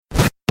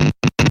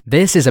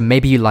This is a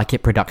Maybe You Like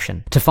It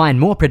production. To find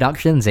more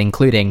productions,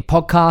 including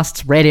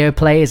podcasts, radio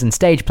plays, and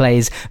stage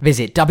plays,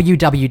 visit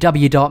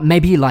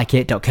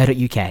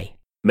www.maybeyouLikeIt.co.uk.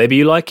 Maybe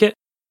you like it,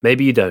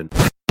 maybe you don't.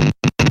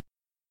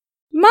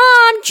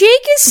 Mom,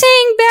 Jake is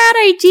saying bad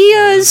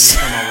ideas.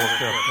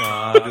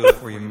 I'll do it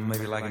for you.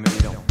 Maybe like it, maybe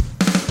you don't.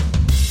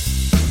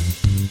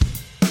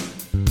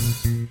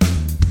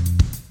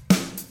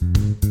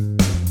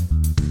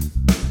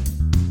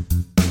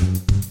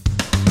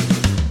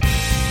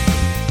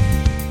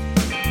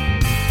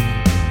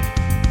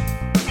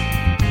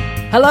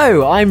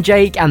 Hello, I'm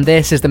Jake, and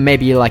this is the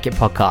Maybe You Like It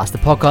podcast, the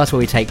podcast where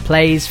we take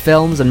plays,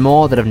 films, and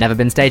more that have never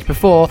been staged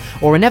before,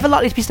 or are never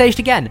likely to be staged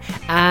again,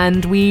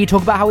 and we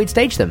talk about how we'd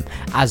stage them.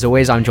 As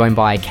always, I'm joined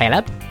by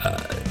Caleb.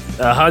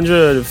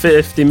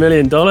 $150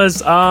 million,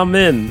 I'm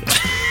in.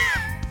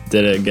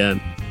 Did it again.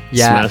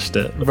 Yeah, smashed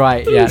it.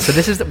 Right, yeah. So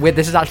this is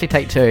actually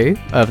take 2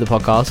 of the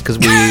podcast, because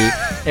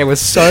it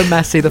was so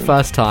messy the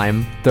first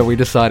time that we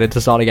decided to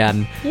start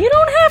again. You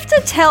don't have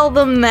to tell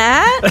them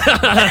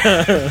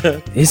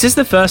that. Is this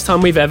the first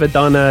time we've ever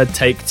done a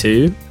take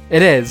 2?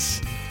 It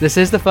is. This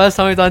is the first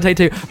time we've done take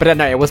 2, but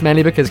no, it was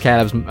mainly because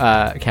Caleb's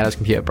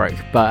computer broke.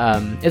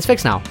 But it's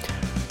fixed now,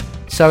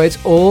 so it's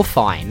all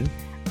fine.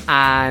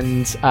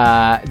 And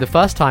the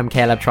first time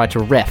Caleb tried to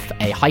riff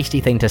a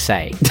heisty thing to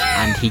say,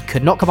 and he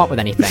could not come up with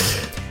anything.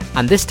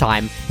 And this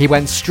time, he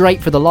went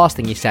straight for the last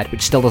thing he said,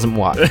 which still doesn't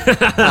work.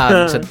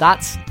 So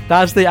that's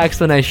the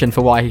explanation for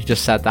why he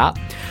just said that.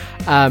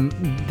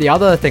 The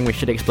other thing we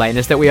should explain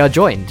is that we are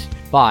joined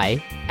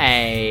by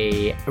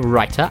a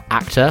writer,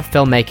 actor,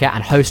 filmmaker,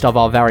 and host of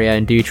our very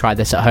own Do Try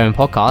This at Home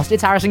podcast.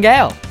 It's Harrison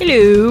Gale.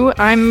 Hello,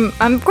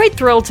 I'm quite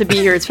thrilled to be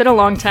here. It's been a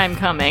long time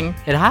coming.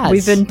 It has.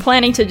 We've been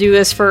planning to do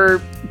this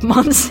for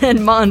months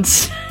and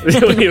months.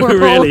 And We we're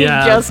really only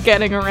have. just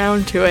getting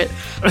around to it.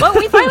 But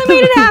we finally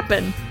made it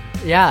happen.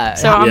 Yeah.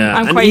 So I'm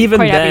and quite even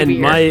quite happy to then, be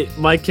here.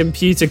 my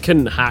computer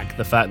couldn't hack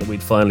the fact that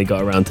we'd finally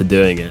got around to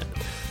doing it.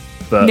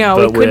 But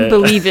it couldn't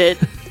believe it,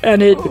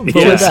 and it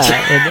Yeah. just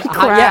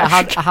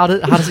How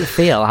does it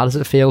feel? How does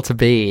it feel to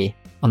be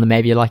on the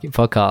Maybe You Like It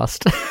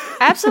podcast?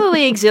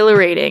 absolutely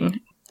exhilarating.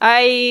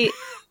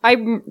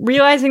 I'm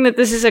realizing that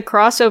this is a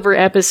crossover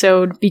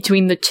episode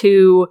between the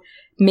two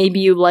Maybe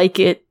You Like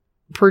It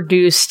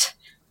produced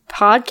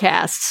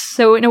podcasts.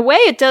 So in a way,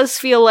 it does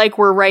feel like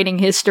we're writing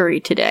history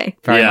today.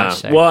 Very yeah. much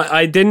so. Well,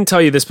 I didn't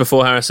tell you this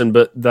before, Harrison,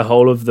 but the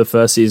whole of the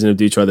first season of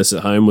Do Try This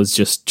at Home was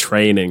just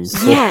training.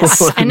 Yes,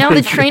 and now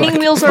the training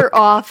wheels are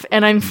off,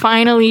 and I'm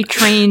finally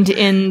trained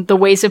in the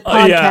ways of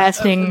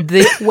podcasting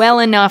well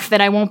enough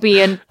that I won't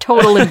be a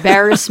total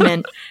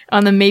embarrassment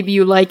on the Maybe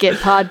You Like It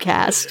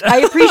podcast. I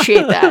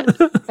appreciate that.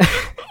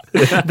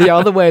 The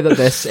other way that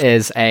this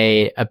is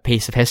a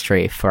piece of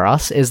history for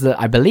us is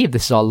that I believe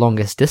this is our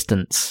longest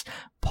distance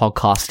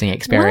podcasting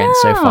experience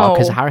so far,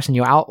 because Wow. Harrison,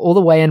 you're out all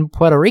the way in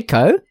Puerto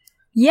Rico.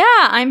 Yeah,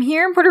 I'm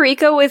here in Puerto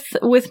Rico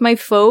with my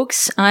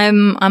folks.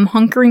 I'm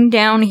hunkering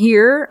down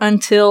here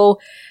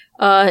until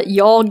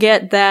y'all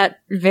get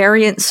that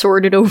variant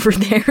sorted over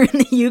there in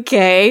the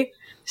UK.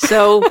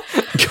 So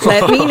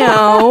let me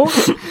know.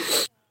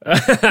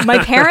 My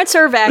parents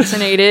are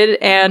vaccinated,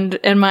 and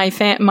my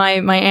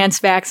aunt's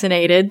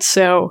vaccinated.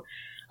 So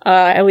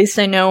at least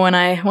I know when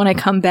I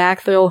come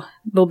back, they'll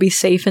be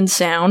safe and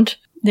sound.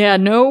 Yeah,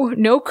 no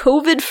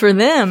COVID for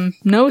them.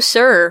 No,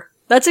 sir.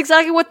 That's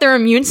exactly what their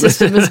immune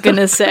system is going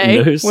to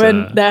say No, sir.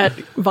 when that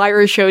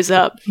virus shows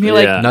up. Be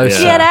like, Yeah, No, yeah.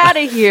 sir. get out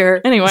of here.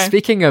 Anyway.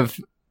 Speaking of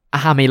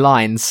hammy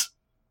lines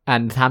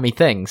and hammy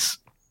things,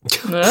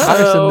 Oh.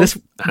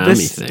 Harrison, Hammy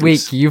this things.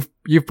 week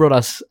you've brought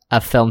us a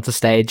film to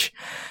stage,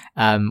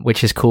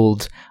 which is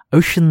called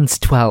Ocean's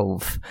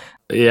 12.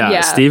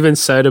 Yeah. Steven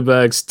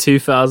Soderbergh's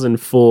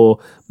 2004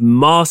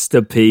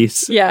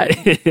 masterpiece. Yeah.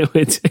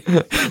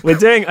 we're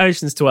doing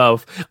Ocean's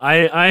 12.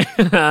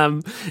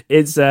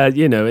 It's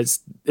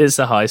it's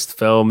a heist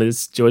film.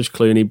 It's George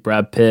Clooney,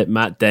 Brad Pitt,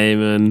 Matt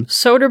Damon.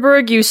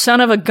 Soderbergh, you son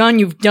of a gun,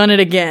 you've done it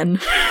again.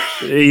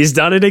 He's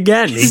done it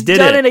again. He did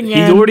done it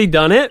again. He'd already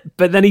done it,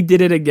 but then he did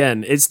it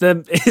again. It's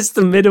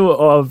the middle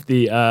of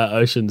the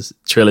Ocean's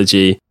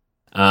trilogy.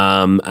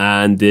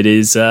 And it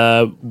is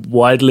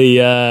widely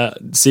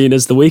seen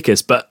as the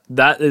weakest, but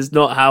that is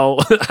not how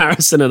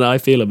Harrison and I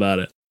feel about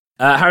it.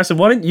 Harrison,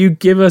 why don't you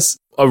give us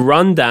a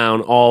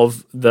rundown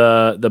of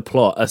the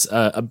plot,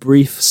 a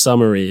brief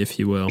summary, if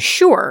you will?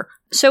 Sure.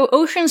 So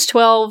Ocean's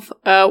 12,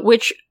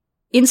 which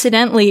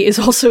incidentally is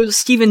also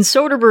Steven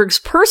Soderbergh's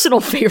personal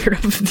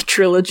favorite of the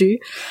trilogy,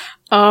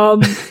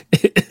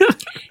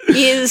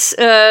 is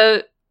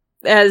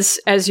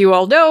as you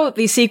all know,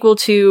 the sequel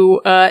to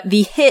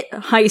the hit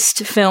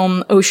heist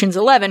film Ocean's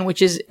 11,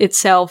 which is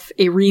itself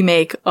a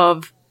remake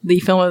of the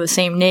film of the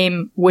same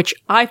name, which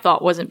I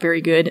thought wasn't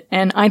very good,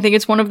 and I think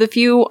it's one of the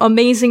few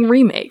amazing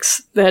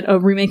remakes that a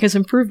remake has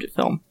improved a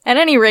film. At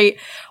any rate,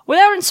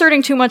 without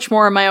inserting too much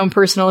more of my own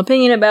personal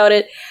opinion about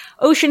it,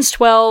 Ocean's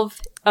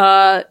 12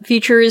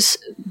 features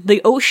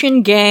the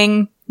Ocean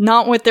Gang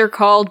not what they're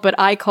called, but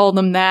I call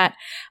them that.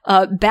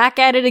 Back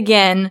at it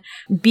again,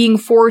 being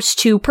forced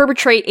to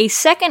perpetrate a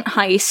second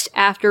heist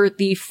after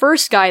the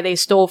first guy they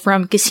stole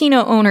from,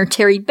 casino owner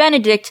Terry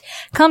Benedict,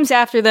 comes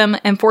after them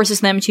and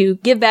forces them to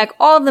give back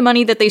all of the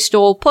money that they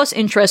stole plus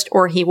interest,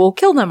 or he will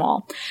kill them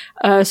all.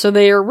 So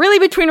they are really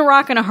between a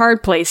rock and a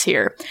hard place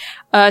here.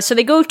 So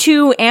they go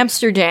to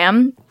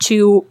Amsterdam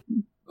to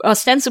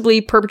ostensibly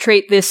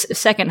perpetrate this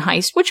second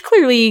heist, which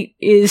clearly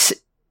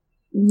is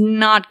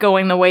not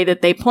going the way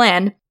that they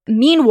planned.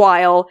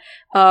 Meanwhile,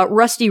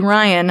 Rusty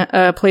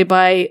Ryan, played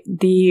by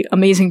the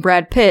amazing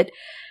Brad Pitt,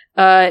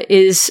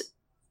 is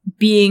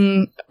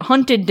being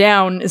hunted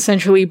down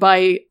essentially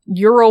by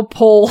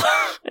Europol.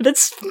 That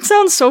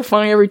sounds so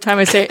funny every time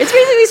I say it. It's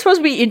basically supposed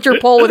to be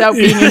Interpol without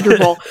being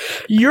Interpol.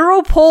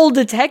 Europol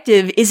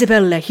detective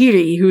Isabelle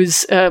Lahiri,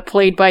 who's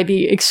played by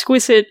the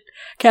exquisite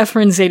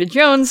Catherine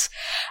Zeta-Jones,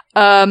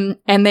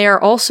 and they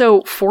are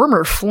also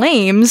former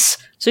Flames,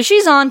 so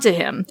she's on to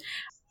him.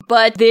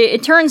 But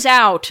it turns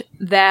out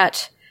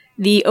that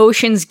the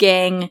Ocean's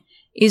gang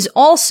is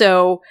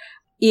also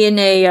in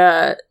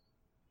a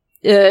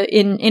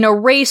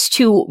race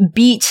to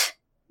beat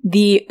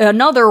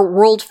another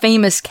world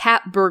famous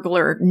cat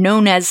burglar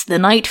known as the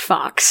Night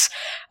Fox,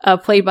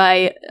 played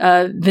by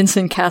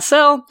Vincent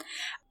Cassel.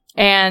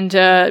 And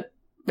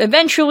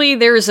eventually,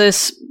 there's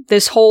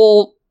this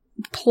whole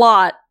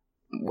plot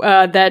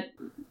that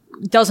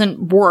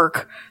doesn't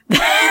work.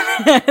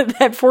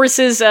 That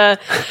forces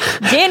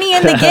Danny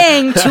and the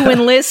gang to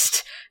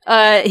enlist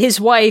his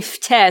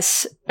wife,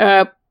 Tess,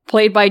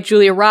 played by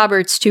Julia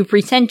Roberts, to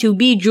pretend to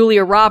be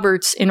Julia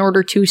Roberts in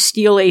order to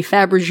steal a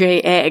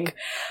Fabergé egg,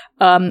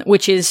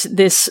 which is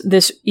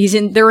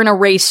they're in a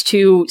race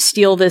to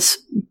steal this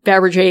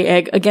Fabergé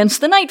egg against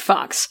the Night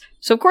Fox.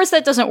 So of course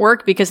that doesn't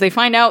work because they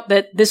find out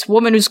that this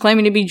woman who's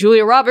claiming to be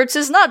Julia Roberts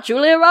is not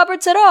Julia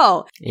Roberts at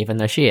all. Even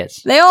though she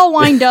is. They all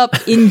wind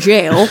up in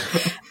jail.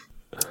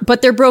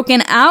 But they're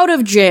broken out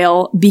of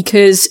jail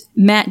because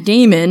Matt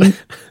Damon,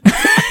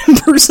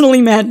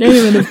 personally Matt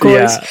Damon, of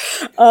course,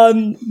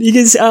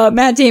 because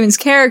Matt Damon's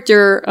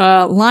character,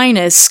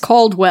 Linus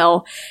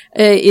Caldwell,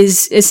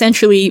 is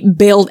essentially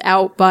bailed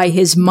out by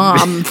his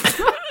mom.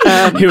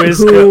 Who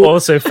is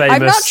also famous.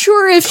 I'm not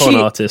sure if con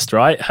artist,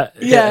 right?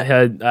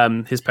 Yeah.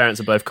 His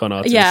parents are both con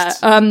artists.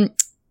 Yeah.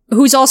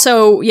 Who's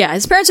also,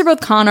 his parents are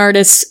both con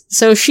artists.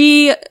 So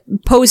she,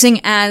 posing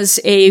as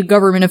a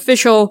government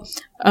official,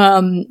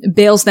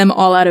 bails them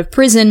all out of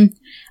prison.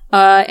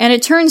 And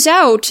it turns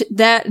out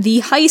that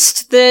the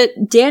heist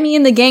that Danny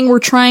and the gang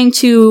were trying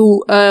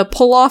to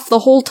pull off the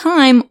whole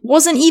time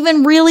wasn't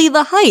even really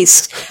the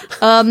heist.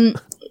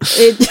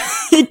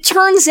 It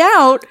turns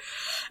out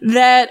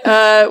that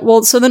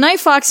so the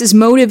Night Fox is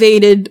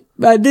motivated.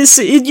 I'm making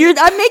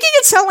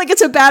it sound like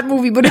it's a bad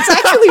movie, but it's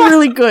actually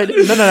really good.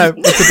 No,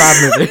 it's a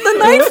bad movie. The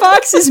Night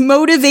Fox is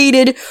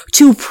motivated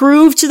to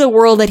prove to the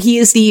world that he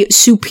is the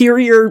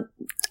superior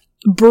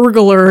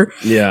burglar.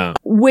 Yeah.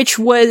 Which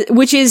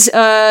is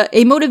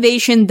a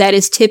motivation that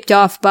is tipped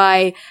off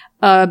by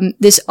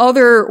this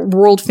other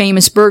world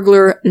famous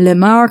burglar,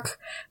 Lemarque,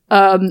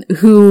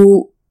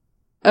 who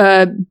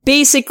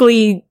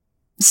basically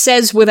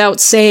says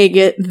without saying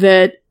it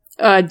that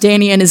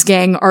Danny and his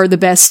gang are the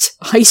best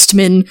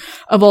heistmen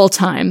of all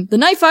time. The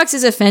Night Fox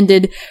is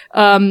offended,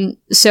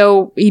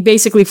 so he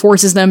basically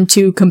forces them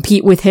to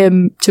compete with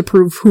him to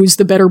prove who's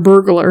the better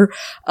burglar.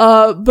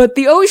 But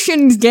the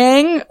Ocean's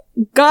gang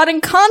got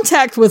in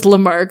contact with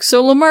Lemarque,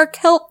 so Lemarque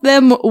helped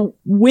them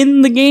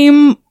win the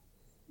game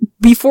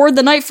before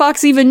the Night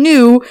Fox even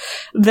knew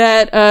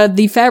that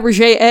the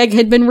Fabergé egg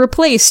had been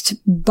replaced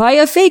by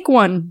a fake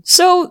one.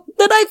 So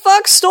the Night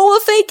Fox stole a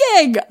fake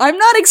egg. I'm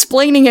not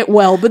explaining it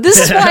well, but this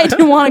is why I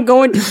didn't want to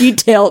go into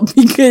detail,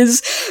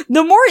 because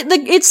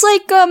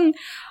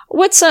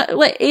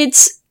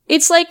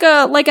it's like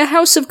a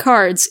house of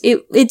cards.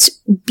 It's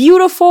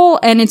beautiful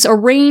and it's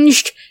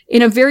arranged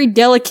in a very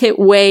delicate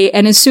way,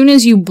 and as soon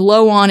as you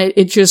blow on it,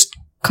 it just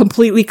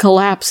completely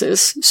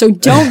collapses. So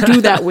don't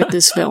do that with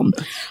this film.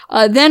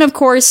 Then, of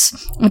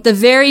course, at the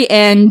very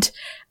end,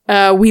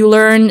 we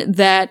learn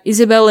that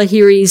Isabelle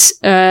Lahiri's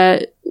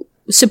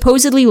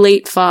supposedly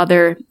late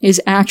father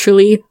is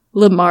actually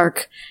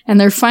Lemarque, and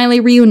they're finally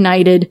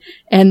reunited,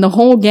 and the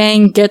whole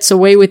gang gets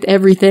away with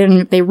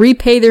everything. They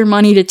repay their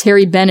money to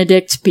Terry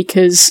Benedict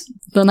because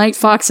the Night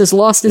Fox has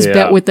lost his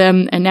bet with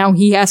them, and now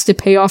he has to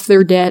pay off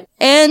their debt.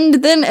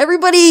 And then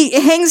everybody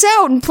hangs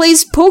out and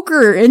plays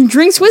poker and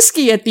drinks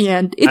whiskey at the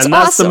end. It's awesome.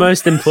 And that's the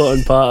most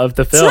important part of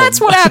the film. So that's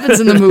what happens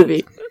in the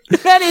movie.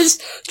 That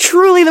is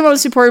truly the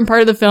most important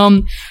part of the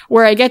film,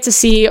 where I get to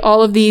see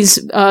all of these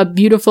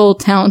beautiful,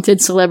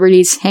 talented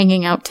celebrities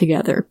hanging out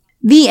together.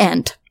 The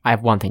end. I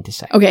have one thing to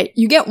say. Okay,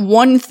 you get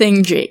one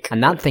thing, Jake.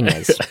 And that thing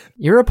is,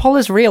 Europol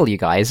is real, you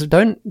guys.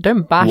 Don't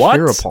bash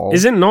Europol.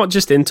 Is it not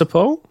just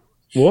Interpol?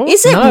 What?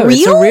 Is it no, real?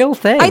 It's a real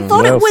thing. I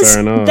thought it was.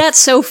 That's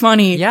so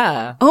funny.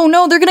 Yeah. Oh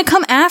no, they're gonna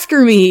come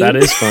after me. That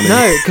is funny.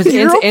 No, because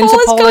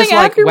Interpol is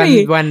like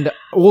when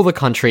all the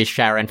countries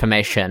share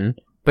information,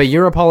 But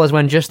Europol is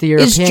when just the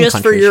European It's just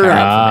for countries share Europe.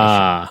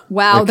 information.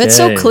 Wow, that's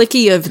so okay.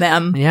 clicky of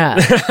them. Yeah.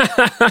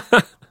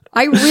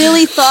 I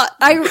really thought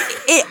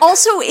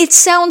it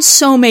sounds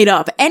so made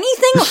up.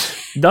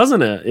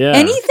 Doesn't it? Yeah.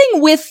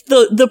 Anything with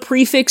the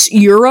prefix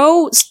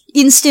Euro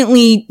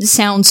instantly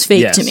sounds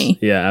fake Yes. to me.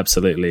 Yeah,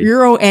 absolutely.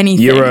 Euro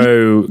anything.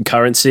 Euro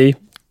currency.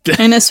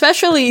 And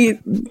especially,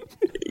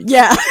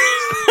 yeah,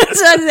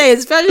 that's what I say,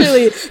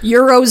 especially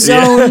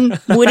Eurozone.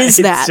 What is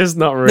that? It's just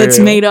not real. That's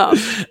made up.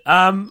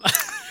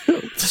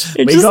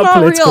 We just got not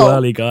political real.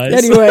 early, guys.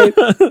 Anyway,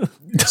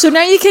 so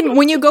now you can,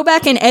 when you go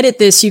back and edit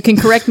this, you can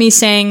correct me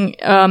saying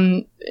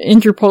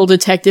Interpol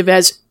detective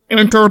as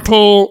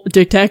Interpol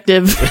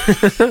detective.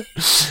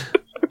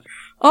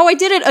 Oh, I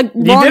did it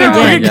wrong did it wrong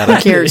again. again.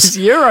 Who cares? It's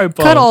Europol.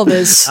 Cut all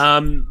this.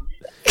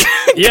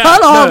 Yeah,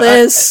 Cut all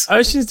this.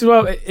 Ocean's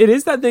 12, it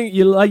is that thing,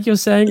 you're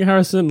saying,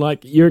 Harrison, like,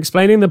 you're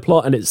explaining the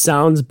plot and it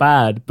sounds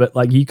bad, but,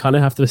 like, you kind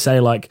of have to say,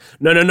 like,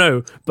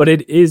 no, but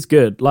it is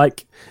good.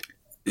 Like,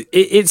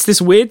 it's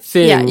this weird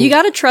thing. Yeah, you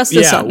got to trust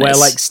us on where, this.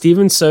 like,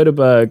 Steven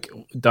Soderbergh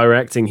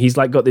directing, he's,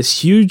 like, got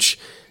this huge,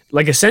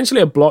 like,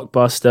 essentially a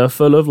blockbuster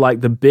full of,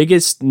 like, the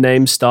biggest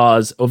name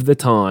stars of the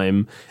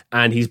time,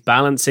 and he's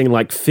balancing,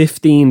 like,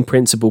 15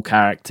 principal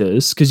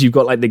characters, because you've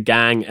got, like, the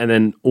gang and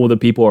then all the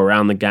people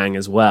around the gang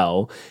as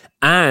well.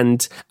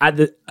 And at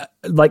the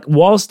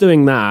whilst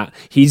doing that,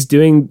 he's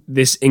doing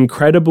this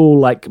incredible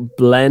like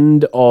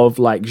blend of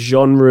like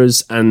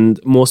genres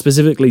and more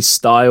specifically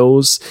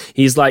styles.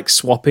 He's like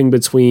swapping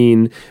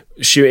between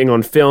shooting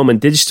on film and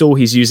digital.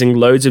 He's using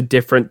loads of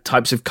different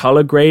types of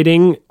color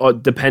grading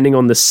depending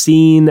on the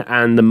scene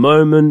and the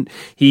moment.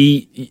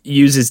 He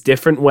uses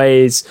different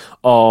ways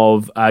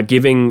of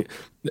giving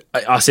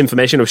us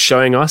information, of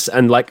showing us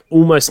and like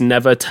almost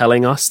never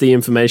telling us the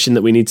information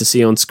that we need to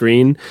see on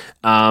screen.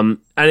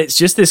 And it's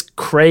just this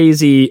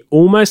crazy,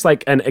 almost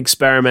like an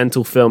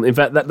experimental film. In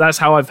fact, that's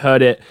how I've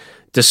heard it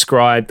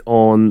described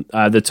on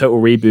the Total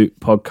Reboot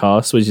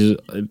podcast, which is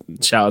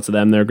shout out to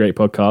them. They're a great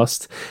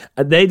podcast.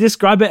 They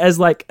describe it as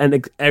like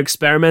an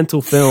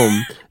experimental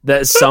film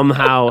that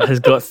somehow has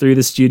got through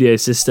the studio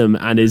system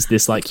and is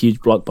this like huge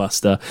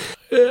blockbuster.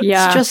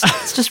 yeah.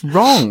 It's just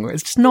wrong.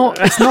 It's not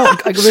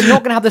like, we're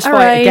not gonna have this All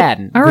fight right.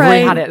 again. All We've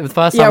already right. had it the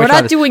first Yeah, time. we're we tried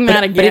not this. doing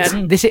that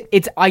But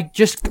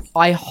again.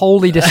 I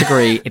wholly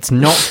disagree. It's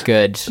not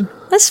good.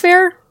 That's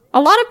fair. A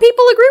lot of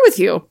people agree with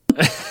you.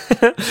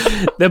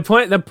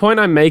 The point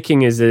I'm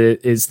making is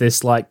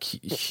this like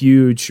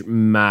huge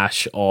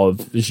mash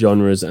of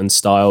genres and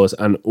styles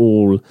and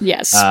all.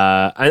 Yes.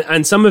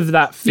 And some of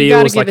that gotta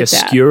feels give like a it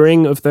that.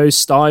 skewering of those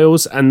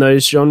styles and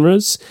those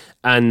genres,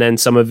 and then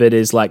some of it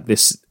is like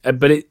this.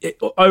 But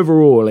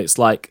overall, it's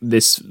like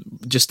this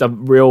just a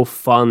real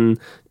fun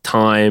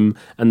time.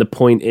 And the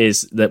point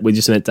is that we're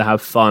just meant to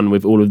have fun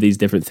with all of these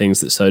different things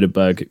that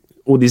Soderbergh,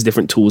 all these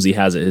different tools he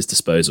has at his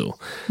disposal.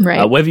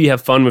 Right. Whether you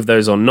have fun with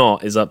those or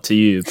not is up to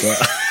you.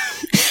 But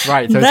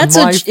Right. So That's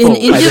it's my an fault.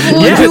 I didn't-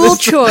 individual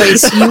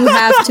choice you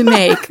have to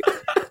make.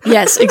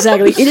 Yes,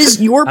 exactly. It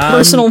is your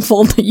personal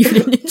fault that you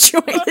didn't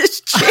enjoy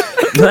this shit.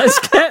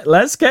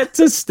 let's get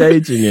to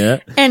staging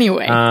it.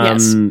 Anyway,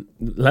 yes.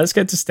 Let's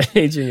get to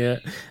staging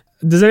it.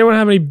 Does anyone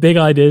have any big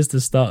ideas to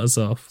start us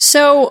off?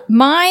 So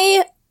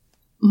my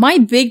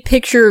big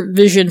picture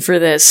vision for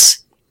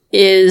this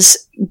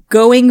is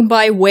going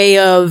by way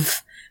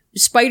of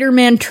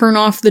Spider-Man Turn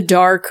Off the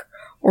Dark,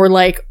 or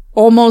like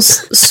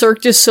almost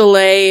Cirque du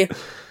Soleil,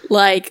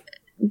 like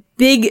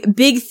big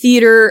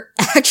theater,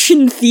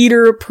 action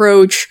theater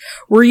approach.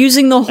 We're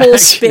using the whole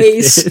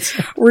space.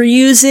 We're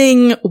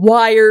using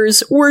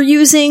wires. We're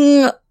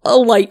using a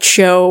light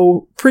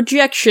show,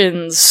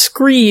 projections,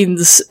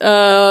 screens,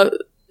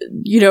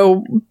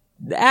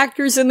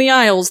 actors in the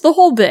aisles, the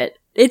whole bit.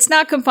 It's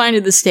not confined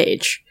to the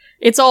stage.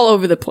 It's all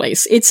over the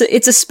place. It's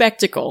a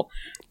spectacle.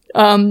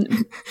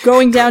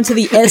 Going down to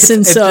the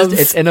essence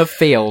it's in a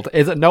field.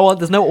 There's no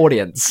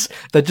audience.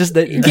 You just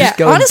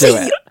go honestly, and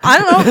do it. I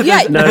don't know.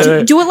 Yeah,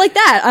 No. do it like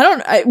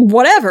that.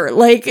 Whatever.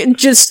 Like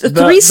just a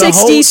 360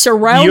 whole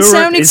surround Europe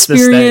sound is the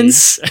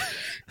experience.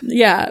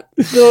 Yeah,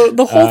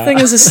 the whole thing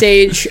is a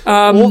stage.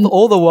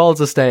 All the world's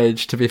a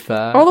stage, to be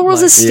fair. All the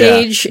world's a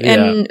stage, yeah.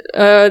 and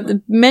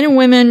the men and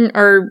women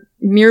are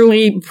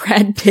merely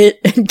Brad Pitt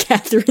and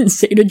Catherine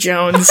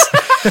Zeta-Jones.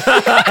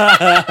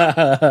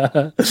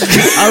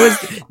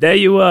 There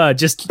you were,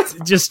 just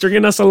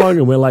stringing us along,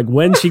 and we're like,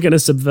 when's she gonna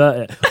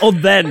subvert it? Oh,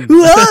 then.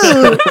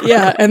 Whoa!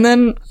 Yeah, and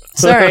then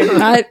sorry,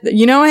 I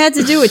had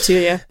to do it to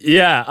you.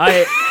 Yeah,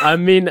 I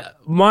mean,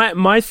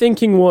 my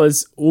thinking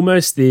was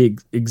almost the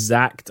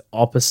exact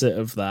opposite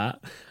of that,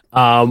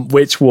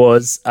 which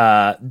was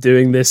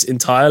doing this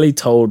entirely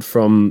told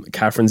from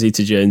Catherine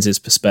Zeta-Jones's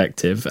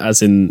perspective,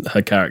 as in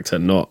her character,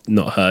 not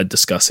her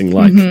discussing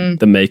like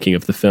the making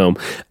of the film.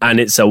 And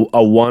it's a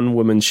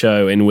one-woman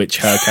show in which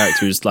her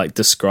character is like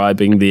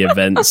describing the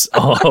events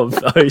of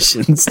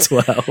Ocean's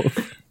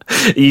 12.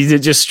 You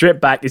just strip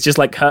back. It's just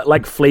like her,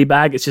 like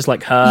Fleabag. It's just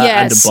like her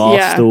and a bar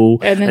yeah. stool,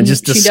 And then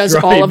just she does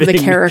all of the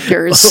describing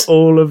characters.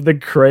 all of the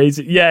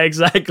crazy. Yeah,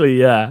 exactly.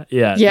 Yeah.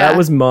 That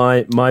was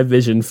my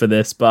vision for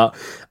this. But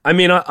I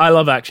mean, I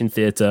love action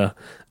theater.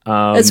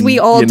 As we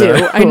all do.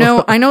 I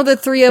know the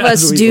three of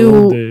us we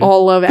do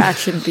all love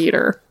action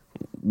theater.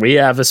 We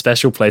have a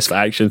special place for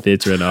action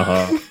theater in our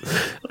heart.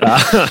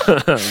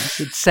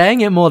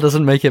 Saying it more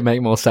doesn't make it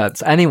make more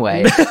sense.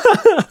 Anyway,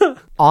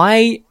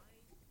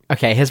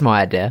 okay, here's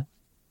my idea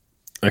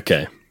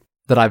Okay.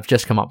 that I've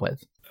just come up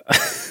with.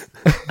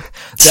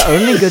 The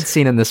only good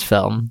scene in this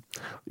film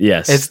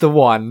Yes. is the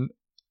one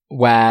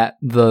where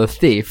the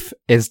thief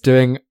is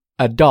doing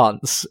a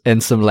dance in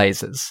some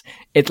lasers.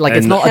 It's like,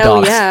 it's And- not a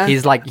Hell dance.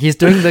 yeah. He's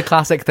doing the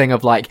classic thing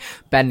of like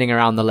bending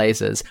around the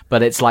lasers,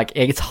 but it's like,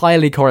 it's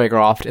highly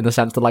choreographed in the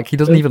sense that like he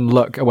doesn't even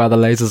look at where the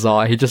lasers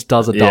are. He just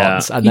does a Yeah.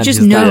 dance and He then just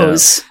he's done.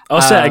 knows.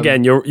 I'll say it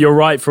again. You're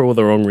right for all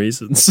the wrong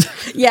reasons.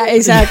 Yeah,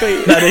 exactly.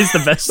 That is the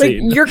best Like,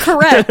 scene. you're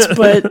correct,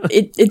 but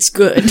it's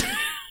good.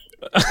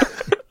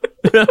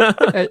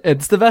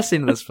 It's the best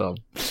scene in this film.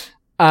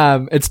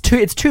 It's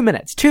 2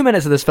 minutes. 2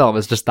 minutes of this film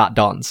is just that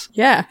dance.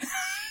 Yeah.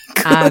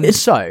 And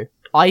so,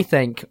 I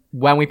think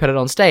when we put it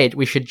on stage,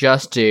 we should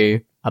just do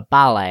a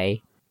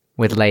ballet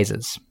with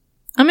lasers,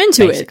 I'm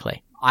into it.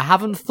 basically. I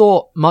haven't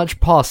thought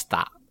much past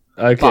that.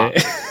 Okay.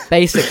 But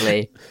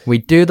basically, we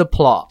do the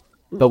plot,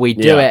 but we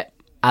do Yeah. it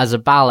as a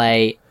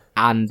ballet,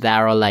 and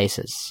there are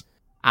lasers.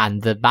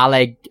 And the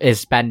ballet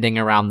is bending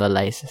around the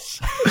lasers.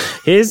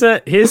 Here's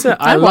a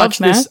I love watch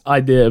this that.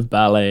 idea of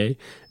ballet.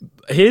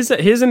 Here's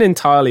an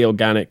entirely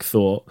organic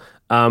thought.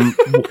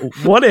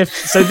 What if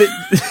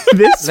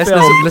this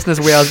film Listeners,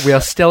 we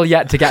are still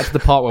yet to get to the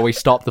part where we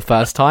stopped the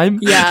first time.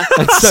 Yeah.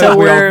 And so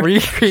we're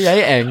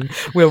recreating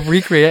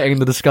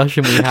the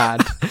discussion we had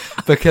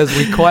because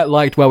we quite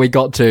liked where we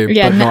got to.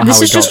 Yeah, but no, not this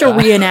how is we just a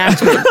got there.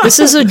 reenactment. This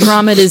is a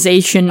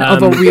dramatization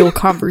of a real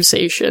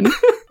conversation.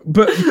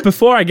 But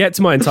before I get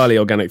to my entirely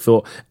organic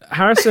thought,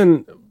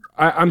 Harrison,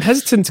 I'm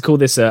hesitant to call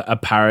this a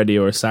parody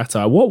or a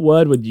satire. What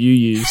word would you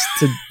use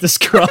to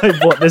describe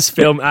what this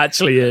film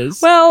actually is?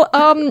 Well,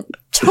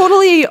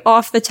 totally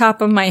off the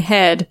top of my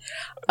head,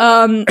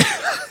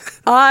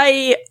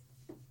 I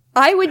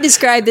would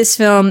describe this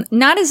film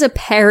not as a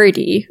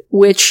parody,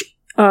 which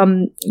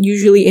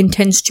usually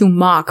intends to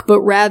mock,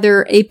 but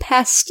rather a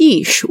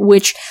pastiche,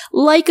 which,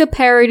 like a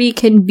parody,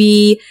 can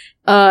be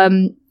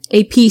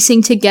a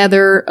piecing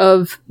together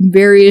of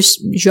various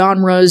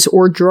genres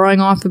or drawing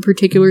off a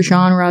particular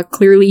genre.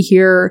 Clearly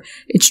here,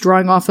 it's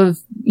drawing off of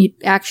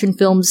action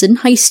films and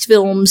heist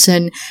films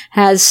and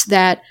has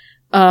that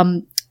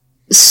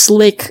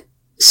slick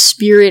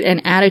spirit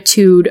and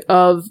attitude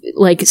of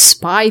like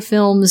spy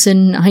films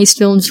and heist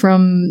films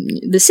from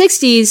the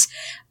 60s,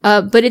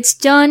 but it's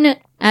done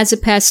as a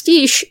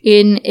pastiche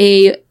in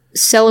a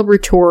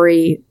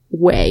celebratory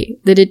way,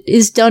 that it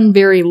is done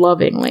very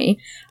lovingly.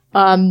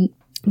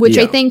 Which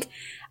Yeah.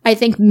 I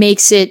think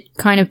makes it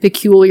kind of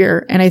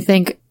peculiar, and I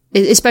think,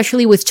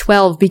 especially with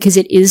 12, because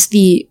it is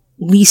the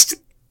least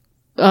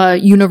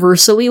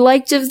universally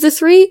liked of the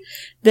three,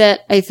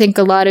 that I think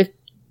a lot of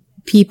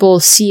people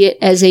see it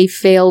as a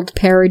failed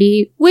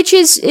parody, which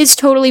is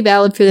totally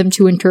valid for them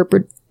to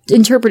interpret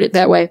it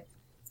that way.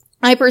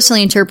 I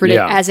personally interpret it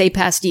as a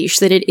pastiche,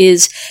 that it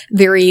is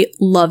very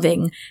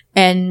loving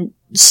and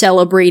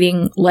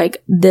celebrating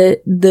like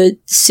the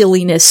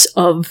silliness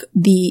of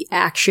the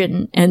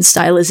action and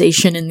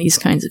stylization in these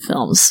kinds of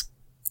films.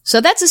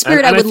 So that's a spirit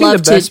And I I would think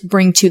love the best- to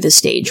bring to the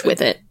stage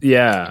with it.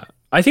 Yeah.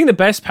 I think the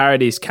best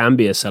parodies can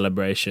be a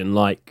celebration,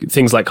 like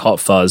things like Hot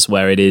Fuzz,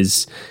 where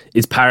it's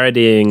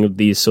parodying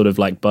these sort of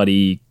like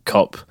buddy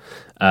cop,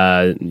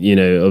 of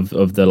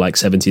the like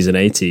 70s and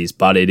 80s,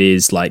 but it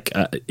is like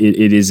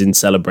it is in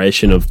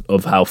celebration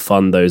of how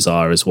fun those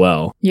are as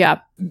well. Yeah.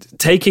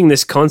 Taking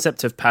this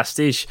concept of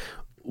pastiche,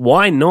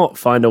 why not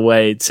find a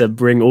way to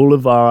bring all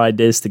of our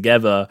ideas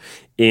together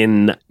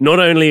in not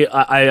only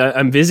I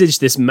envisage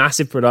this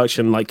massive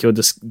production like you're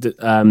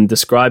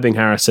describing,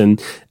 Harrison,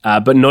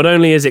 but not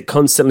only is it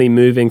constantly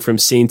moving from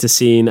scene to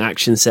scene,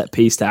 action set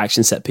piece to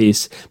action set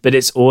piece, but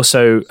it's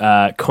also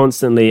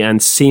constantly and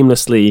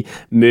seamlessly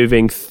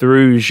moving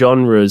through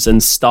genres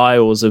and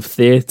styles of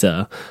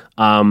theatre.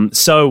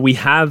 So we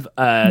have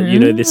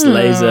this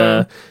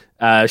laser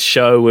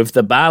show with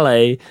the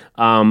ballet,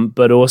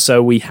 but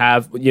also we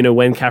have,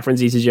 when Catherine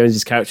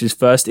Zeta-Jones's character is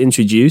first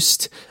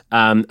introduced,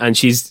 and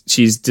she's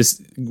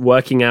just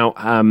working out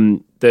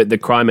the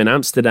crime in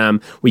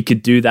Amsterdam. We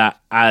could do that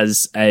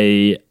as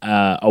a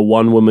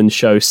one-woman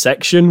show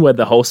section where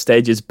the whole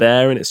stage is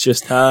bare and it's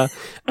just her.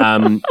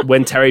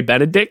 When Terry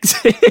Benedict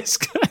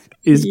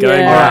is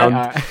going around.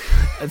 All right.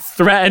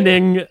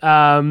 Threatening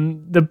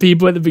the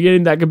people at the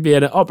beginning, that could be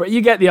an opera.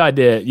 You get the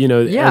idea,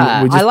 Yeah,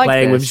 and we're just I like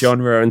playing with this.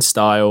 genre and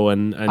style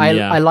and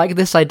I like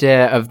this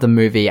idea of the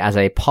movie as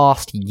a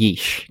past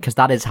yeesh, because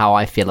that is how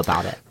I feel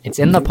about it. It's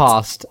in the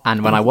past,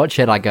 and when I watch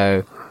it, I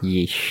go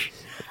yeesh.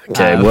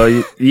 Okay,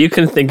 well, you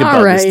can think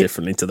about this right.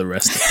 differently to the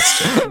rest of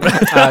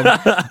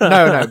us.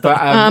 No, but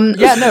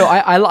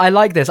I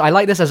like this. I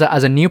like this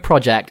as a new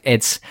project.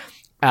 It's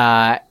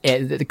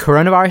the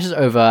coronavirus is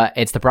over.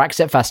 It's the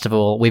Brexit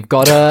festival. We've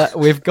got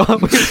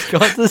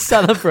to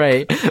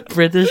celebrate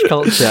British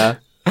culture.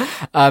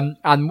 And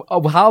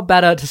how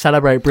better to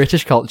celebrate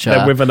British culture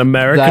Than with an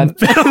American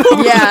film?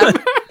 Yeah.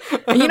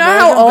 You know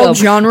how all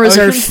genres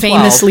are Ocean's 12.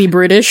 famously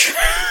British?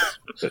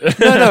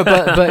 No,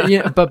 but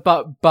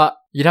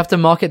you'd have to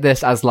market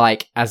this as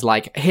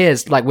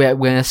here's like we're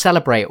gonna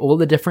celebrate all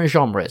the different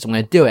genres. I'm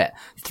gonna do it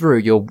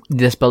through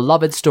this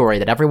beloved story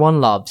that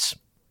everyone loves,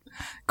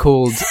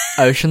 called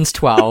Ocean's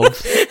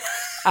 12,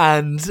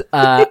 and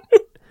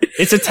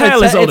it's a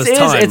tale as old as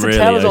time. It's a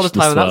tale as old as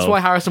time, and that's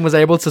why Harrison was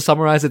able to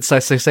summarize it so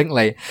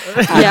succinctly.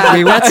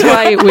 Yeah, that's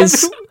why it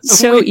was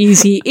so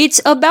easy. It's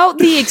about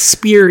the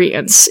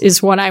experience,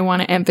 is what I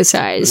want to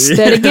emphasize.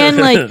 That again,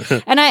 like,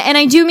 and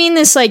I do mean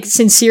this like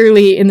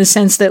sincerely in the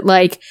sense that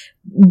like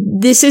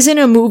this isn't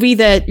a movie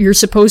that you're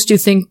supposed to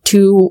think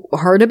too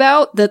hard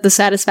about. That the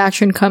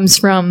satisfaction comes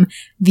from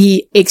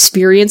the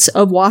experience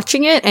of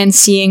watching it and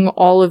seeing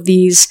all of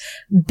these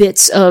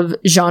bits of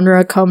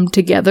genre come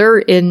together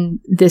in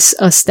this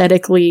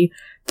aesthetically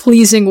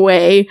pleasing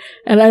way.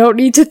 And I don't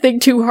need to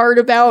think too hard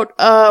about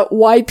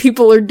why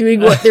people are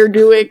doing what they're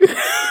doing.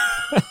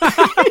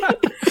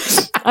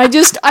 I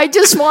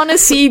just want to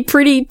see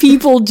pretty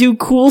people do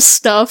cool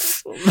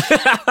stuff.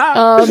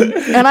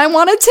 And I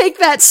want to take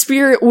that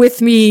spirit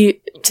with me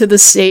to the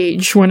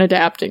stage when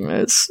adapting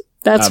this.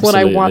 That's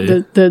Absolutely. what I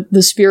want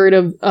the spirit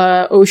of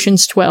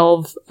Ocean's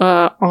 12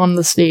 on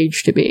the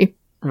stage to be.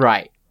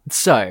 Right.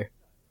 So,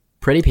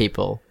 pretty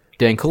people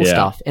doing cool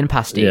stuff in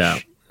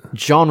pastiche,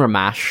 genre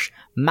mash,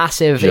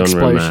 massive Genre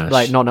explosions, mash.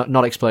 like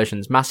not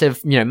explosions,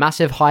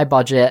 massive high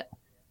budget.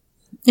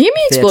 You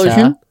mean theater.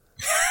 explosion?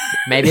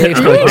 Maybe an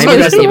explosion. Maybe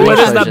Where's there's even that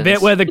explosions.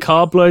 bit where the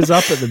car blows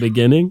up at the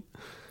beginning?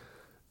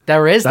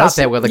 There is That's-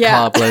 that bit where the Yeah.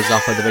 car blows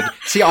up at the beginning.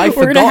 See, I We're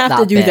forgot gonna have that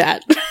to do bit.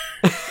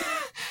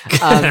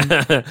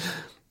 that.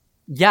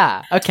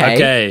 Yeah. Okay.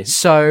 Okay.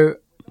 So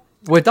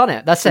we've done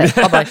it. That's it.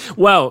 Bye bye.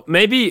 Well,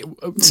 maybe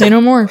Say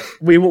no more.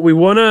 we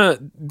want to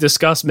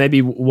discuss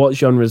maybe what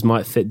genres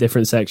might fit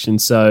different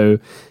sections. So,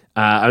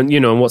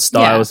 and what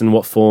styles and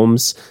what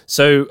forms.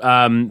 So,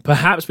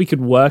 perhaps we could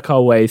work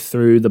our way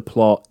through the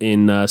plot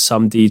in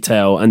some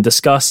detail and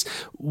discuss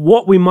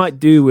what we might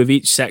do with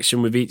each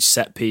section, with each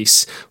set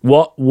piece.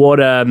 What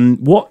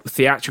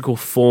theatrical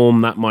form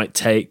that might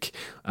take.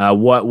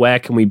 Where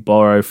can we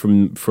borrow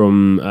from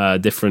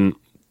different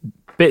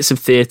bits of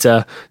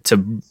theatre to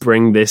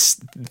bring this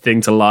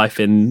thing to life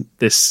in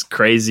this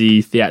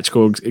crazy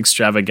theatrical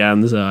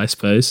extravaganza, I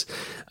suppose.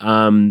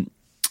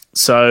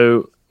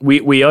 So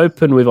we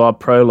open with our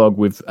prologue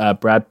with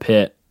Brad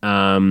Pitt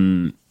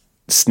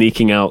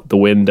sneaking out the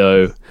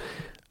window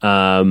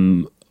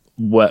when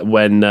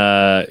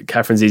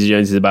Catherine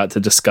Zeta-Jones is about to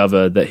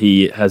discover that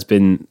he's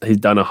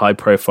done a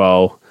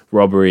high-profile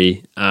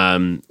robbery,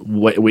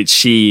 which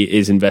she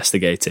is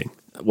investigating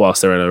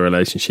whilst they're in a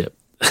relationship.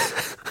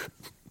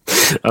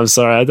 I'm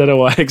sorry, I don't know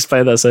why I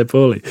explained that so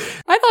poorly.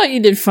 I thought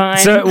you did fine.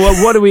 So,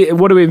 what do we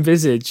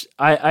envisage?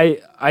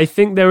 I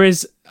think there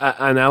is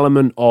an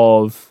element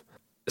of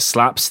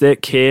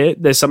slapstick here.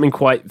 There's something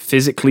quite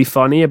physically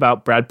funny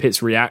about Brad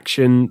Pitt's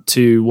reaction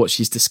to what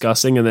she's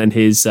discussing, and then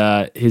his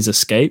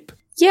escape.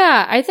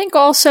 Yeah, I think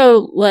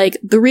also, like,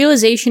 the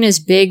realization is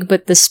big,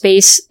 but the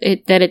space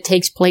that it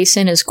takes place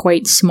in is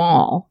quite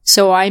small.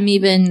 So I'm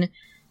even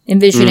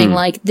envisioning,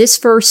 like, this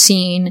first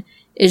scene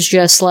is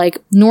just,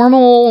 like,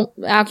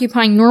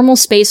 occupying normal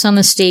space on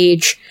the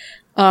stage,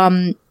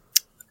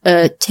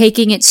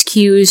 taking its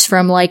cues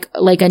from, like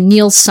a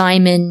Neil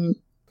Simon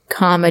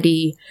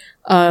comedy.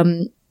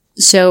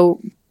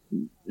 So,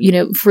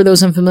 for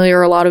those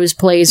unfamiliar, a lot of his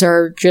plays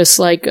are just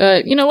like,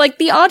 like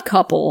The Odd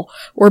Couple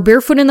or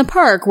Barefoot in the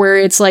Park, where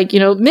it's like,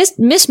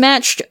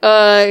 mismatched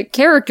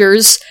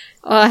characters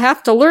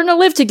have to learn to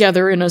live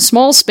together in a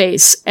small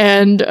space,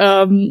 and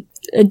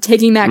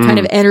taking that kind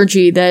of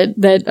energy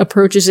that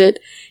approaches it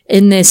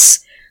in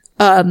this,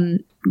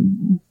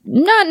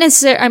 not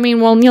necessarily, I mean,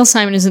 well, Neil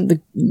Simon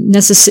isn't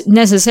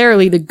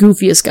necessarily the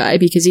goofiest guy,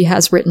 because he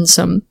has written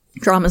some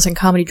dramas and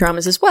comedy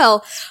dramas as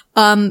well,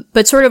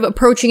 but sort of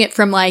approaching it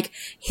from, like,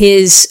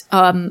 his,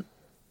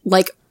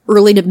 like,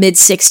 early to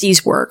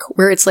mid-60s work,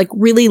 where it's, like,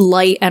 really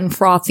light and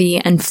frothy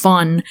and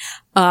fun,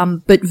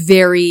 but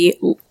very,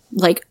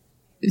 like,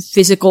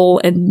 physical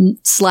and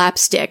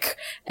slapstick,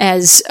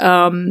 as,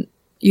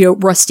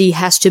 Rusty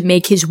has to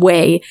make his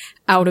way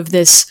out of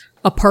this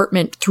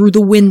apartment through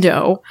the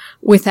window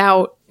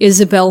without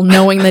Isabel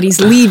knowing that he's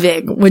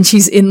leaving when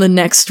she's in the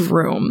next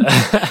room.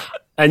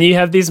 And you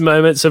have these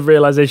moments of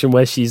realization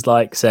where she's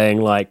like saying,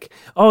 like,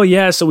 "Oh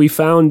yeah, so we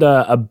found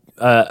a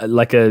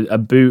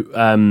boot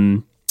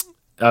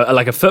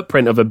like a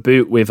footprint of a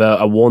boot with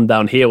a worn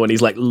down heel, and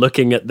he's like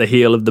looking at the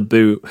heel of the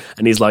boot,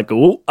 and he's like,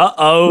 oh,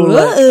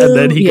 and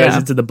then he goes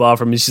into the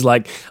bathroom, and she's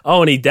like,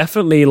 oh, and he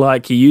definitely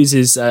like he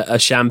uses a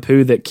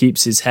shampoo that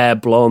keeps his hair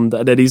blonde,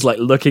 and then he's like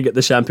looking at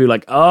the shampoo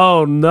like,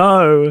 oh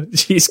no,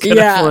 she's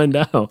gonna find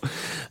out.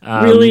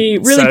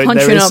 Really so punching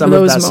there is up some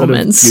those of that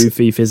moments. sort of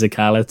goofy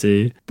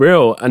physicality.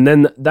 Brill. And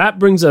then that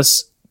brings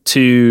us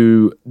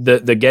to the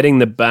getting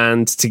the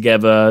band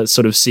together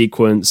sort of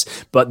sequence,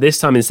 but this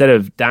time instead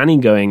of Danny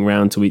going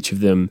round to each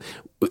of them,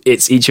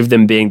 it's each of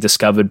them being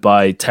discovered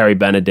by Terry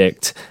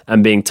Benedict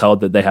and being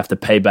told that they have to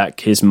pay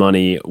back his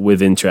money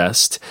with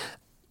interest.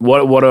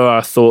 What are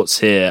our thoughts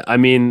here? I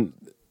mean,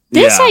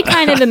 this I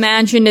kind of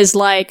imagine is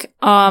like,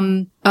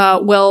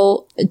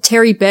 well,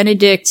 Terry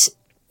Benedict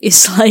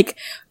is like,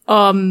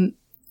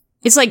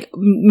 it's like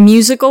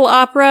musical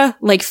opera,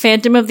 like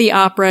Phantom of the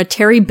Opera.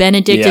 Terry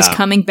Benedict is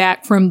coming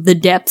back from the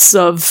depths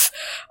of,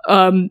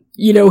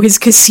 his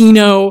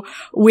casino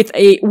with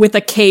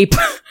a cape,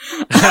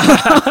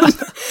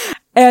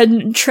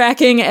 and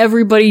tracking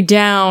everybody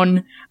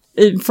down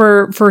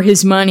for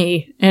his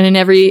money. And in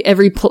every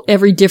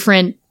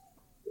different,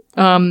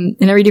 in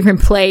every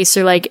different place,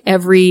 or like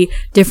every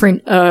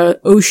different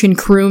ocean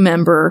crew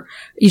member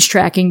he's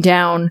tracking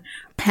down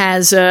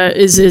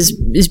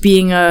is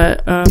being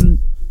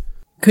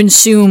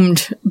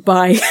consumed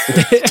by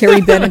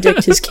Terry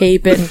Benedict, his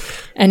cape and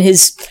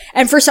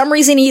for some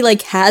reason he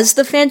like has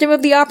the Phantom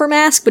of the Opera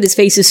mask, but his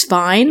face is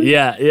fine.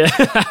 Yeah.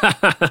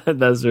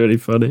 That's really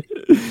funny.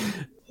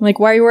 Like,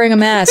 why are you wearing a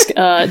mask?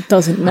 It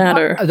doesn't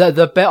matter.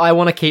 The bit I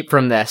want to keep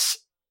from this,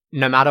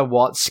 no matter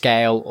what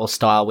scale or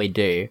style we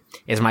do,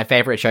 is my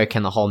favorite joke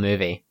in the whole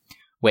movie,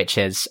 which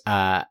is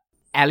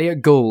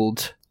Elliot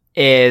Gould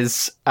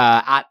is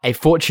at a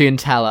fortune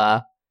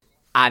teller,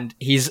 and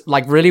he's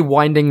like really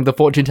winding the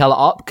fortune teller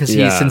up because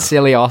he's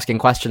sincerely asking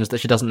questions that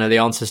she doesn't know the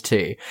answers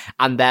to.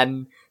 And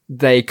then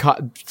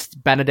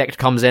Benedict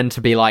comes in to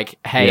be like,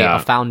 hey, I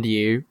found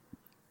you.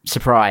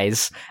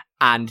 Surprise.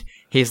 And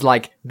he's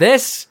like,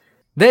 this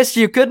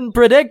you couldn't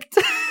predict?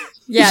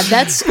 Yeah,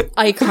 that's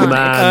iconic.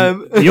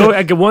 Man,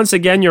 once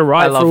again, you're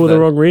right for all the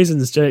wrong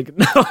reasons, Jake.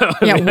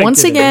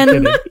 Once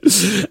again.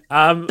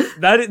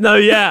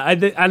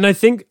 I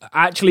think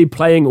actually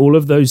playing all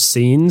of those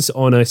scenes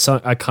on a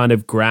kind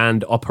of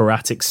grand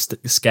operatic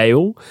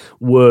scale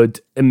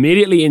would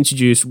immediately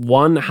introduce,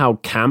 one, how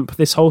camp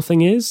this whole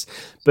thing is,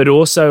 but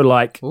also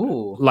like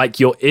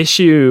your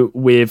issue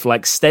with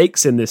like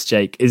stakes in this,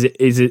 Jake, is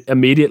it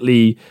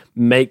immediately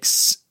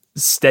makes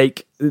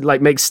stakes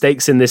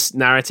in this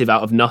narrative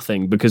out of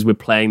nothing, because we're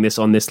playing this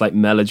on this like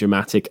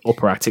melodramatic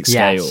operatic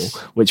scale,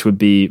 which would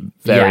be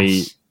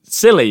very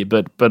silly,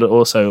 but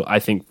also I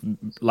think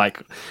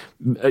like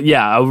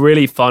a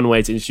really fun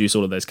way to introduce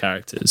all of those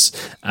characters.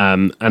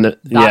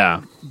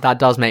 That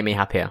does make me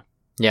happier.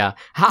 Yeah.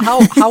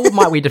 How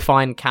might we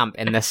define camp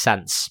in this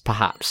sense,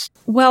 perhaps?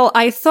 Well,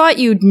 I thought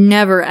you'd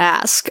never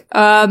ask.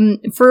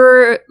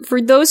 For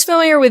those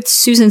familiar with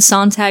Susan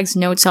Sontag's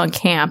notes on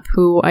camp,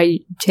 who I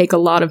take a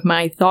lot of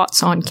my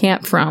thoughts on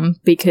camp from,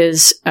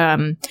 because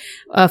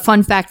a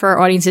fun fact for our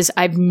audience is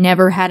I've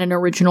never had an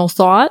original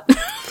thought.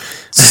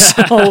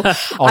 So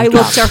I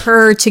look to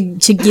her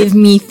to give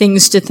me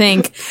things to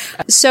think.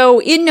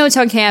 So in Notes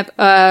on Camp,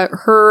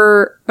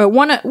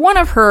 one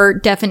of her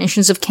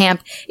definitions of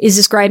camp is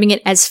describing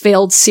it as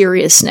failed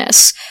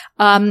seriousness.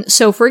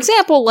 So for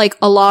example, like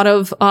a lot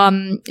of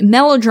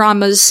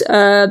melodramas,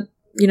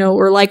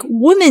 or like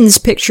women's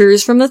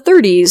pictures from the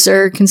 30s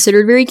are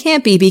considered very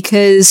campy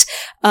because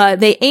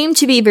they aim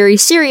to be very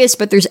serious,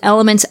 but there's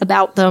elements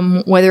about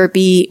them, whether it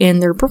be in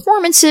their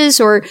performances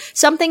or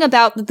something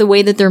about the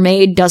way that they're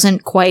made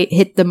doesn't quite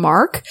hit the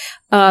mark.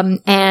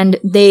 And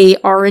they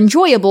are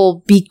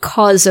enjoyable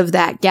because of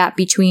that gap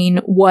between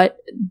what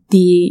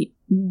the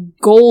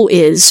goal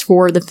is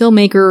for the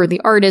filmmaker or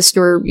the artist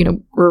or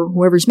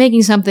whoever's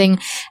making something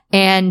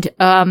and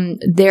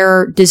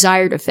their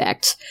desired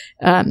effect.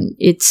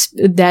 It's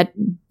that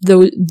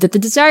the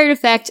desired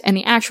effect and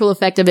the actual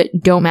effect of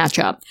it don't match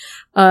up.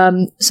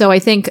 So I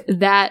think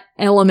that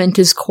element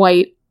is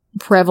quite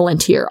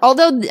prevalent here.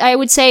 Although I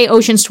would say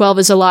Ocean's 12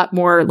 is a lot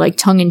more like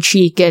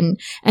tongue-in-cheek and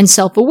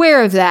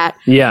self-aware of that.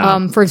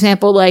 Yeah. For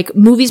example, like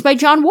movies by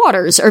John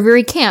Waters are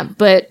very camp,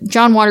 but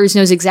John Waters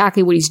knows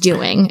exactly what he's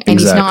doing. And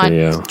he's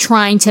not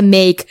trying to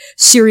make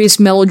serious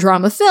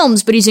melodrama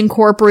films, but he's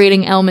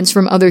incorporating elements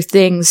from other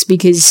things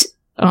because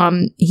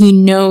he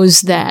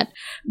knows that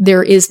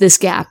there is this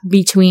gap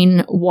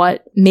between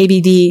what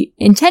maybe the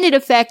intended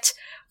effect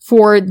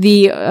for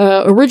the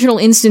original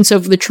instance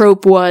of the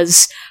trope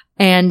was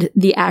and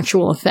the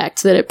actual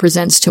effect that it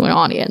presents to an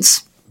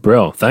audience.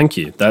 Brill, thank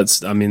you.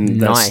 That's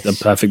nice. A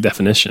perfect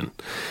definition.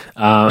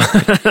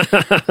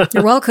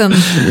 You're welcome.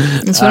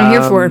 That's what I'm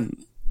here for.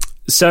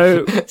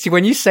 So, see,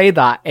 when you say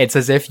that, it's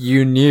as if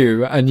you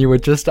knew and you were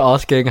just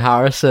asking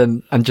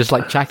Harrison and just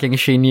like checking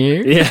she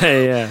knew.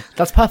 Yeah.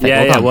 That's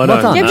perfect. Well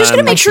done. Yeah, I'm just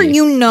going to make sure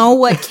you know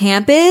what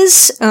camp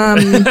is.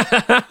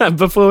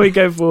 Before we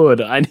go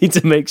forward, I need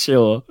to make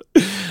sure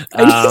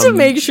I need to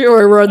make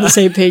sure we're on the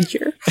same page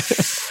here.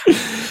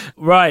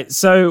 Right,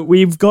 so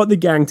we've got the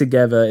gang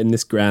together in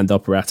this grand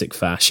operatic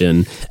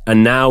fashion,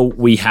 and now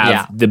we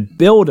have the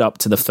build-up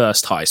to the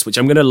first heist, which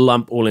I'm going to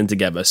lump all in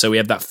together. So we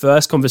have that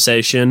first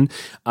conversation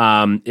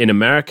in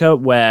America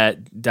where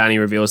Danny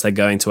reveals they're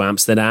going to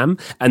Amsterdam,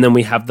 and then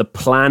we have the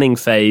planning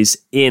phase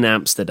in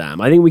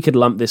Amsterdam. I think we could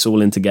lump this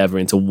all in together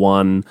into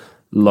one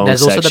long There's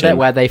section. also the bit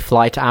where they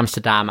fly to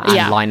Amsterdam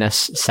and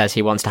Linus says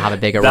he wants to have a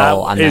bigger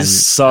role, and then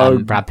so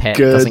Brad Pitt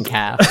good. doesn't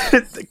care.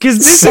 Because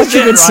this Such is a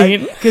good it,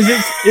 scene. Because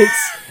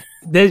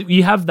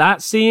you have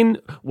that scene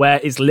where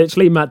it's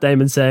literally Matt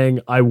Damon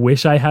saying, "I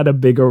wish I had a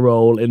bigger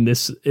role in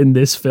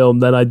this film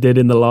than I did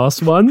in the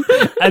last one,"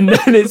 and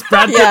then it's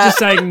Brad Pitt just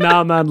saying,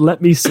 "Nah, man,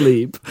 let me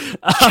sleep."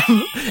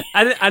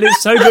 And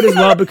it's so good as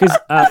well because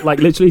like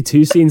literally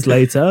 2 scenes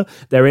later,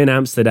 they're in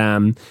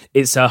Amsterdam.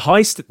 It's a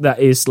heist that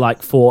is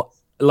like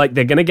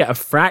they're going to get a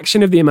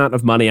fraction of the amount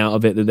of money out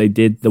of it that they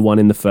did the one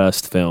in the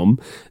first film.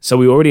 So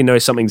we already know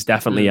something's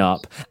definitely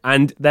up.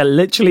 And they're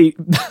literally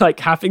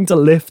like having to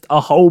lift a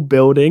whole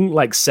building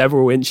like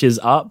several inches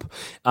up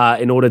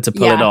in order to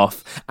pull it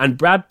off. And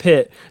Brad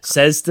Pitt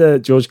says to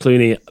George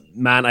Clooney,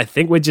 "Man, I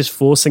think we're just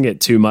forcing it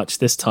too much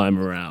this time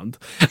around,"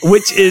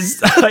 which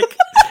is like...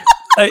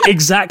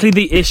 exactly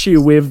the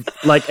issue with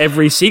like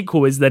every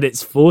sequel is that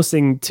it's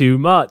forcing too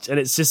much, and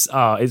it's just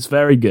it's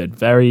very good,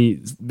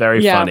 very,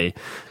 very funny.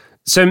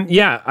 So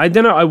I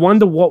don't know. I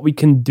wonder what we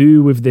can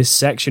do with this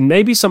section.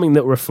 Maybe something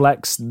that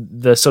reflects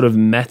the sort of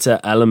meta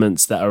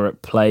elements that are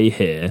at play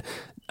here.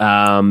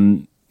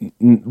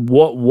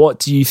 What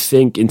do you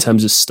think in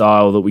terms of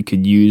style that we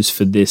could use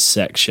for this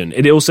section?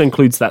 It also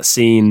includes that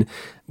scene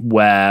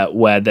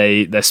where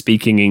they're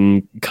speaking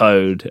in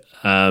code.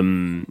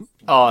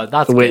 Oh,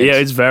 that's good. Yeah,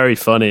 it's very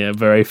funny. A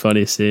very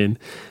funny scene.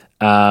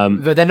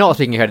 But they're not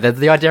speaking in code.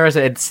 The idea is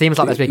that it seems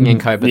like they're speaking in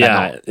code, but they're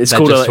not. It's They're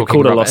called just a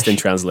talking rubbish. Lost in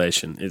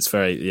Translation. It's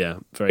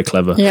very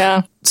clever.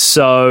 Yeah.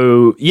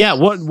 So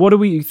what do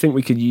we think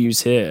we could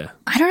use here?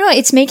 I don't know.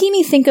 It's making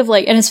me think of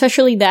like, and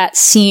especially that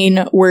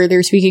scene where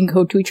they're speaking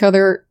code to each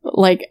other,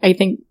 like, I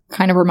think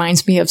kind of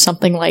reminds me of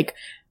something like,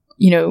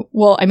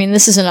 well, I mean,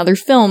 this is another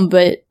film,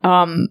 but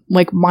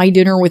like My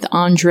Dinner with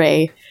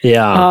Andre.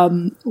 Yeah.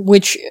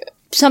 Which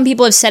some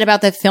people have said about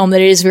that film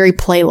that it is very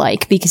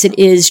play-like because it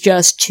is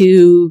just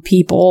 2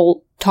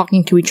 people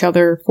talking to each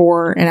other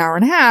for an hour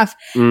and a half.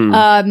 And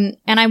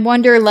I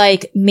wonder,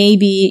 like,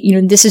 maybe,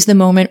 this is the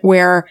moment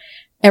where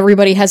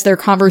everybody has their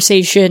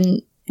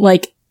conversation,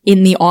 like,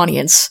 in the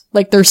audience.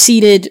 Like, they're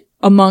seated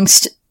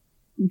amongst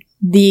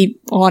the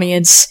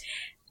audience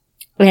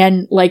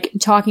and, like,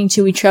 talking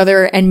to each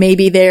other, and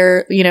maybe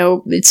they're,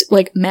 it's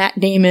like Matt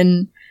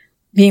Damon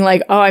being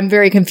like, "Oh, I'm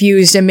very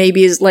confused," and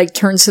maybe is like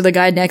turns to the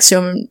guy next to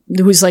him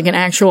who's like an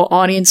actual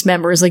audience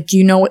member, is like, "Do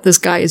you know what this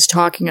guy is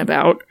talking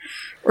about?"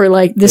 Or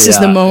like, this is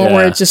the moment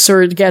where it just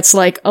sort of gets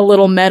like a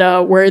little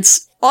meta where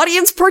it's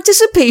audience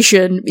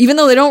participation, even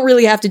though they don't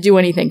really have to do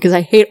anything, because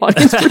I hate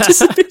audience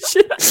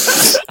participation.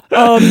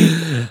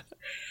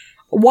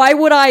 Why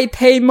would I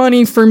pay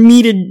money for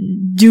me to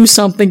do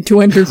something to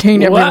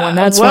entertain everyone?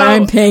 That's why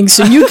I'm paying,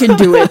 so you can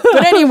do it.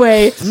 But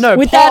anyway,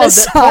 with that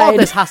aside, part of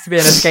this has to be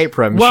an escape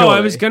room. Well, surely.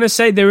 I was going to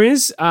say there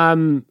is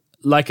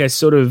like a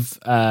sort of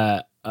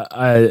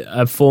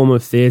a form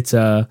of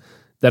theatre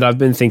that I've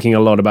been thinking a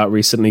lot about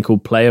recently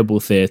called playable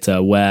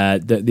theatre, where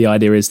the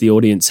idea is the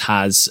audience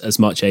has as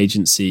much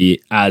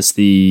agency as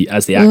the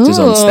actors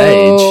on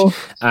stage,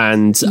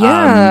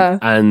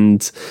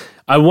 and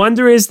I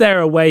wonder, is there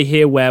a way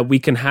here where we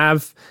can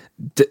have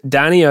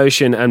Danny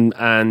Ocean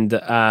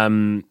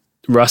and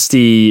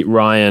Rusty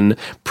Ryan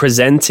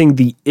presenting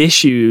the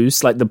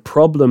issues, like the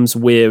problems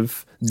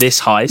with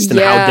this heist and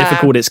how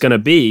difficult it's going to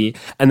be,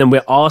 and then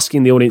we're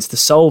asking the audience to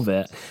solve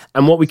it.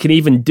 And what we can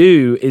even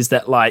do is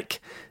that,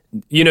 like,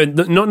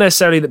 not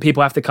necessarily that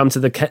people have to come to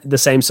the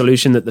same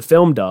solution that the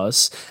film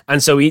does,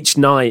 and so each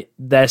night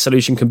their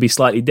solution can be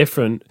slightly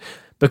different,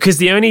 because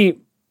the only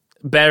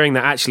bearing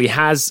that actually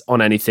has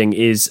on anything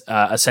is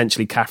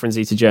essentially Catherine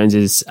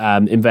Zeta-Jones's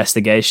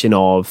investigation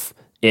of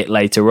it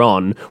later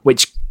on,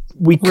 which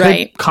we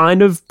could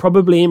kind of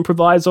probably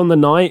improvise on the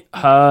night,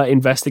 her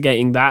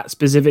investigating that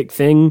specific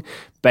thing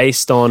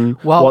based on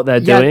what they're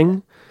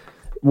doing.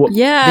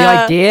 The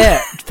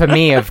idea for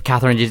me of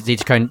Catherine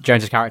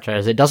Zeta-Jones's character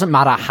is it doesn't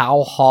matter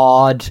how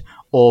hard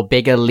or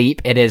big a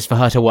leap it is for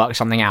her to work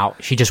something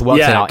out. She just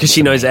works it out. Because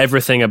she knows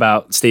everything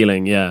about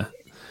stealing,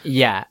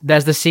 Yeah,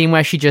 there's the scene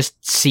where she just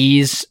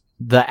sees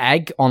the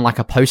egg on like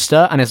a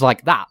poster and is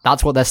like,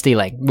 that's what they're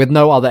stealing, with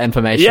no other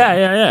information.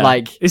 Yeah.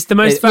 Like, it's the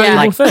most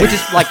valuable thing. Which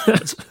is like,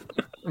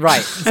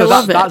 right. So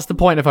that's the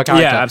point of her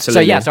character. Yeah,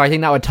 absolutely. So I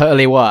think that would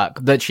totally work.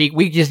 That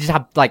we just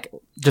have like,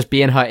 just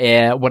be in her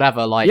ear,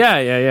 whatever. Like,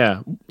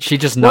 yeah. She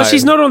just knows. Well,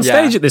 she's not on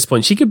stage at this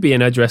point. She could be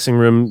in her dressing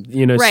room,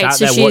 sat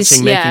so there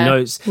watching, making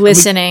notes,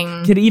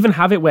 listening. We could even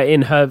have it where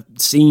in her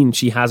scene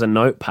she has a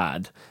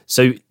notepad,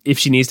 so if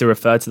she needs to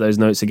refer to those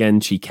notes again,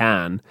 she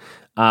can.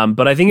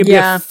 But I think it'd be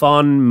a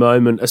fun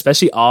moment,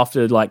 especially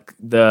after like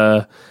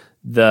the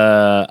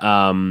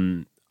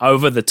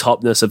over the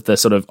topness of the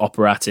sort of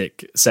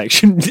operatic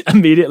section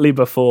immediately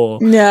before,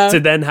 to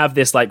then have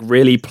this like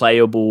really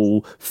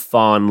playable,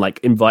 fun, like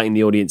inviting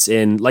the audience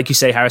in, like you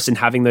say, Harrison,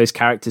 having those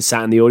characters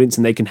sat in the audience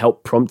and they can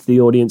help prompt the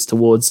audience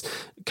towards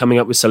coming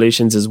up with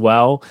solutions as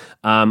well.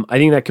 I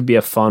think that could be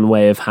a fun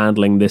way of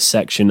handling this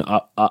section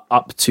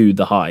up to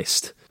the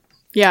heist.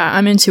 Yeah,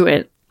 I'm into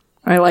it.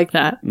 I like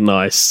that.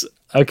 Nice.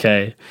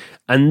 Okay.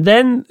 And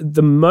then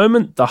the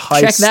moment the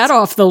heist... Check that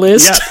off the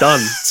list. Yeah, done.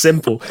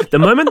 Simple. The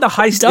moment the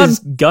heist is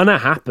gonna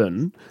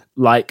happen,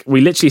 like,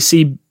 we literally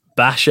see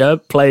Basher,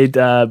 played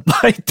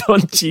by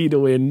Don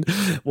Cheadle in,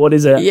 what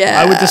is it?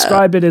 Yeah. I would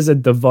describe it as a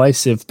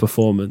divisive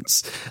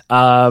performance.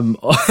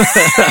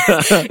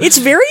 It's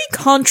very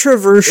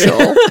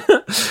controversial,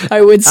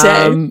 I would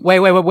say.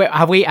 Wait.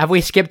 Have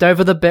we skipped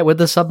over the bit with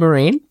the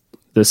submarine?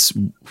 This...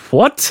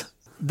 What?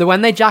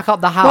 When they jack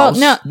up the house.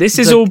 Well, no. This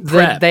is all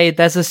prep.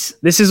 This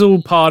is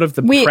all part of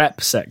the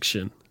prep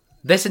section.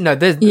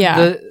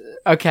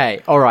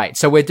 Okay, all right.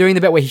 So we're doing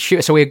the bit where he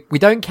shoots. So we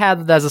don't care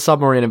that there's a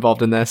submarine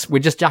involved in this. We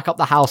just jack up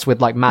the house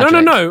with like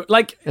magic. No.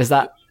 Like, is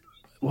that?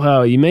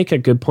 Well, you make a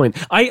good point.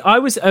 I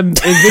was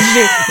envisioning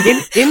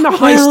in the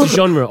heist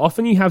genre.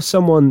 Often you have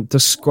someone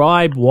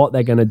describe what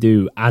they're going to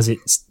do as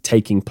it's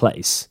taking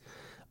place.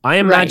 I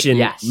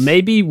imagine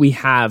maybe we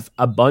have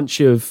a bunch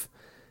of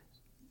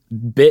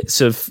bits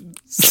of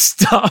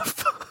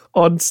stuff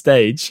on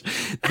stage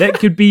that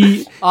could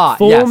be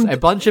formed, a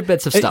bunch of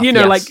bits of stuff,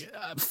 like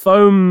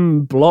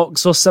foam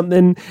blocks or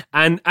something,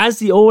 and as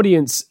the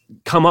audience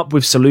come up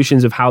with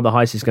solutions of how the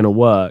heist is going to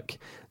work,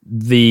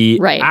 the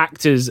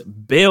actors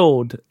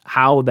build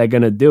how they're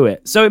going to do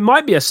it. So it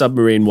might be a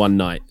submarine one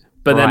night,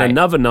 but then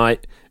another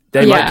night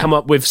they might come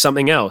up with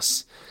something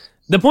else.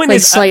 The point like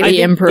is,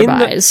 slightly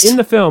improvised. In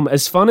the film,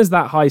 as fun as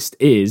that heist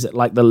is,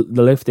 like the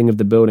lifting of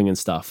the building and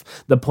stuff,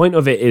 the point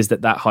of it is that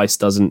heist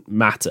doesn't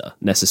matter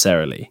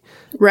necessarily.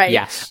 Right.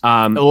 Yes.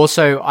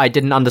 Also, I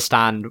didn't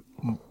understand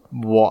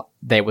what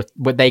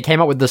they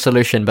came up with the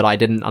solution, but I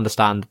didn't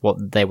understand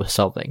what they were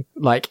solving,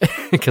 like,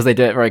 because they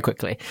do it very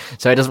quickly.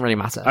 So it doesn't really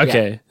matter.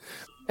 Okay.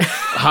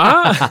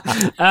 Huh?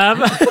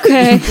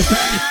 Okay.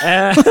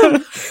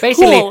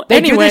 Basically, cool.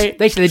 they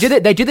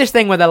do this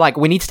thing where they're like,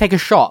 we need to take a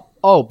shot.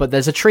 Oh, but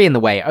there's a tree in the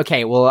way.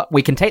 Okay, well,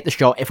 we can take the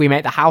shot if we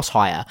make the house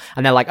higher.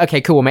 And they're like, okay,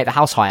 cool, we'll make the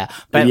house higher.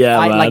 But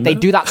they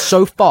do that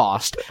so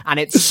fast, and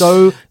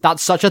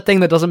that's such a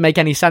thing that doesn't make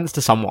any sense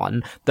to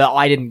someone that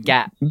I didn't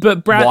get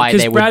why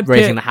they were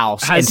raising the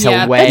house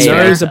until way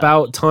knows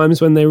about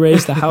times when they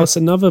raised the house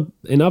in other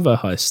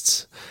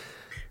heists.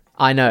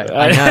 I know.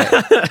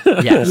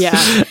 Yes.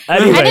 Yeah.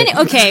 Anyway.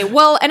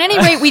 At any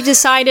rate, we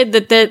decided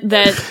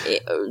that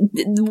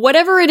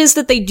whatever it is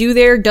that they do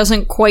there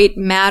doesn't quite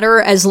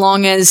matter as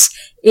long as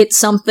it's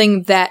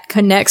something that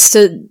connects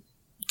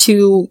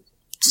to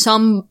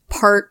some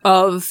part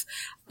of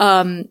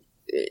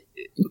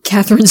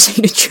Catherine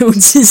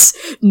Zeta-Jones's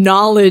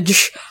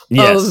knowledge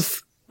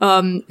of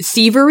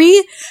thievery.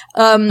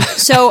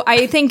 So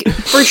I think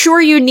for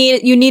sure you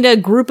need a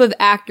group of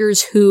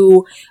actors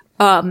who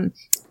are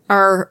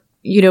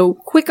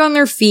quick on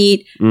their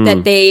feet,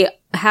 that they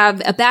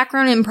have a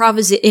background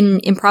in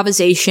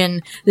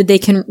improvisation, that they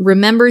can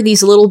remember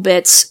these little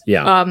bits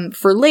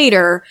for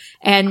later,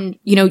 and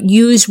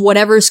use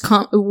whatever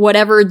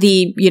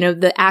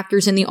the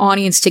actors in the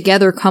audience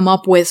together come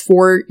up with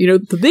for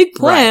the big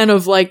plan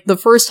of like the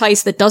first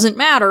heist that doesn't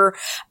matter,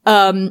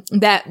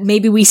 that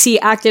maybe we see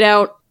acted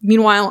out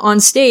meanwhile on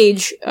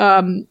stage,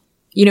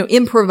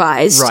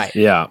 improvised. Right.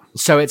 Yeah.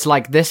 So it's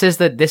like this is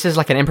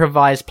like an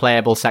improvised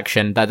playable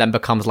section that then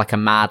becomes like a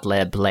Mad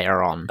Lib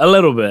later on. A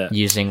little bit.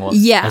 Using what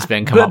has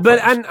been come up with.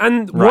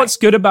 And what's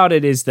good about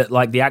it is that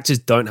like the actors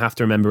don't have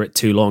to remember it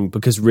too long,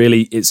 because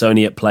really it's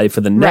only at play for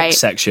the next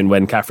section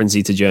when Catherine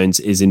Zeta-Jones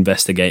is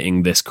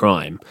investigating this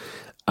crime.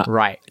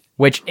 Right.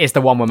 Which is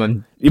the one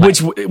woman play,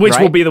 which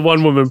will be the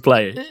one woman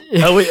play.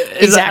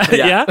 Exactly.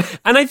 Yeah.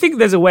 And I think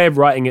there's a way of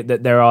writing it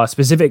that there are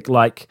specific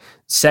like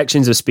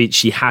sections of speech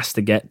she has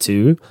to get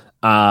to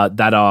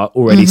that are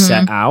already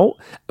set out,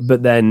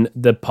 but then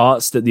the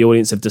parts that the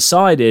audience have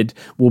decided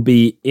will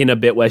be in a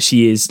bit where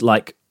she is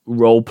like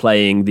role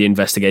playing the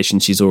investigation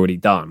she's already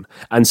done,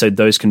 and so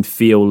those can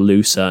feel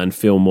looser and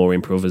feel more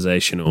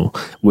improvisational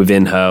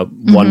within her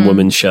one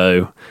woman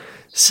show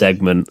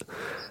segment.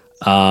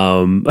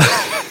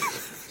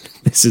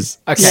 This is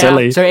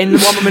silly. So in the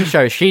one-woman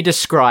show, she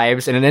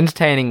describes in an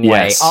entertaining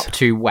way up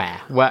to where?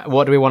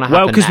 What do we want to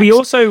happen? Well, because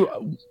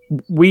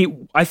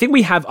next? I think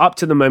we have up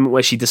to the moment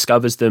where she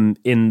discovers them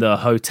in the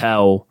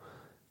hotel,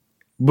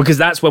 because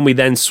that's when we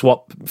then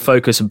swap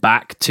focus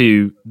back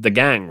to the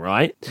gang,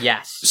 right?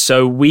 Yes.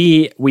 So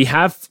we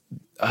have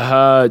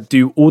her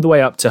do all the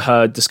way up to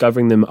her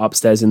discovering them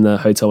upstairs in the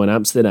hotel in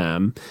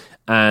Amsterdam,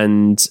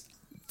 and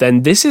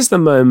then this is the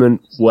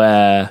moment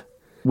where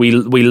we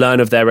learn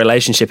of their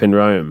relationship in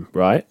Rome,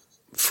 right?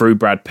 Through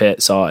Brad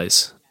Pitt's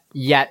eyes.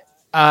 Yeah.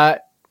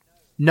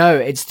 No,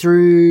 it's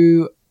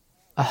through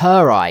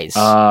her eyes.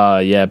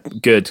 Yeah,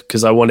 good,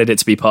 because I wanted it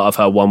to be part of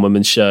her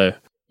one-woman show.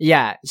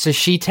 Yeah, so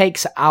she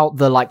takes out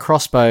the like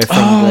crossbow from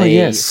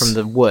from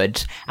the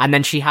wood, and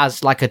then she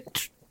has like a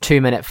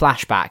 2-minute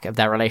flashback of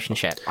their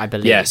relationship, I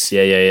believe. Yes,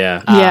 yeah.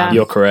 Yeah.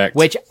 You're correct.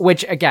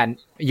 Which again,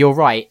 you're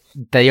right.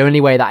 The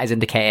only way that is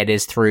indicated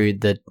is through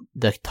the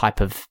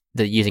type of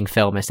the using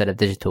film instead of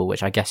digital,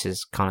 which I guess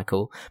is kind of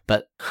cool.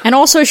 But And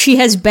also she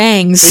has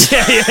bangs.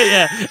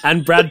 yeah.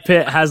 And Brad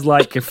Pitt has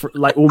like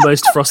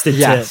almost frosted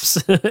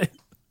Yes.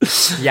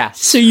 tips. yes,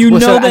 So you Well,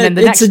 know and that then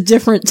the it's next- a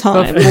different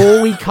time.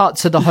 Before we cut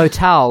to the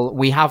hotel,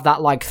 we have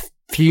that like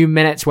few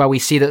minutes where we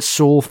see that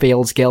Saul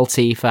feels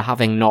guilty for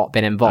having not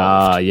been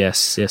involved.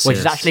 Yes. Which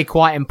is actually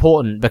quite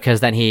important because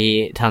then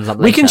he turns up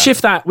later.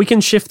 We can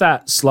shift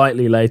that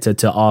slightly later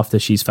to after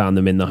she's found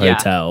them in the Yeah.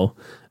 hotel.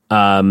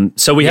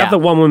 So we have the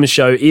one woman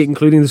show,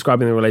 including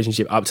describing the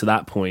relationship up to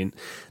that point.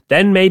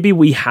 Then maybe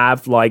we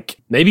have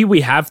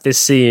this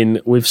scene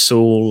with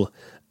Saul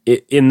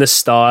in the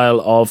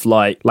style of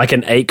like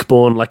an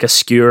Ayckbourn, like a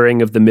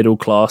skewering of the middle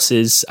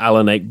classes,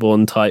 Alan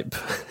Ayckbourn type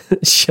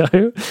show.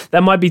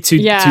 That might be too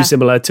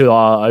similar to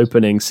our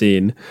opening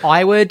scene.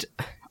 I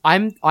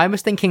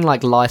was thinking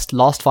like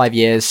last 5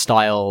 years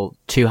style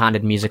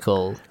two-handed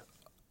musical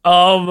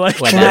Oh my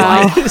where they're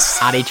god!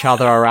 like at each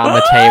other around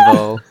the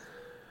table.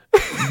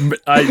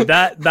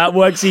 That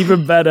works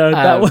even better.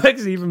 That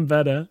works even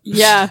better.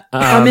 Yeah.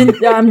 I'm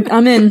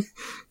in.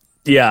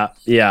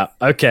 Yeah.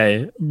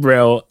 Okay,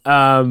 real.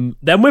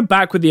 Then we're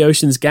back with the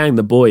Ocean's gang,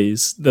 the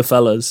boys, the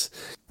fellas,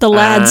 The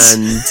lads.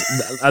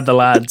 and the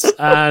lads,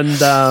 and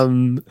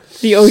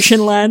The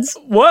ocean lads.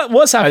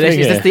 what's happening Is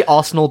here? this the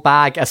Arsenal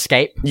bag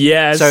escape?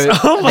 Yes. So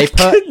oh my they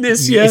put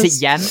goodness, yes. Is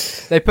it Yen?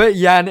 They put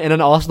Yen in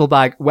an Arsenal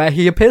bag where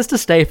he appears to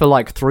stay for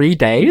like 3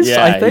 days.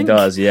 Yeah, I think he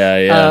does.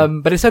 Yeah.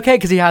 But it's okay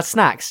because he has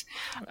snacks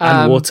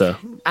And water.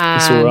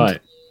 It's all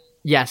right.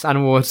 Yes,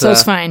 and water. So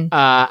it's fine.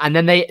 And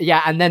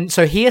then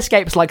so he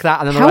escapes like that,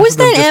 and then the How rest is of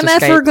them that just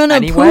MFer escape gonna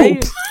anyway.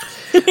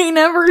 poop? They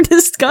never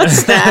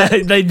discussed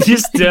that. They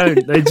just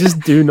don't. They just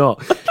do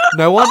not.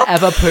 No one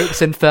ever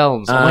poops in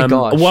films. Oh my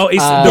gosh. Well, it's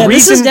Yeah, the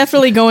this is reason.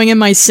 definitely going in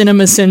my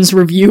CinemaSins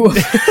review.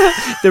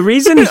 The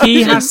reason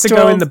he has to go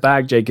 12. in the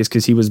bag, Jake, is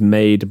because he was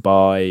made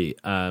by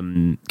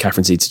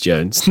Catherine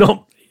Zeta-Jones.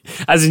 Not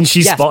as in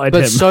she spotted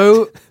but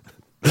him.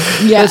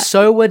 Yeah. But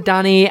so were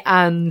Danny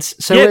and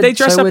they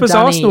dress up as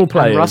Arsenal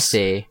players.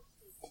 Rusty.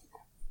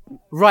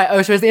 Right.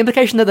 Oh, so is the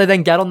implication that they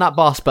then get on that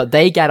bus, but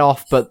they get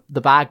off, but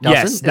the bag doesn't?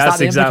 Yes, Is that's that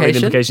the exactly the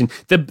implication?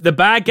 implication. The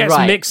bag gets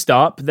Right. mixed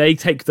up. They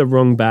take the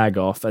wrong bag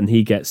off, and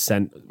he gets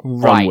sent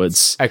Right.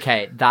 onwards.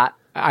 Okay, that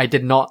I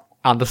did not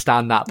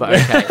understand that, but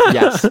okay,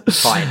 yes,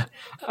 fine.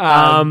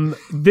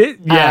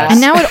 Yes. And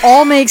now it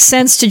all makes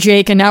sense to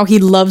Jake, and now he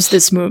loves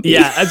this movie.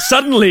 Yeah, and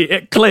suddenly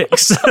it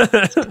clicks.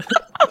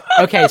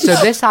 Okay, so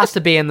this has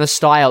to be in the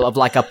style of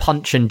like a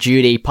Punch and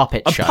Judy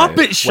puppet show.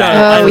 Puppet show. where-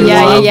 I Oh,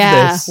 yeah, love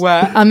yeah. this.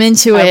 where I'm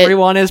into it.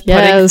 everyone is putting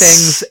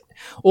Yes. things,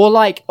 or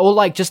like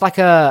just like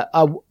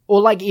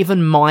or like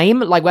even mime,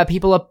 like where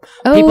people are.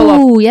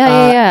 Oh,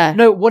 yeah.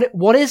 No,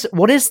 what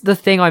is the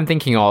thing I'm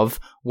thinking of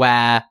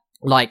where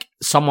like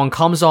someone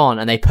comes on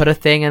and they put a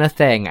thing in a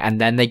thing and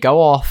then they go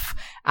off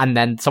and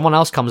then someone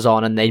else comes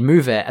on and they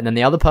move it and then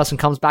the other person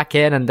comes back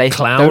in and they don't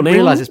Clowning?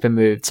 realize it's been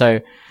moved.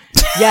 So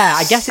yeah,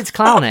 I guess it's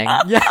clowning.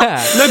 Yeah.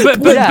 No, but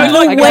Yeah,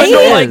 like, I guess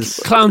not it like is.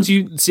 clowns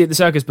you see at the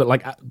circus, but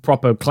like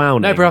proper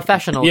clowning. No,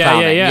 professional Yeah,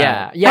 clowning.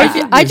 yeah.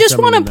 Yeah. I just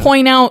something want in to there.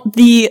 point out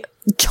the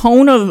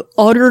tone of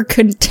utter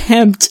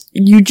contempt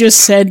you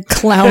just said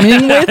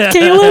clowning with,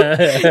 Caleb.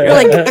 You're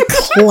like,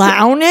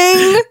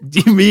 clowning?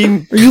 Do you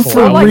mean? Are you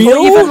for Or like, real?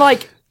 or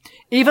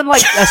even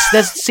like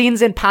there's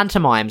scenes in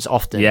pantomimes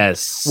often.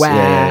 Yes. Where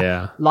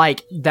Yeah.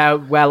 like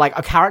where like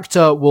a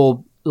character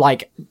will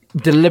like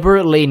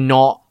deliberately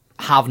not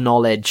have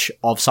knowledge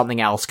of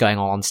something else going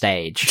on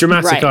stage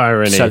Dramatic Right.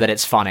 irony. so that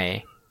it's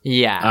funny.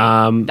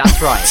 Yeah. Um,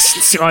 That's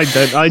right.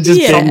 I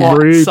just Yeah. being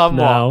rude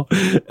Somewhat.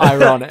 now.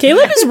 Ironic.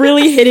 Caleb is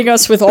really hitting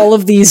us with all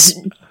of these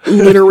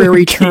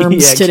literary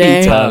terms Yeah, key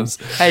today. terms.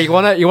 Hey, you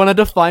wanna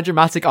define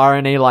dramatic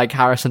irony like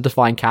Harrison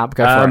defined camp?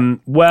 Go for it.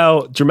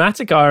 Well,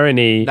 dramatic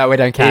irony. No, we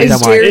don't care. I Don't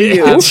dare worry.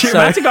 you.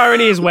 Dramatic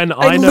irony is when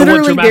I know what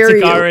literally dare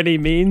dramatic you. irony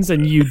means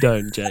and you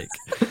don't, Jake.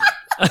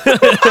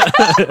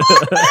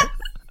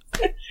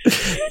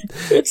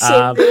 It's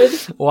so good.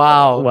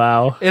 Wow.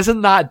 Wow.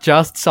 Isn't that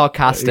just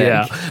sarcastic?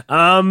 Yeah.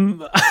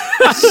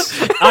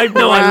 I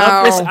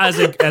love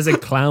this as a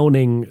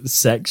clowning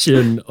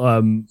section.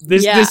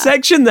 This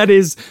section that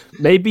is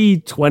maybe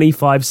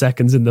 25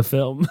 seconds in the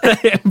film,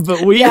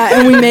 but we Yeah,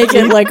 and we make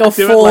it like a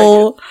do it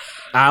full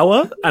an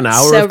hour of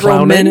several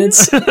clowning.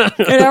 minutes. An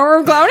hour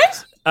of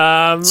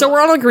clowning? So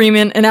we're on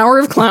agreement. An hour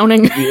of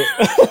clowning.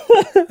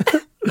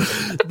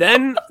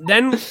 Then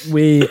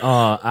we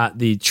are at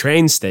the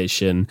train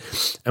station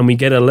and we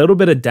get a little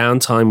bit of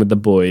downtime with the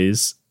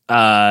boys.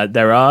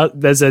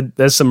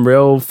 There's some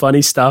real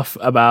funny stuff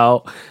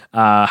about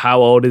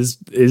how old is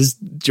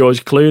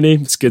George Clooney.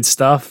 It's good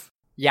stuff.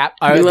 Yeah,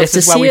 We love this to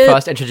is where see we it.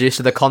 first introduced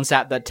to the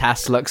concept that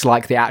Tess looks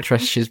like the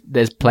actress is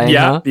playing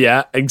Yeah, her.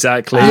 yeah,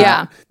 exactly.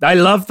 Yeah. I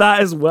love that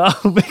as well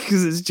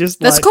because it's just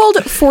That's like,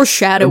 called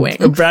foreshadowing.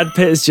 and Brad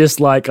Pitt is just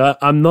like,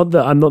 I'm not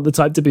the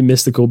type to be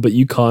mystical, but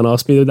you can't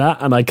ask me that,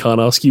 and I can't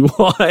ask you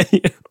why.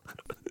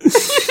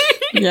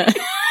 Yeah.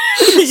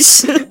 He's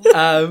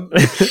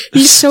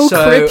so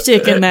So,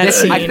 cryptic in that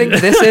this- scene. I think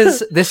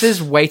this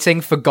is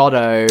waiting for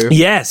Godot.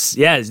 yes,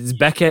 it's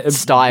Beckett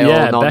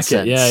Style nonsense.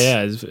 Beckett.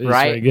 Yeah, it's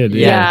Right? very good.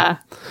 yeah.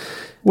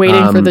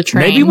 Waiting for the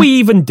train. Maybe we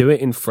even do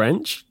it in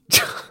French.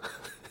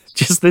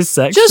 Just this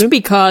section. just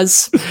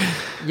because.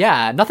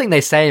 Yeah, nothing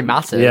they say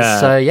matters. Yeah.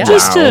 So yeah.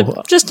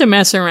 Just to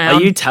mess around.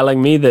 Are you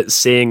telling me that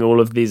seeing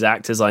all of these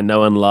actors I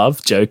know and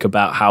love joke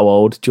about how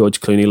old George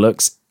Clooney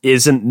looks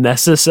isn't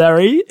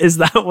necessary? Is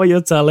that what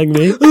you're telling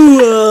me?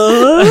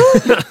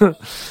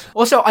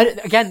 Also,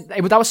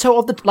 that was so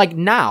odd. Like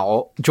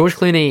now, George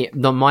Clooney,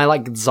 my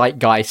like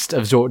zeitgeist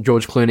of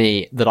George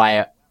Clooney that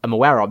I am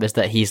aware of is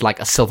that he's like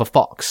a silver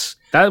fox.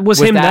 That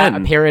was him there then.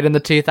 a period in the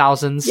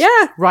 2000s? Yeah.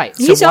 Right.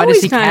 He's so why does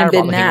always he kind care of about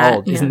been looking that,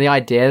 old? yeah. Isn't the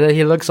idea that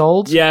he looks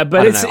old? Yeah,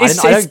 but I it's don't know.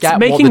 I don't get what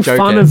making the joke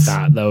fun is. of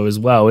that though as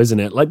well, isn't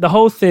it? Like the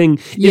whole thing,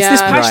 it's Yeah. this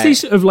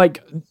pastiche of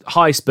like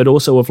heist, but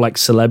also of like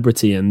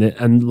celebrity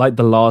and like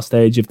the last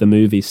age of the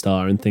movie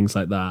star and things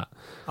like that.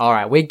 All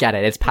right, we get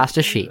it. It's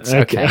pasta sheets.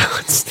 Okay.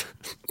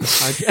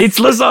 It's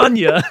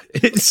lasagna.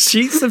 It's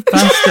sheets of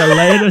pasta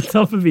laid on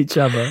top of each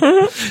other.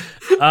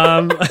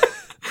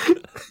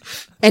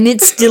 And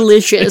it's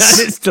delicious.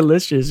 It's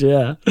delicious,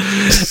 yeah.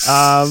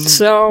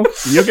 So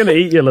You're gonna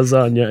eat your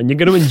lasagna and you're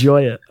gonna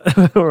enjoy it.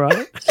 All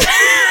right.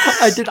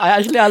 I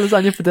actually had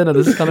lasagna for dinner.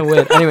 This is kind of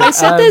weird. Anyway, I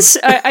said this.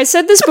 I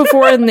said this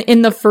before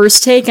in the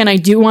first take, and I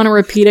do want to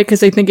repeat it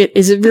because I think it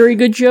is a very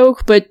good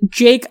joke. But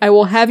Jake, I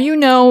will have you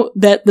know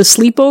that the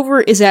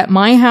sleepover is at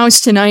my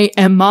house tonight,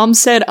 and Mom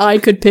said I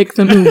could pick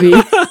the movie,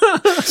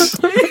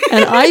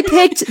 and I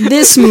picked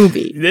this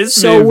movie.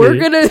 Movie. We're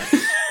gonna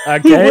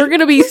Okay. we're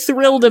gonna be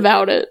thrilled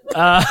about it.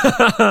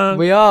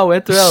 we're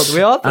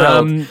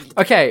thrilled.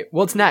 Okay,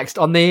 what's next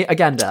on the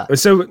agenda?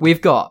 So We've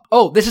got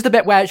this is the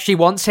bit where she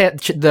wants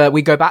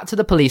we go back to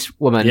the police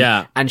woman,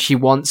 Yeah. and she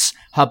wants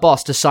her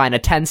boss to sign a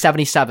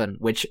 1077,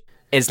 which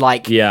is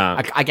like, Yeah.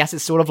 I guess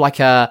it's sort of like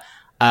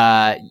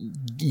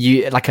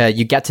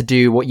you get to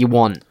do what you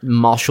want,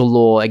 martial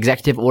law,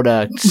 executive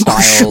order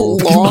style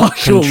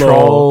martial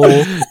control.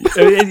 law.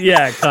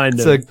 Yeah, kind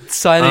of. So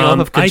signing off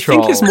of I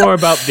control. think it's more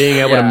about being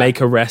able Yeah. to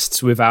make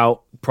arrests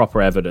without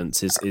proper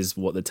evidence is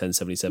what the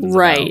 1077 is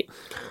Right.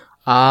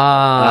 But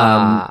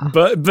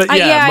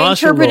I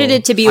martial interpreted law.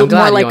 it to be I'm glad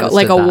more you like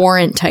understood a that.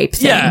 warrant type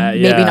thing. Yeah, Maybe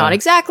yeah. not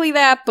exactly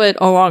that, but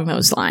along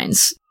those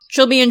lines.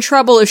 She'll be in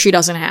trouble if she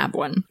doesn't have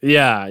one.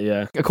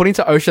 Yeah. According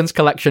to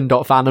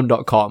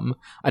oceanscollection.fandom.com,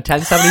 a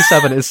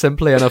 1077 is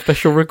simply an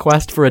official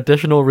request for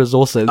additional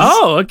resources.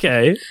 Oh,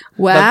 okay.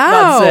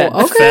 Wow. that's it.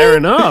 Okay. Fair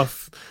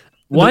enough.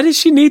 Why does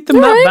she need them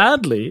that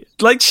badly?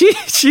 Like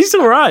she's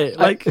all right.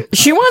 Like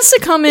She wants to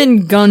come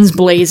in guns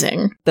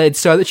blazing.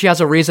 So that she has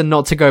a reason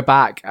not to go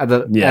back at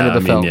the end of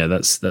the film. yeah,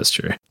 that's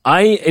true.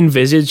 I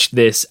envisaged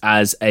this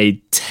as a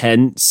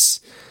tense,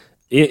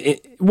 in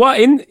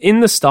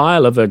the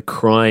style of a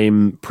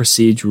crime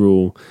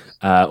procedural,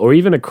 or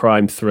even a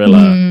crime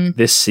thriller.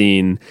 This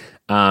scene,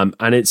 and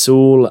it's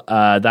all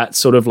that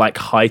sort of like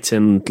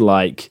heightened,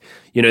 like,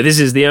 you know, this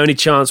is the only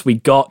chance we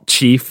got,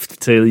 Chief,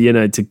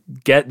 to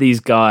get these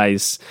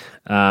guys.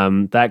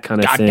 That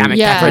kind of God thing. damn it,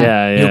 Yeah. Catherine.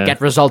 Yeah. You'll get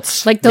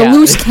results. Like the Yeah.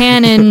 loose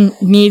cannon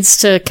needs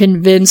to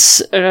convince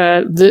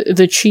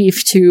the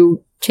chief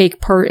to take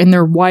part in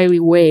their wily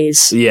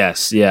ways.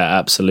 Yes, yeah,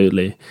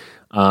 absolutely.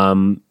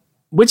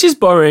 Which is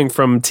borrowing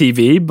from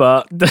TV,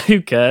 but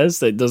who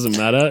cares? It doesn't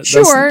matter.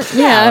 Sure,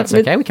 yeah, that's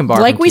okay. We can borrow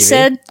like from we TV.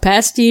 said,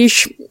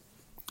 pastiche.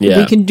 Yeah.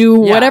 We can do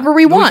whatever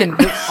we want.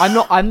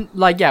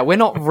 We're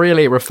not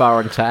really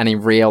referring to any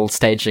real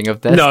staging of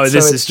this. No, this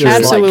it's is just just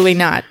Absolutely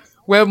not.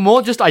 we're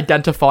more just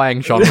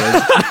identifying genres.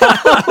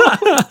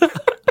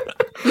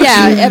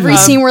 Yeah, every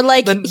scene we're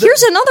like, the-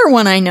 here's another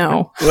one I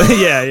know.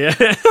 yeah.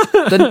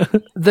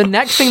 the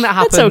next thing that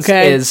happens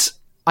okay. is,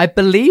 I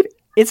believe,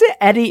 is it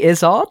Eddie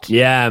Izzard?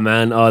 Yeah,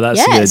 man. Oh, that's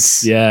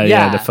Yes. good. Yeah,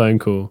 Yeah. the phone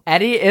call.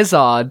 Eddie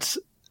Izzard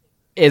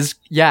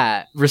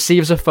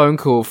receives a phone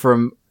call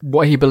from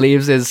what he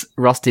believes is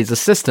Rusty's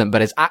assistant,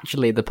 but is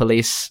actually the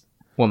police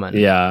woman.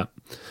 Yeah.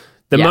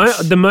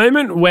 Yes. The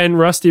moment when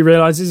Rusty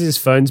realizes his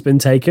phone's been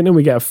taken and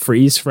we get a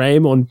freeze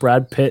frame on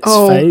Brad Pitt's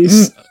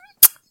face.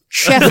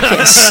 Chef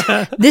kiss.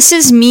 This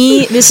is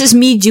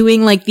me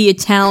doing like the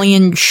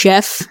Italian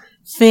chef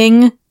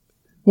thing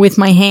with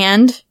my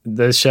hand,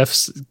 The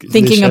chef's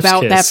thinking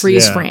about kiss, that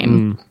freeze yeah.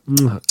 frame.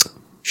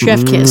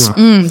 Chef kiss.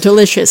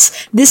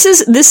 Delicious. This is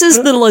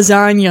the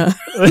lasagna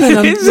This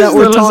that is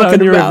we're the talking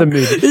lasagna of about. the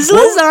movie. This is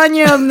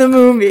lasagna of the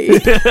movie.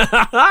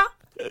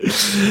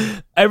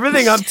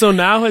 Everything up till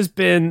now has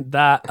been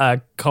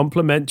that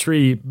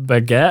complimentary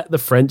baguette, the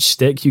French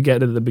stick you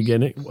get at the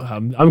beginning.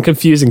 I'm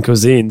confusing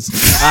cuisines.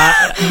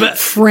 But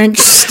French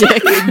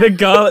stick.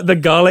 the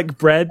garlic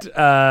bread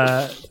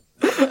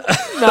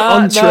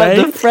entree.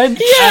 The French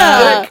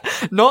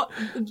shtick, not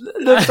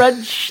the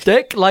French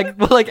shtick, like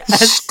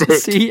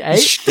SCH.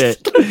 Shtick.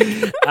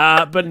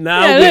 But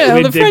now Yeah,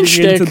 we're the French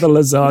digging into shtick. the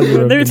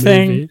lasagna of Their the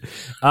thing.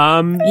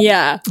 movie.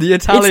 Yeah. The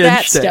Italian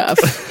it's that shtick.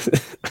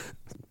 stuff.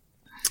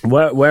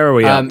 Where are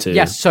we up to?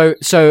 Yes,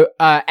 so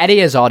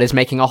Eddie Izzard is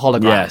making a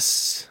hologram.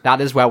 Yes.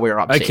 That is where we're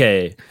up to.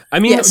 Okay. I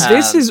mean, Yes.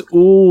 this is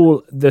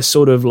all the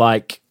sort of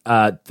like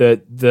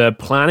the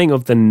planning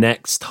of the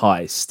next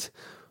heist.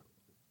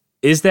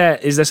 Is there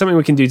something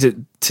we can do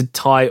to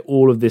tie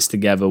all of this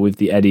together with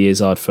the Eddie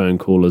Izzard phone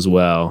call as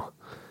well?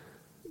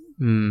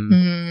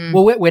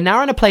 Well, we're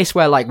now in a place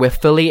where, like, we're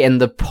fully in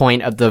the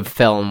point of the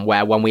film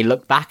where when we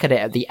look back at it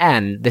at the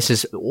end, this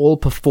is all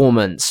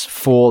performance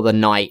for the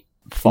Night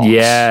Fox.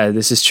 Yeah,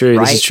 this is true.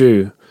 This Right? is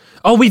true.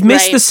 Oh, we've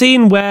missed Right. the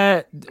scene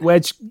where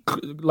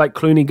like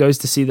Clooney goes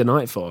to see the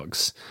Night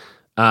Fox.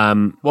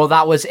 Well,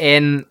 that was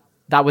in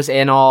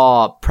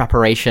our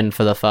preparation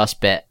for the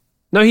first bit.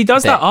 No, he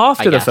does that I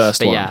after the guess, first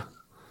but one. yeah.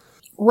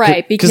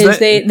 Right, 'Cause because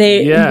that-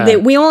 they yeah.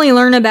 we only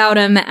learn about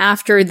him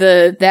after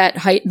the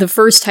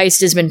first heist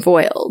has been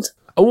foiled.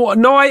 Oh,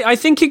 no, I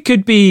think it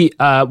could be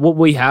what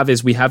we have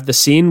the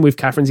scene with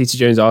Catherine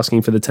Zeta-Jones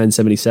asking for the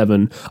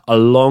 1077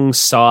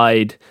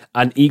 alongside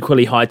an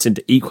equally heightened,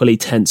 equally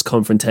tense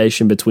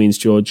confrontation between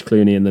George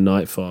Clooney and the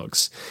Night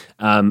Fox.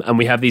 And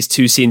we have these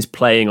two scenes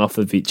playing off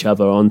of each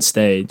other on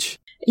stage.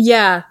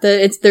 Yeah,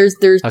 there's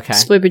Okay.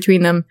 split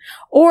between them.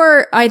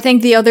 Or I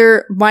think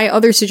my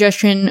other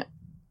suggestion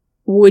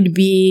would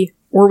be,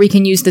 or we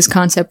can use this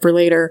concept for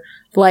later.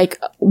 Like,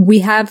 we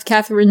have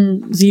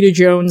Catherine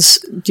Zeta-Jones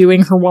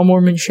doing her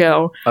one-woman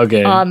show.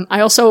 Okay. I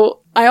also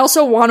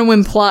want to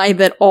imply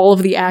that all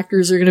of the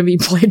actors are going to be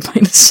played by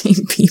the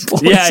same people.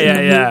 as in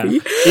the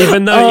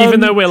movie. Even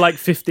though we're like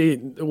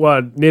 15,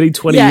 nearly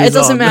 20 Yeah, years it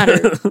doesn't on.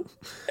 matter.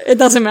 It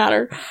doesn't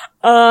matter.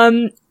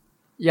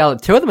 Yeah,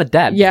 two of them are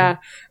dead. Yeah,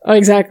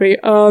 exactly.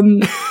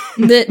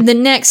 The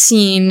next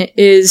scene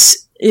is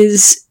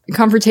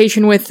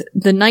confrontation with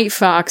the Night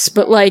Fox,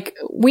 but like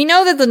we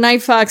know that the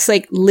Night Fox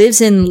like lives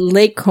in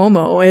Lake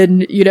Como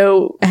and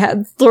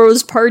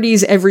throws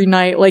parties every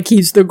night like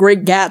he's the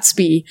Great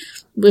Gatsby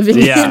living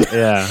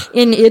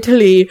in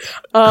Italy.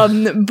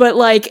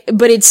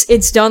 But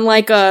it's done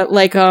like a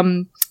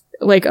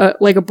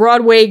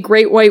Broadway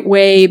Great White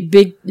Way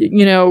big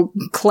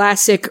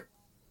classic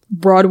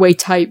Broadway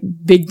type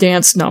big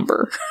dance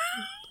number.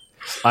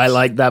 I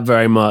like that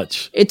very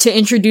much. To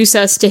introduce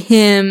us to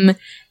him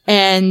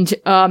and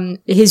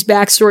his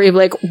backstory of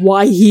like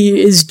why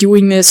he is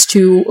doing this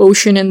to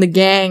Ocean and the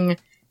gang,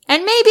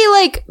 and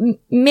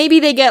maybe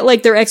they get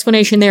like their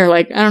explanation there.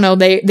 Like, I don't know,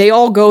 they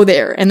all go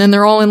there and then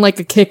they're all in like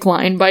a kick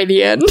line by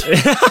the end.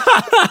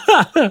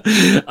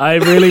 I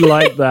really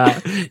like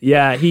that.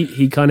 Yeah,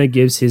 he kind of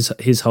gives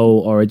his whole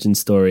origin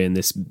story in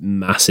this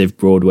massive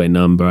Broadway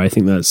number. I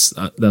think that's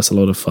a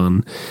lot of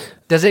fun.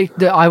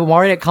 I'm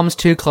worried it comes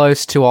too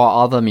close to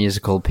our other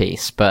musical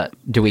piece, but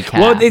do we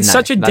care? Well, it's No,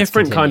 such a let's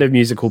different kind continue. of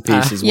musical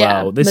piece as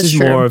yeah, well. This that's is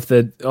true. more of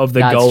the That's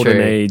golden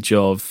true. age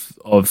of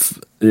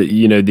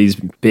these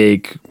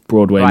big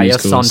Broadway Right, your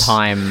musicals.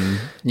 Sondheim.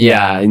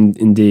 Yeah,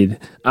 indeed.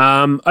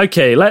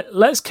 Okay,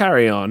 let's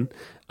carry on.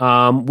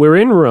 We're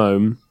in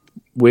Rome.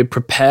 We're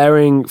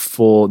preparing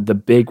for the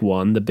big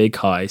one, the big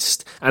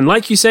heist. And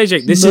like you say,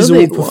 Jake, this The is all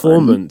big one.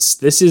 performance.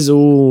 This is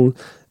all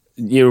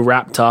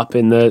wrapped up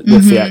in the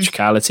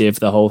theatricality of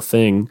the whole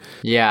thing.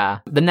 Yeah.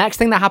 The next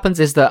thing that happens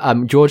is that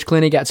George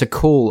Clooney gets a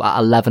call at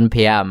 11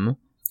 p.m.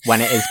 when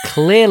it is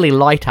clearly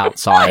light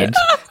outside,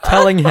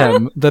 telling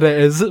him that it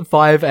is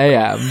 5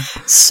 a.m.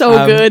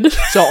 So good.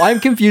 So I'm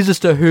confused as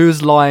to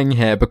who's lying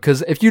here,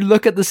 because if you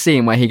look at the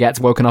scene where he gets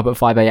woken up at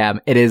 5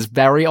 a.m., it is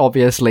very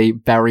obviously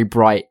very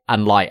bright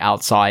and light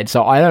outside.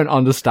 So I don't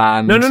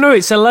understand. No,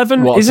 it's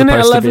 11. What's Isn't it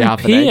supposed to be 11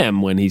 happening?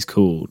 p.m. when he's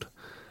called?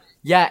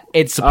 Yeah,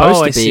 it's supposed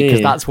Oh, I to be, because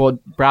see. that's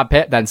what Brad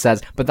Pitt then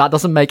says, but that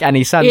doesn't make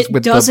any sense It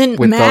with doesn't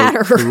the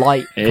matter.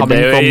 light coming from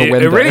the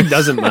window. It really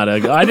doesn't matter.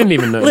 I didn't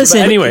even know.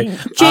 Listen, But anyway,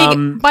 Jake,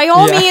 by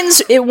all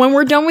means, when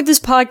we're done with this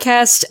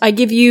podcast, I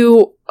give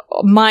you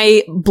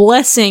my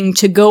blessing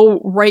to go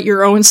write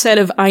your own set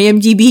of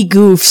IMDb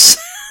goofs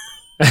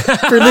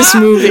for this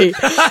movie.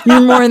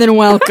 You're more than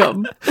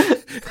welcome.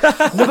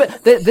 No,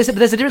 but there's a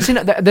difference in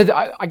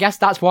I guess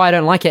that's why I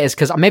don't like it, is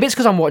because maybe it's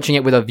because I'm watching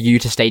it with a view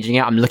to staging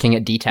it. I'm looking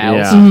at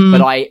details, Yeah.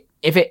 but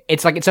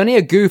it's only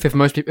a goof if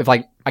most people,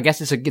 I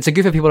guess it's a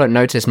goof if people don't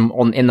notice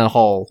in the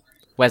whole.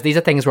 Whereas these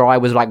are things where I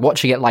was like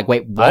watching it like,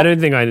 wait, what? I don't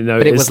think I noticed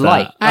But it was that.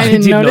 light. I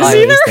didn't did not notice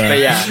notice either. that. But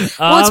yeah.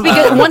 Well, it's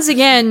because, once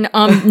again,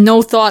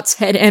 no thoughts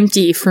head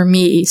empty for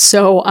me,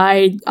 so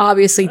I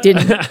obviously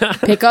didn't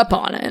pick up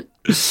on it.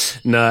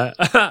 No.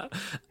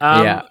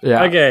 Yeah.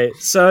 Okay,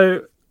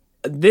 so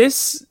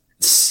this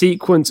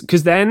sequence,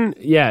 because then,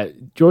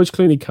 George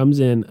Clooney comes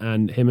in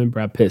and him and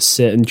Brad Pitt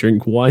sit and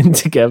drink wine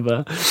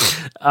together.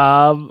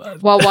 While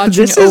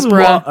watching This is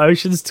Oprah. what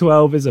Ocean's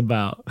 12 is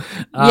about.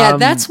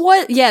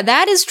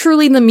 That is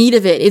truly the meat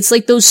of it. It's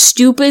like those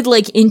stupid,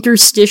 like,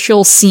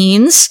 interstitial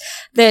scenes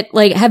that,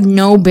 like, have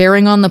no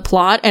bearing on the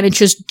plot, and it's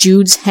just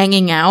dudes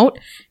hanging out.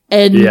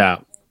 And Yeah.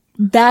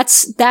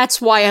 That's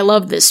why I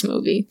love this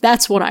movie.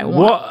 That's what I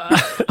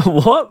want.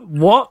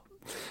 What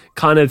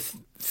kind of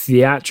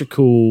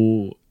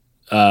theatrical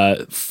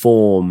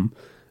form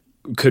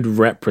could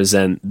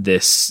represent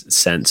this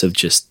sense of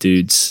just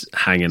dudes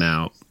hanging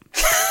out?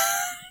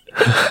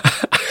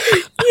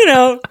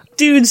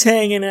 Dudes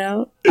hanging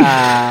out.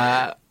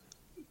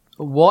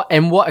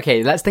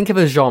 Okay, let's think of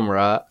a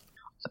genre.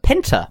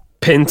 Pinter,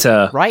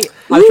 right?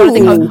 I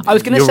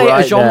was going to say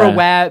right a genre there.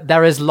 where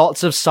there is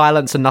lots of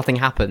silence and nothing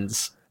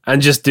happens.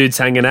 And just dudes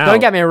hanging out. Don't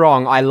get me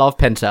wrong, I love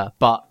Pinter,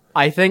 but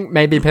I think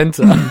maybe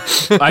Pinter.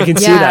 I can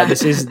see Yeah. that.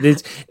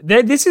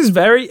 This is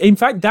very. In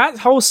fact, that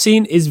whole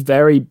scene is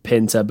very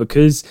Pinter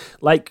because,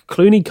 like,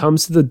 Clooney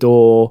comes to the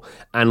door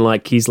and,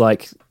 like, he's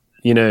like,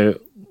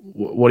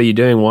 what are you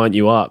doing? Why aren't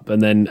you up?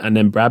 And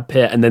then Brad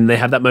Pitt, and then they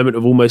have that moment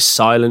of almost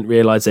silent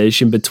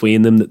realization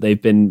between them that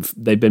they've been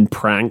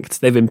pranked,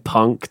 they've been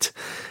punked.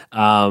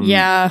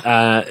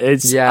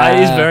 It is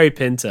very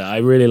Pinter. I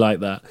really like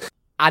that.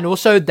 And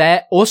also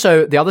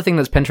the other thing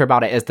that's Pinter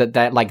about it is that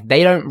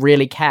they don't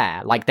really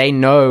care. Like, they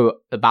know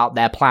about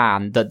their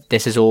plan, that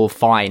this is all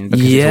fine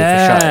because it's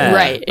all for show.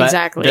 Right, But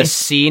exactly. the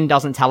scene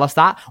doesn't tell us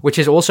that, which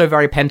is also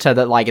very Pinter,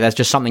 that like there's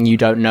just something you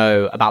don't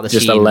know about the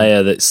Just scene a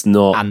layer that's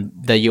not. and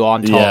that you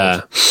aren't told.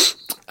 Yeah.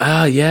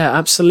 Yeah,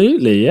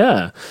 absolutely.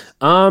 Yeah.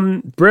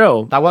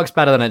 Brill. That works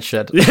better than it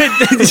should.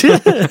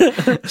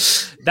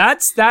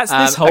 That's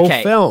this whole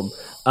okay. film.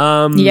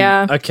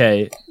 Yeah.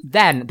 Okay.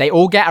 Then they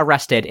all get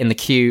arrested in the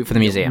queue for the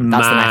museum.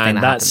 That's the next thing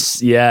that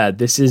happens.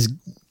 This is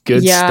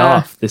good Yeah.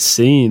 stuff. This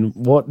scene.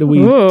 What do we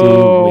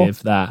do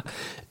with that?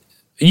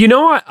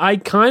 I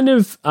kind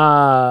of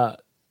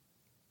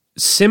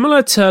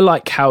similar to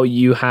like how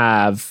you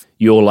have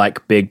your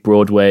like big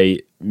Broadway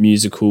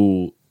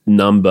musical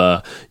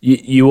number.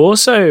 You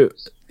also,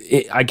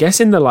 I guess,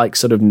 in the like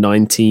sort of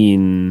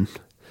 1900s,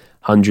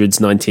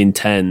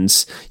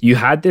 1910s, you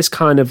had this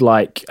kind of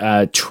like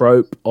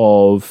trope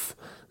of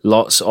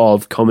lots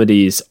of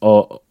comedies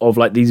of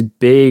like these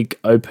big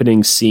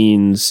opening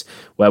scenes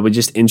where we're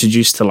just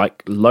introduced to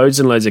like loads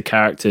and loads of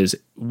characters,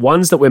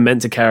 ones that we're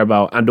meant to care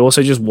about and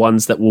also just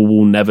ones that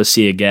we'll never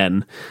see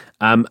again.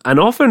 And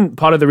often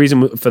part of the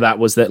reason for that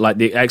was that like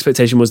the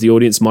expectation was the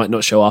audience might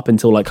not show up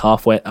until like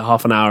half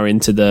an hour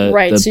into the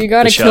Right, so you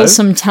got to kill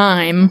some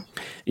time.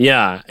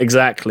 Yeah,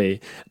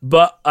 exactly.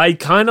 But I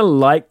kind of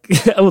like,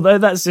 although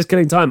that's just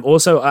killing time.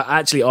 Also,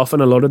 actually, often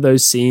a lot of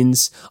those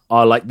scenes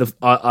are like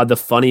the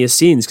funniest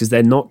scenes because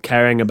they're not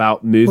caring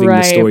about moving the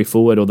Right. story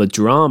forward or the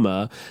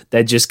drama.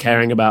 They're just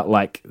caring about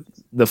like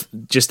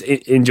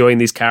enjoying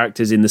these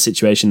characters in the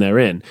situation they're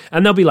in,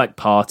 and there'll be like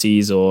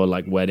parties or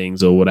like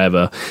weddings or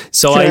whatever.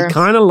 So Sure. I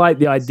kind of like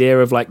the idea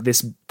of like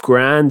this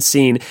grand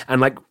scene,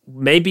 and like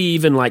maybe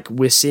even like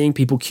we're seeing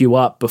people queue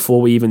up before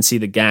we even see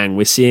the gang.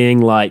 We're seeing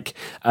like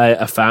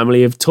a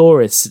family of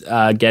tourists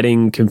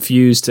getting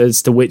confused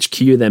as to which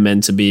queue they're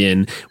meant to be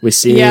in. We're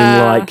seeing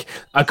like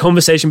a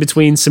conversation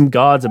between some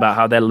guards about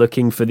how they're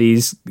looking for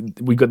these.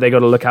 They got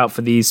to look out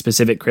for these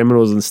specific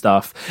criminals and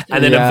stuff.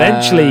 And then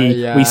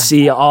eventually we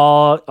see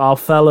our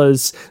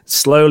fellas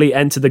slowly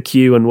enter the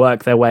queue and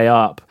work their way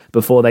up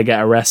before they get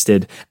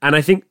arrested. And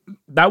I think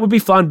that would be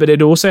fun, but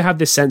it also have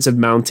this sense of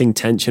mounting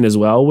tension as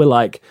well. We're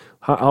like,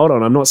 hold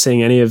on, I'm not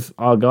seeing any of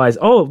our guys.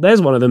 Oh,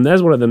 there's one of them,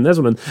 there's one of them, there's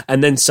one of them.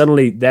 And then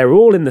suddenly they're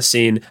all in the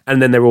scene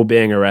and then they're all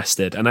being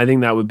arrested. And I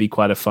think that would be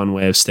quite a fun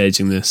way of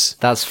staging this.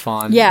 That's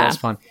fun. Yeah. That's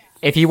fun.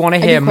 If you want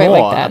to hear quite more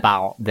like that.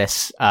 about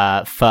this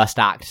first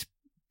act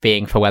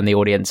being for when the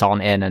audience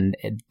aren't in and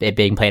it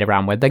being played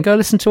around with, then go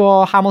listen to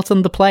our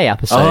Hamilton the Play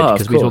episode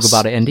because we talk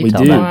about it in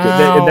detail. We do. there.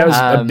 Wow. That was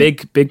a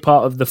big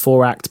part of the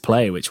 4-act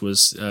play, which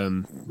was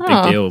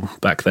big deal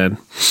back then.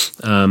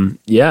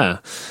 Yeah.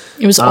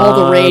 It was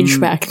all the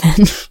rage back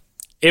then.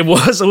 It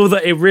was all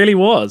that. It really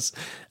was.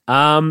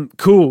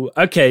 Cool.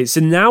 Okay, so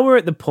now we're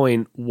at the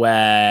point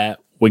where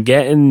we're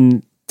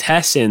getting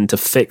Tess in to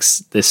fix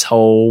this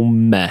whole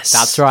mess.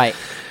 That's right.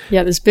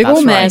 Yeah, this big That's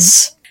old right.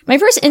 mess. My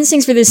first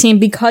instincts for this scene,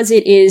 because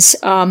it is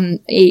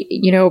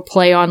a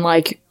play on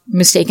like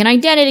mistaken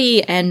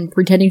identity and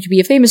pretending to be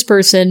a famous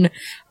person,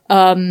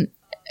 and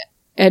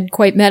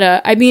quite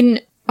meta. I mean,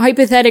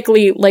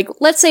 hypothetically, like,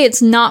 let's say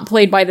it's not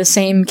played by the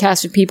same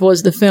cast of people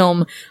as the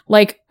film.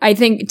 Like, I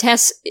think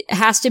Tess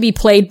has to be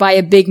played by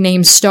a big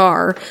name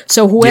star.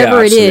 So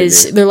whoever it is,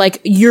 absolutely. they're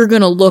like, you're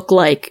gonna look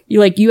like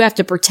you have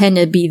to pretend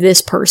to be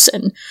this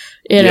person.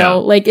 You know, Yeah.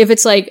 like if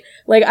it's like,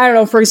 I don't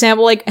know, for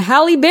example, like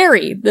Halle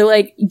Berry, they're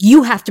like,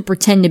 you have to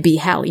pretend to be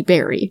Halle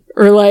Berry.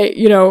 Or like,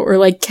 or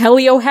like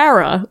Kelly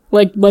O'Hara,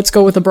 like, let's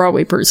go with a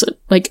Broadway person.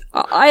 Like,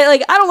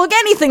 I don't look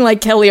anything like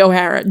Kelly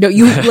O'Hara. No,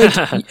 you,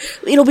 like,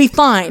 it'll be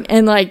fine.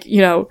 And like,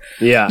 go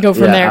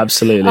from there.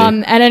 Absolutely.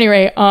 At any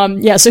rate,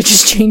 so it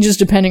just changes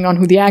depending on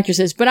who the actress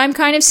is. But I'm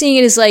kind of seeing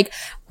it as like,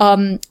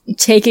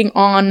 taking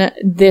on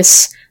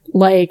this,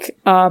 like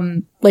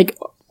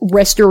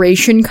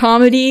restoration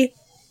comedy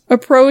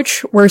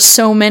approach where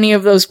so many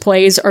of those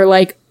plays are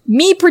like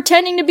me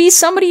pretending to be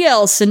somebody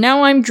else, and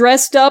now I'm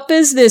dressed up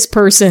as this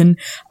person.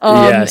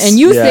 Yes. And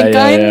you Yeah, think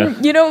yeah, I'm,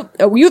 yeah. you know,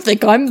 you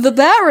think I'm the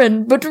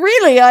Baron, but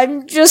really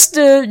I'm just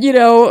a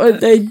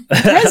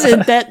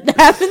peasant that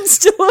happens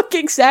to look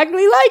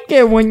exactly like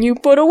him when you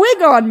put a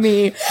wig on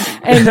me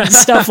and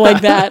stuff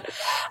like that.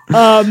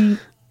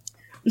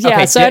 Yeah,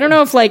 Okay, so I don't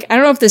know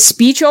if the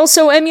speech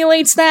also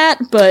emulates that,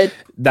 but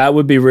That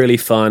would be really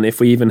fun if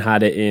we even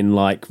had it in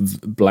like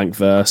blank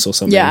verse or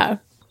something. yeah.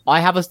 I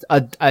have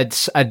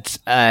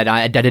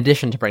an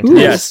addition to bring to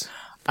this.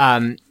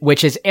 Yes.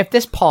 Which is if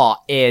this part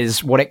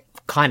is what it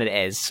kind of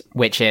is,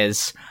 which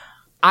is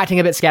acting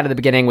a bit scared at the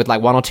beginning with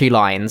like 1 or 2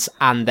 lines,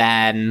 and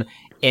then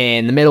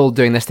in the middle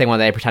doing this thing where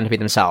they pretend to be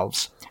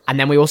themselves. And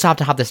then we also have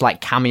to have this like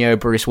cameo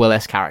Bruce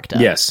Willis character.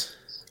 Yes.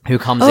 Who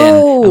comes in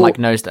and like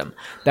knows them.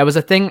 There was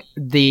a thing,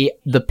 the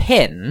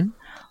Pin,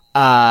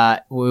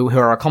 who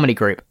are a comedy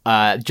group,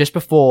 just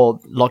before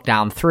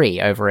Lockdown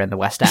 3 over in the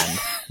West End,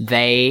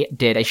 they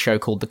did a show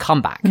called The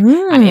Comeback.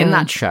 And in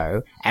that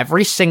show,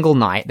 every single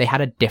night, they had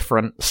a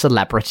different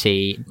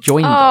celebrity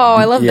join them. Oh,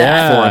 I love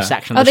that. For a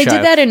section of the they show.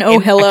 did that in Oh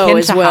Hello akin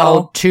as to well.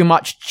 how Too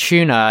Much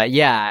Tuna,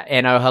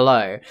 in Oh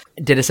Hello,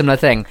 did a similar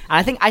thing. And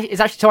I think it's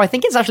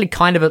actually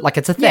kind of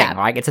it's a thing, Yeah,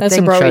 right? It's a that's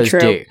thing probably shows true.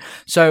 do.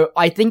 So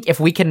I think if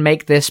we can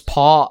make this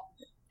part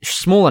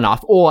small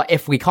enough, or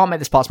if we can't make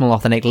this part small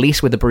enough, then at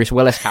least with the Bruce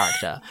Willis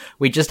character,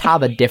 we just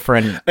have a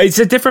different... It's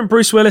a different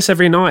Bruce Willis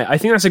every night. I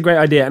think that's a great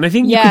idea. And I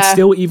think you could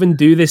still even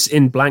do this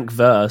in blank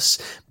verse,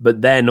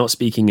 but they're not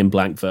speaking in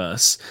blank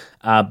verse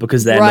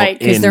because they're Right,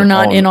 because they're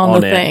not in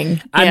on the it.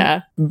 thing. And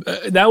Yeah.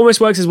 that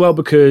almost works as well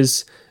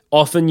because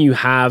often you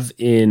have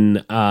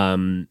in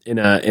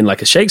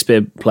like a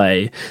Shakespeare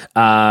play,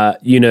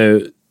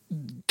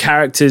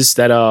 characters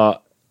that are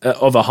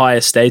of a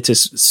higher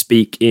status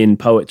speak in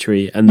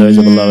poetry, and those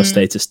of a lower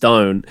status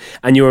don't.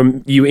 And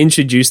you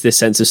introduce this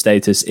sense of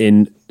status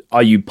in: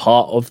 are you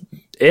part of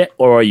it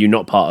or are you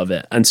not part of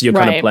it? And so you're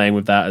kind of playing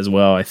with that as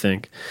well. I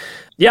think.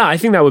 Yeah, I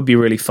think that would be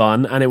really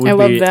fun, and it would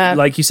love be that.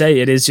 like you say.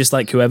 It is just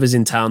like whoever's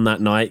in town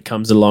that night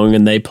comes along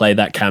and they play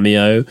that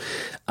cameo.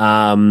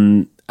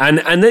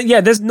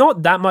 There's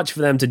not that much for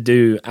them to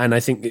do, and I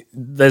think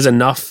there's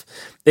enough.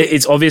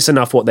 It's obvious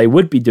enough what they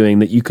would be doing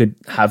that you could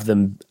have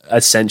them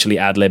essentially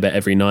ad lib it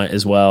every night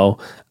as well,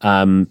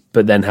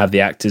 but then have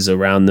the actors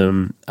around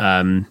them,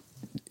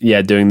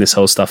 doing this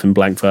whole stuff in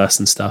blank verse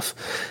and stuff.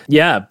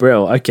 Yeah,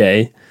 Brill.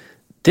 Okay,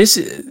 this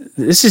is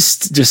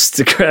just this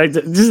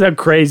is a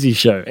crazy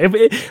show. If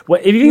you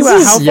think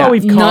about how far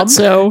we've come Not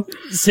so.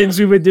 since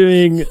we were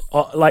doing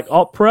like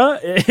opera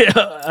at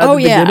the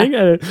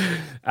beginning.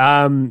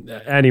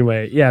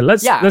 Anyway,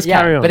 let's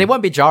carry on. But it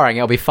won't be jarring.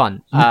 It'll be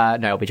fun. No,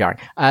 it'll be jarring.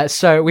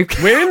 So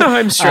we're in the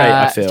home straight.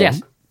 I feel.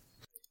 Yes.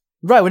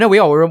 Right. Well, no, we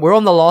are. We're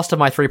on the last of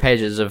my 3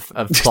 pages of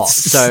plot.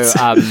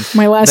 So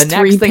My last the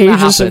 3 next thing that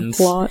pages of happens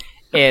plot.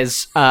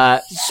 is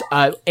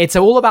it's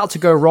all about to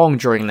go wrong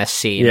during this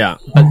scene. Yeah.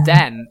 But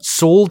then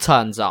Saul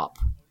turns up,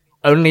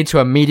 only to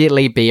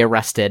immediately be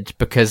arrested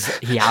because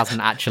he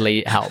hasn't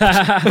actually helped.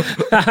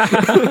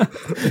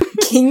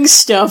 King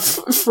stuff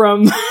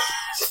from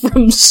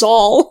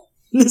Saul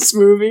in this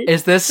movie.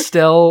 Is this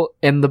still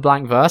in the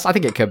blank verse? I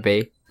think it could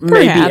be.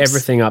 Maybe Perhaps.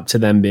 everything up to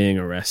them being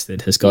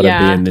arrested has got to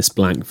Yeah. be in this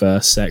blank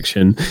verse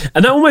section,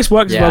 and that almost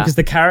works as well Yeah. because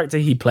the character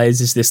he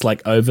plays is this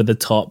like over the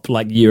top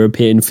like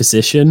European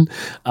physician.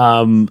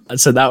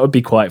 So that would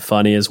be quite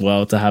funny as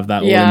well to have that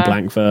all in Yeah.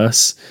 blank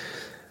verse.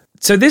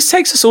 So this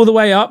takes us all the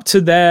way up to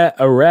their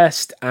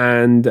arrest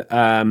and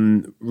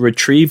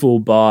retrieval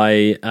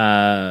by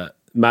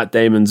Matt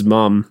Damon's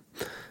mum.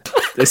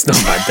 It's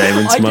not Matt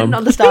Damon's I didn't mum.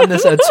 understand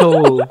this at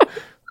all.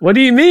 What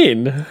do you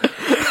mean?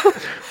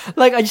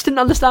 Like, I just didn't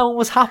understand what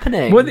was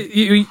happening. Well,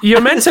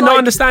 you're meant It's to not like-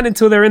 understand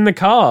until they're in the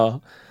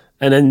car,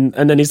 and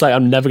then he's like,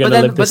 "I'm never going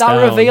to live but this that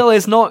down." reveal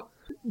is not.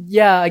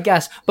 Yeah, I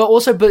guess. But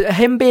also,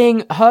 her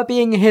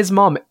being his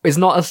mum is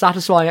not a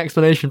satisfying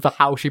explanation for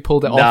how she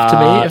pulled it off to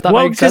me. If that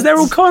well, makes sense. because they're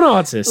all con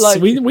artists.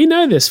 Like- we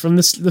know this from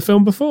the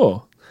film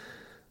before.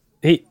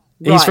 He's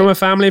Right. from a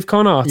family of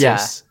con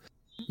artists.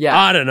 Yeah,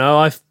 I don't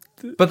know.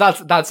 but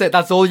that's it.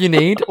 That's all you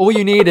need. All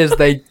you need is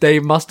they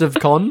must have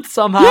conned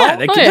somehow. Yeah,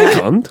 they yeah.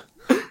 conned.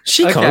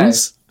 She Okay.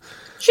 cons.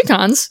 She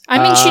cons.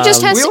 I mean, she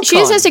just has we all she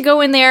just has con. to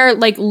go in there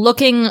like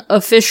looking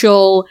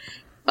official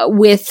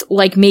with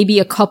like maybe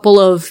a couple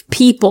of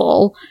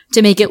people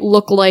to make it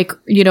look like,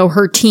 you know,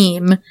 her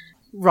team.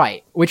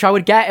 Right, which I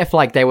would get if,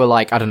 like, they were,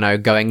 like, I don't know,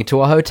 going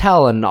to a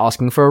hotel and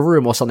asking for a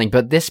room or something,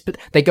 but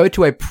they go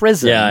to a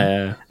prison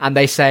Yeah. and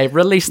they say,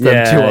 release them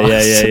to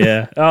us.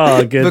 Yeah.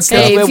 Oh, good Because- stuff.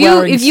 Hey, we're if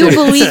wearing you suits.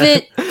 believe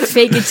it,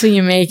 fake it till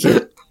you make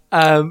it.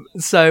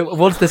 So,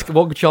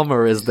 what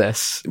genre is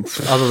this,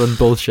 other than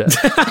bullshit?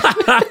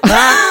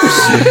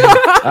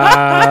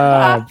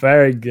 Ah,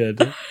 very good.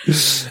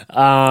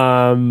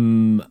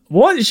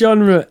 What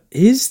genre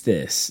is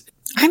this?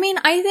 I mean,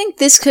 I think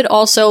this could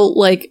also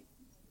like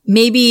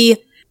maybe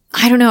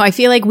I don't know. I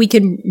feel like we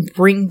could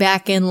bring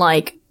back in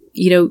like,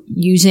 you know,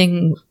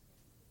 using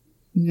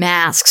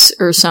masks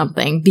or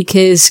something,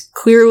 because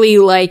clearly,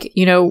 like,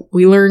 you know,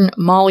 we learn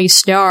Molly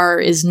Starr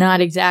is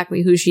not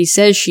exactly who she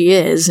says she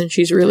is, and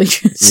she's really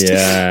just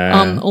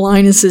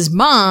Linus's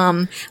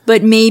mom,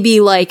 but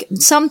maybe like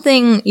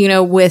something, you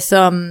know, with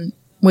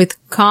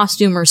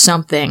costume or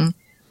something.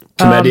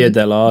 Commedia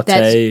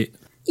dell'arte.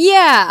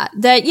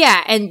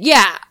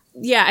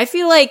 I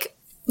feel like,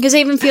 because I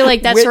even feel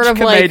like that's Which sort of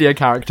like, Commedia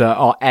character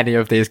are any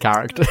of these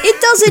characters?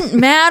 it doesn't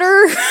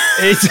matter.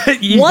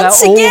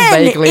 Once They're all again,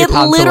 vaguely it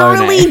Pantalone.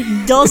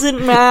 literally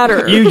doesn't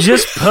matter. You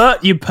just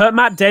put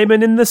Matt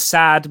Damon in the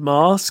sad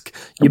mask.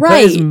 You put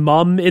Right. his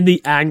mum in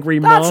the angry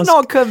That's mask.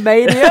 not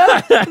Commedia.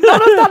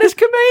 None of that is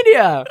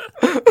Commedia.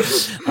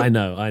 I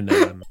know.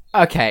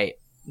 Okay,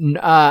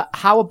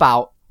 how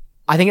about,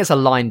 I think it's a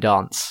line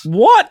dance.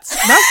 What?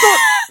 That's not.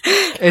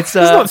 It's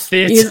That's not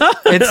theatre.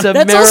 It's a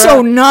That's mirror.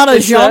 also not a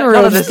It's genre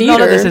none of this, theater.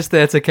 None of this is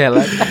theatre,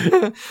 Caleb.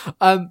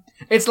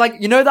 It's like,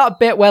 you know that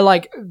bit where,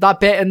 like,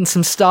 that bit in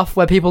some stuff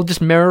where people just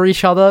mirror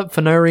each other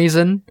for no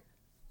reason?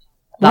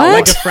 What?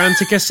 Like a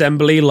frantic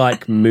assembly,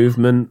 like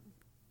movement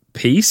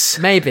piece.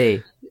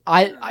 Maybe.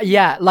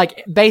 Yeah,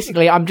 like,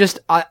 basically, I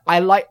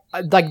like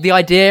the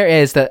idea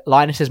is that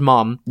Linus's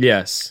mom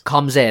Yes.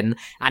 comes in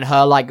and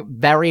her, like,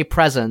 very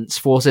presence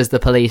forces the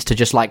police to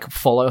just, like,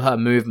 follow her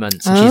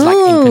movements, and she's, like,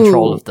 in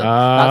control of them.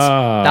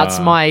 That's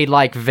my,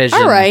 like, vision.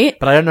 All right.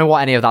 But I don't know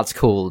what any of that's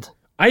called.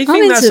 I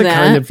think that's into a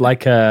kind that. of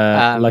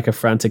like a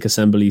frantic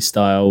assembly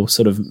style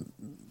sort of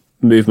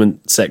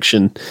movement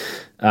section.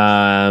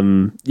 Yeah,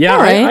 All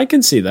right. I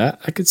can see that.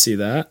 I could see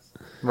that.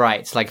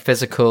 Right, it's like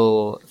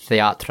physical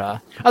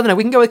theatre. I don't know,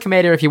 we can go with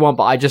Commedia if you want,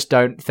 but I just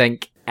don't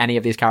think any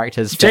of these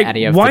characters fit Jake,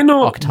 any of why the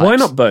not? archetypes. Why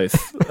not both?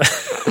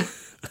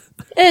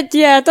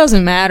 It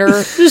doesn't matter.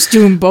 Just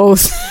do them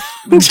both.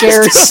 Who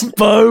cares?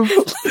 both.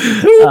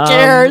 Who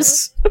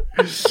cares?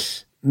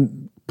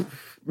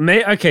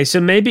 Okay,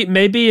 so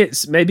maybe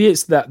it's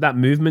that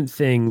movement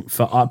thing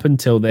for up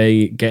until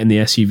they get in the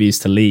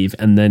SUVs to leave,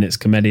 and then it's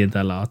Commedia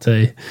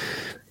dell'arte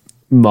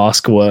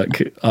mask work.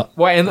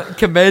 What, in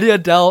Commedia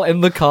del in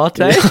the Carte?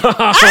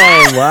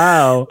 Oh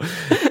wow!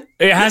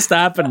 It has to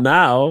happen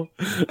now.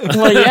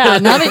 Well, yeah,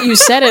 now that you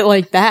said it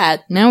like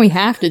that, now we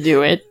have to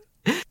do it.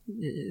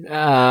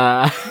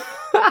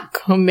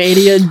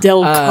 Commedia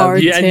del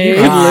Carte. Yeah, and you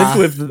can live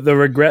with the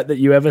regret that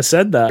you ever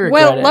said that.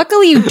 Well,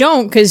 luckily you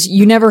don't, because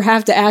you never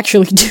have to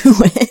actually do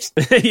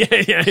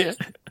it. yeah.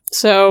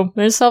 So,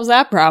 there solves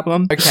that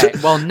problem. Okay,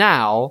 well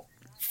now,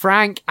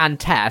 Frank and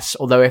Tess,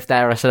 although if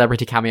they're a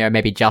celebrity cameo,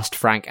 maybe just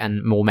Frank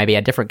and more maybe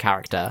a different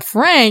character,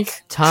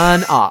 Frank?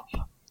 turn up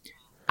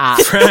at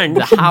Frank.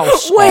 the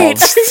house Wait,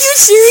 of... are you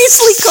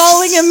seriously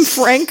calling him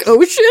Frank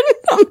Ocean?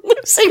 I'm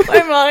losing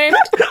my mind.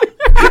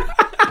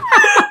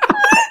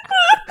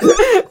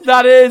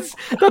 That is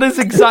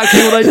exactly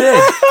what I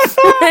did.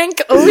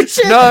 Frank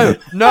Ocean? No,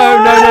 it's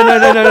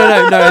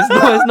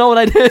not what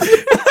I did.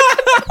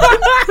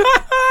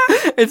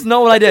 It's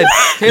not what I did.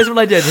 Here's what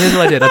I did.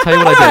 I'll tell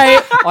you what I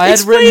did. Alright, I had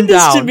explain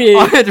this to me.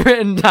 I had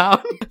written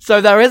down.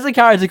 So there is a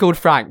character called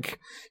Frank,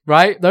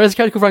 right? There is a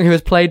character called Frank who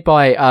is played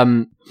by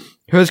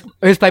who's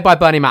played by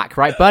Bernie Mac,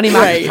 right? Bernie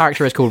Mac's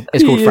character is called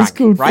Frank,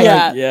 called right?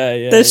 Frank.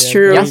 Yeah. That's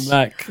true. Bernie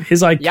Mac.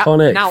 His Yeah.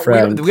 iconic Now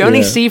friend. we only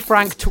yeah. see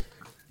Frank.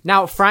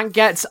 Now Frank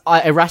gets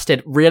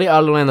arrested really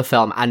early on in the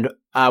film, and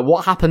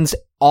what happens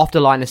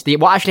after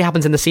what actually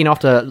happens in the scene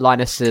after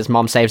Linus's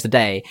mom saves the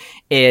day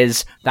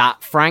is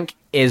that Frank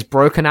is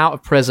broken out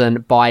of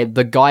prison by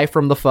the guy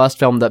from the first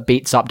film that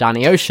beats up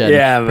Danny Ocean,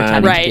 Yeah, man.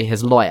 pretending to Right. be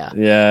his lawyer.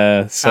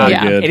 Yeah, so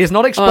Yeah. good. It is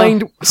not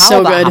explained how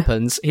so that good.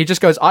 happens. He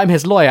just goes, "I'm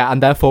his lawyer,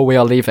 and therefore we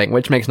are leaving,"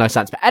 which makes no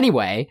sense. But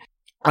anyway,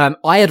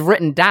 I had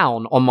written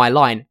down on my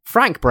line,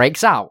 Frank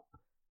breaks out,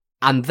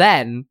 and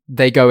then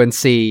they go and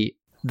see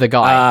the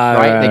guy,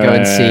 right? They go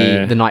and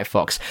see the Night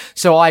Fox.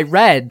 So I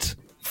read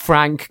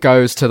Frank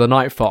goes to the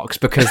Night Fox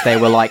because they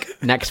were like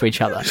next to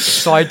each other.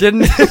 So I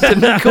didn't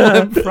call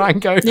him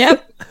Frank Ocean.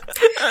 Yep.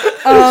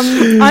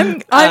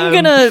 I'm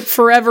gonna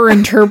forever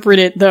interpret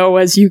it though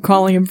as you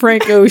calling him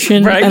Frank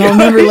Ocean, Frank and I'll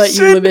never let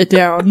you Ocean. live it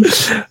down.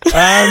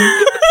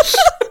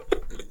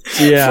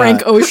 Yeah.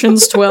 Frank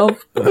Ocean's 12.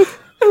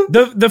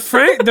 The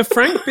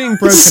Frank being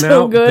broken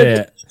So out good.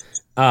 bit.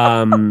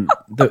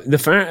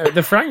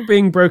 The Frank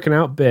being broken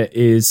out bit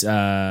is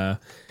a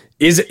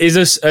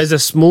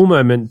small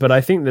moment, but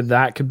I think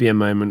that could be a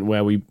moment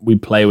where we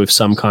play with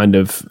some kind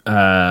of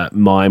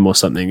mime or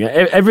something.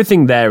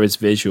 Everything there is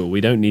visual.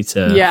 We don't need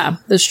to. Yeah,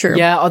 that's true.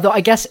 Yeah, although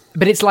I guess,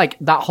 but it's like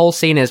that whole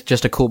scene is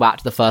just a callback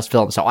to the first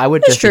film, so I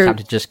would just be true.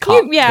 tempted to just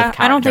cut. Yeah,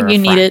 the I don't think character you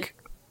of need Frank.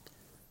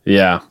 it.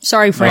 Yeah.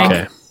 Sorry, Frank.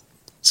 Okay.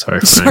 Sorry,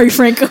 Frank. Sorry,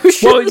 Frank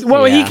Ocean.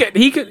 Well, Yeah.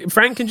 he could.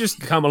 Frank can just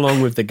come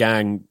along with the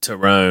gang to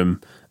Rome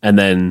and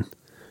then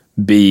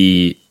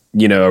be,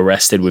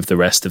 arrested with the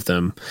rest of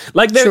them.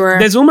 Like, Sure.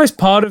 there's almost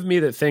part of me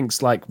that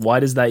thinks, like,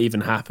 why does that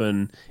even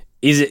happen?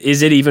 Is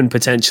it even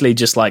potentially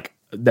just like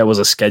there was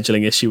a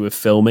scheduling issue with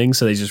filming,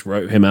 so they just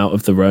wrote him out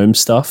of the Rome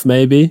stuff?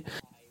 Maybe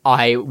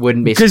I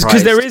wouldn't be surprised.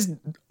 because there is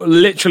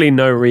literally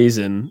no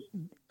reason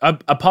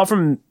apart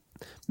from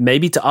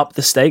maybe to up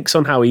the stakes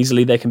on how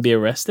easily they can be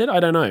arrested. I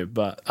don't know,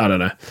 but I don't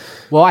know.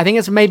 Well, I think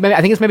it's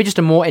maybe just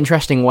a more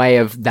interesting way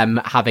of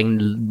them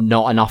having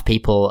not enough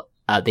people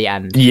at the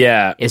end.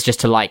 Yeah. Is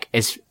just to like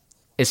is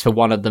for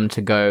one of them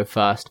to go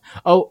first.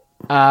 Oh,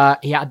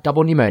 he had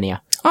double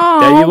pneumonia. Oh,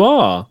 There you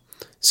are.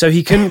 So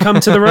he couldn't come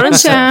to the road.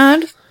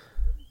 sad.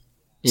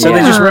 So Yeah.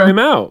 they just wrote him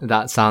out.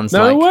 That sounds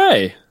No like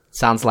way.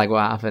 sounds like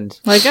what happened.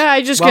 Like,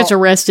 I just Well- gets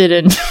arrested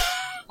and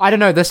I don't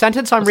know. The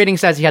sentence I'm reading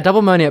says he had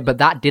double pneumonia, but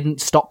that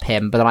didn't stop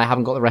him. But then I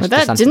haven't got the rest of the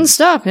that sentence. didn't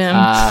stop him.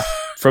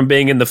 From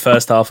being in the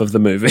first half of the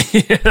movie.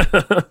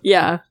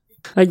 Yeah,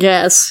 I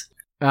guess.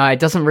 It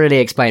doesn't really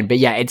explain, but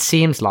yeah, it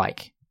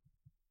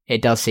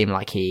does seem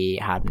like he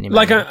had pneumonia.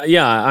 Like,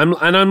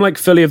 I'm like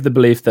fully of the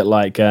belief that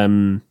like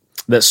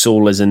that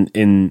Saul isn't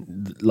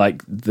in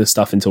like the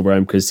stuff until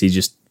Rome because he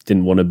just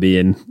didn't want to be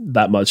in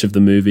that much of the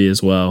movie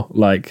as well.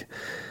 Like,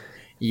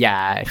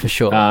 yeah, for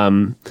sure.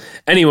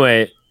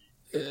 anyway,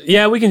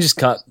 yeah, we can just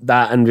cut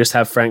that and just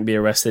have Frank be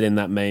arrested in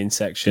that main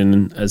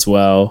section as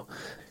well.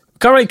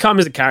 Can't really cut him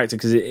as a character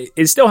because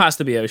it still has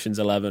to be Ocean's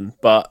 11,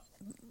 but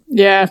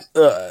Yeah.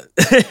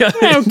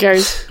 Who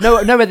cares?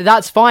 No, but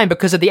that's fine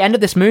because at the end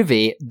of this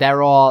movie,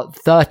 there are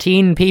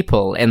 13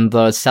 people in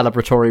the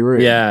celebratory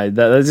room. yeah,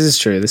 this is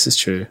true. This is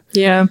true.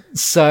 Yeah.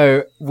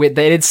 So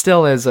it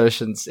still is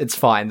Oceans. It's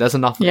fine. There's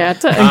enough. Yeah.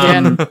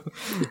 Again.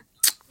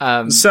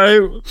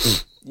 So,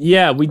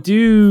 yeah, we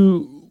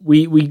do.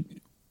 We.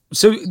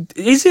 So,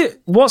 is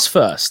it what's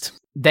first?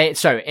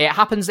 So it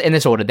happens in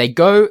this order. They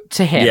go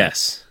to him.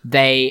 Yes.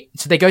 They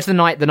go to the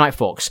Night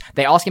Forks.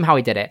 They ask him how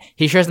he did it.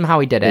 He shows them how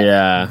he did it.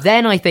 Yeah.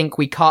 Then I think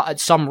we cut at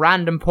some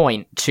random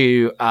point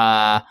to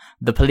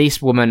the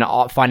policewoman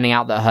finding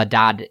out that her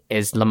dad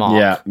is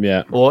Lamar.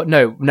 Yeah. Or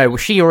no,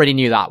 she already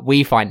knew that.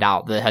 We find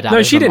out that her dad. No,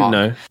 is she Lamar.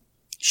 didn't know.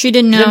 She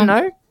didn't know. She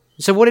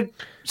didn't know.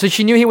 So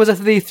she knew he was a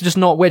thief, just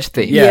not which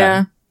thief. Yeah.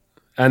 Yeah.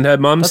 And her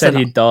mum said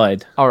he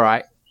died. All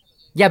right.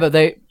 Yeah, but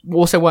they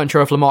also weren't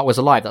sure if Lamar was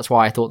alive. That's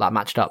why I thought that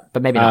matched up.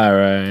 But maybe not. All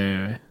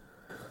right.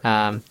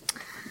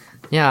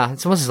 Yeah,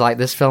 it's almost like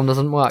this film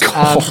doesn't work.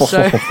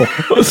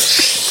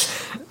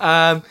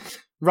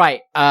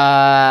 Right.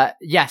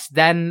 Yes.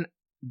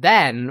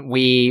 Then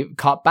we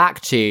cut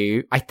back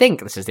to. I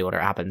think this is the order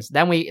it happens.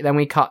 Then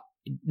we cut.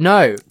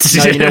 No,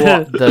 you know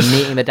what? The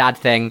meeting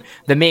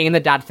the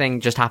dad thing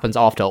just happens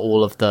after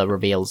all of the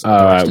reveals. All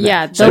right.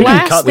 Yeah. The So we can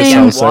last cut this thing.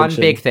 whole One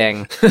section. big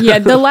thing. Yeah.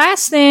 The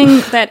last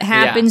thing that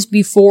happens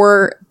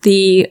before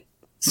the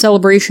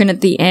celebration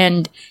at the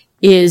end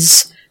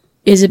is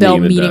Isabel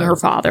Meeting the meeting dad. her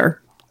father.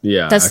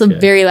 Yeah. That's the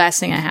very last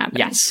thing that happens.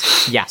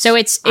 Yes. So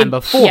it's and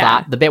before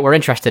yeah. that, the bit we're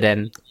interested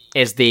in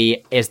is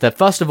the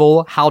first of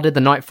all, how did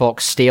the Night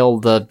Fox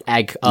steal the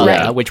egg earlier,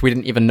 Right. which we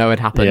didn't even know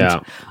had happened. Yeah.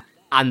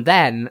 And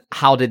then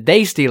how did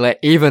they steal it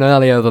even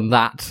earlier than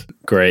that?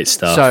 Great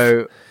stuff.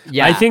 So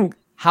yeah, I think.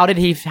 how did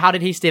he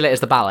steal it as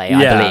the ballet?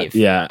 I believe.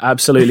 Yeah,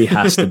 absolutely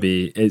has to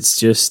be. It's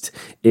just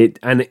it,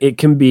 and it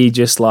can be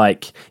just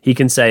like he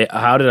can say,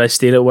 "How did I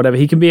steal it?" Whatever.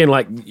 He can be in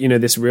like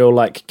this real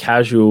like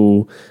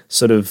casual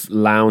sort of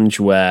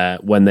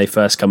loungewear when they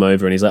first come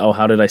over, and he's like, "Oh,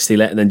 how did I steal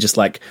it?" And then just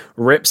like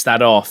rips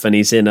that off, and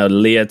he's in a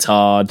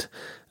leotard,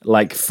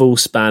 like full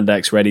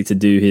spandex, ready to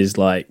do his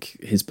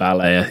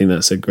ballet. I think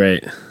that's a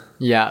great,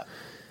 Yeah.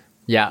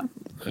 yeah,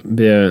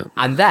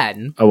 And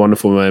then a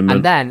wonderful moment.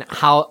 And then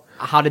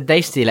how did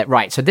they steal it?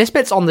 Right. So this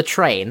bit's on the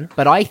train,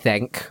 but I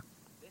think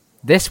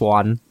this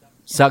one,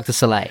 Cirque du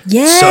Soleil.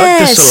 Yes. Cirque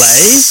du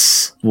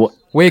Soleil. What?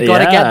 We've got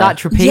to get that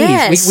trapeze.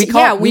 Yes. We can't.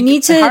 Yeah, we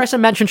need to- Harrison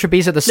mentioned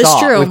trapeze at the That's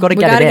start. true. We've got to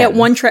we get gotta it get in.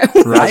 one track.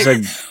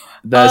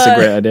 That's a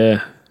great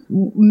idea.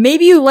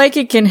 Maybe You Like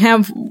It can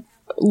have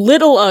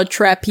little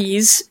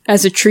trapeze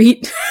as a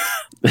treat.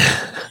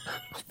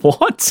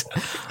 What?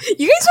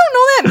 You guys don't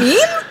know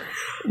that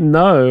meme?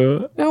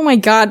 No. Oh my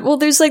god. Well,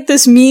 there's like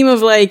this meme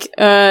of like,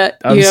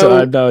 I'm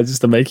sorry, no,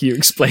 just to make you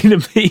explain a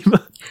meme.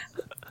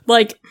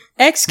 like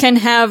X can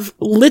have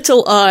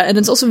little and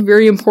it's also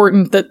very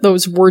important that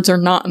those words are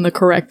not in the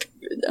correct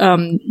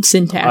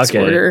syntax Okay.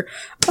 order.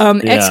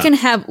 X Yeah. can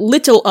have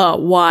little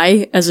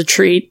Y as a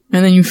treat,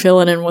 and then you fill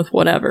it in with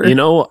whatever. You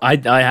know, I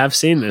have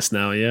seen this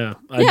now. Yeah,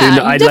 Yeah,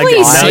 you've definitely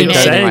now seen you're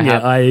it. saying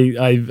I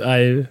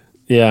it.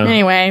 Yeah.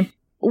 Anyway,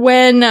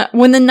 when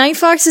the Night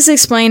Fox is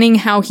explaining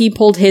how he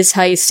pulled his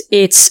heist,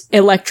 it's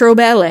electro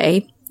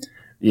ballet,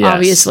 Yes.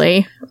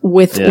 obviously,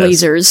 with Yes.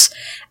 lasers.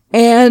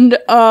 And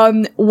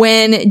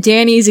when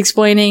Danny's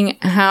explaining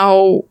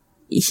how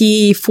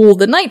he fooled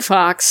the Night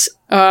Fox,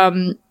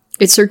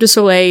 it's Cirque du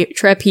Soleil,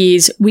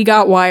 trapeze, we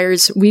got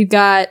wires, we've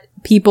got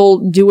people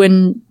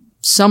doing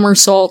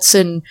somersaults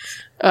and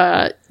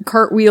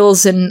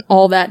cartwheels and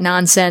all that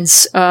nonsense.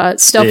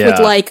 Stuff Yeah. with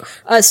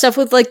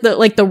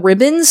the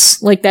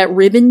ribbons, like that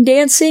ribbon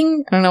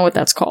dancing. I don't know what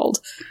that's called.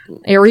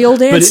 Aerial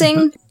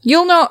dancing.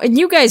 You'll know.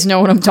 You guys know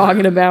what I'm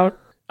talking about.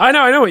 I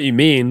know what you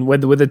mean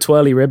with the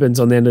twirly ribbons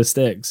on the end of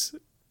sticks.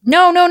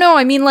 No.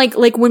 I mean, like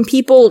when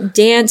people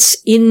dance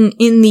in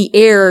the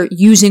air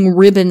using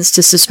ribbons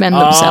to suspend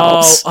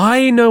themselves. Oh,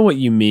 I know what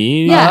you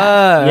mean.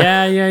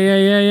 Yeah.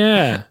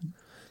 Yeah.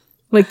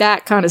 like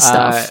that kind of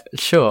stuff.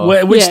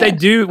 Sure. Which Yeah. they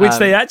do, which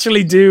they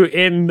actually do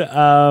in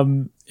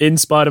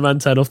Spider-Man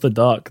 10 Off the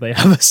Dock. They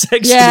have a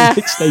section Yeah. in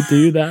which they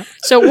do that.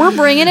 So we're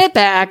bringing it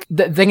back.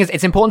 The thing is,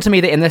 it's important to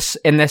me that in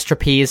this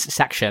trapeze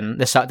section,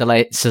 this Cirque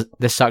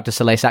du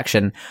Soleil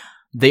section,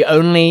 the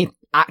only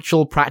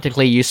actual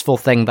practically useful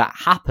thing that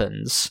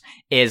happens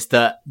is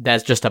that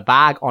there's just a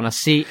bag on a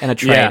seat in a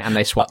train Yeah. and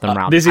they swap them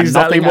around. This is And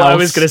exactly nothing what I else-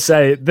 was going to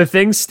say. The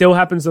thing still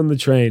happens on the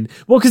train.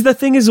 Well, because the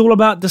thing is all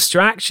about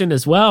distraction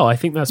as well. I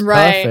think that's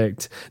Right.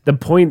 perfect. The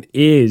point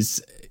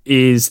is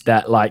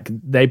that like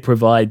they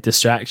provide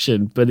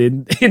distraction, but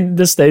in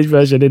the stage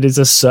version, it is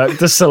a Cirque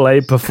du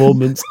Soleil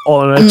performance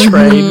on a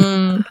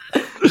train.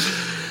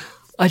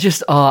 I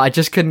just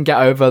couldn't get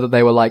over that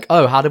they were like,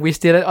 oh, how did we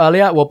steal it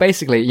earlier? Well,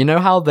 basically, you know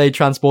how they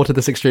transported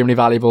this extremely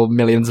valuable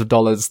millions of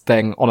dollars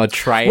thing on a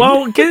train?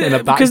 Well, in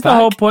a because the backpack?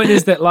 whole point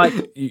is that like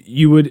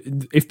you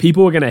would, if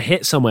people were going to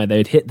hit somewhere,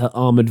 they'd hit the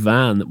armored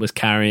van that was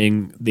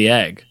carrying the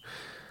egg.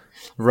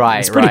 Right,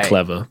 It's pretty right.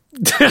 clever.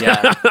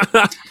 Yeah.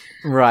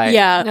 Right.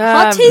 Yeah,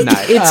 hot take. no,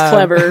 It's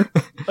clever.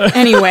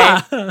 Anyway,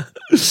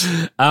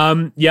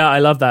 Yeah, I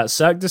love that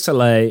Cirque du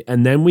Soleil,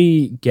 and then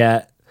we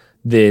get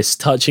this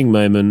touching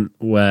moment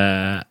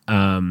where,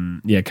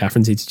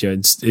 Catherine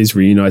Zeta-Jones is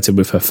reunited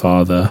with her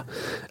father,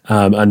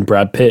 and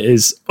Brad Pitt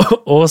is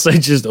also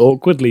just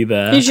awkwardly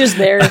there. he's just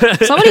there.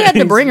 Somebody had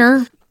to bring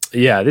her.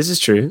 Yeah, this is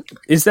true.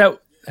 Is there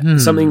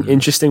something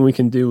interesting we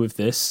can do with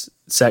this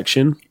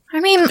section? I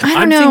mean, I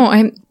don't know.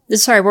 I'm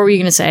sorry. What were you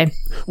going to say?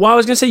 Well, I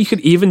was going to say you could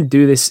even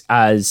do this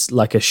as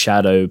like a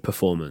shadow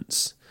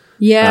performance.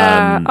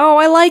 Yeah.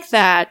 I like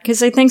that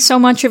because I think so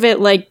much of it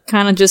like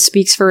kind of just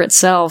speaks for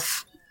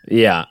itself.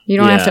 Yeah. You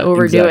don't have to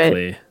overdo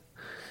it.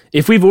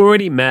 If we've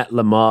already met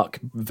Lamarck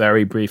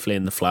very briefly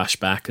in the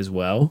flashback as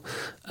well,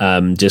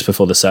 just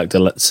before the Cirque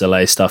du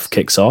Soleil stuff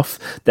kicks off,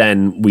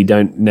 then we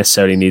don't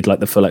necessarily need like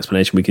the full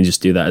explanation. We can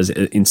just do that as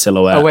in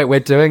silhouette. Oh, wait, we're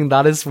doing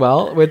that as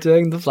well? We're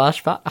doing the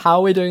flashback? How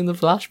are we doing the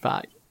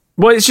flashback?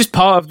 Well, it's just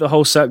part of the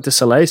whole Cirque du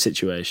Soleil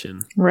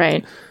situation.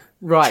 Right.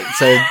 Right,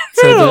 so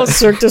Oh,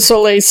 Cirque du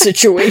Soleil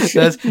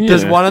situation.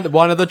 there's one of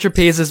the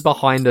trapezes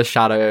behind a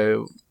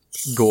shadow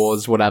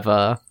gauze,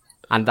 whatever,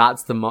 and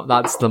that's the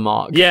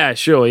mark. Yeah,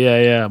 sure.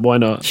 Yeah. Why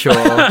not? Sure.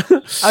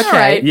 Okay.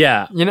 right.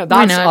 Yeah. You know,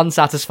 that's not?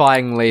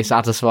 unsatisfyingly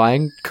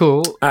satisfying.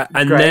 Cool.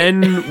 And Great.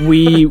 then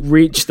we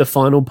reach the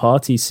final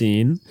party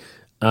scene,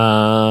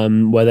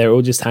 where they're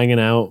all just hanging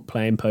out,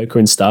 playing poker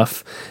and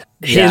stuff.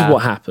 Here's Yeah.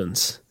 what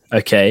happens.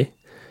 Okay,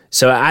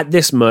 so at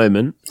this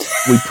moment,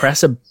 we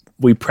press a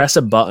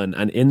button,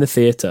 and in the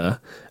theater,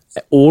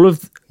 all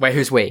of Wait,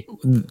 who's we?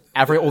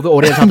 All the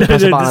audience have to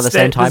press a button at the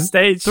same time. The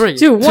stage, 3,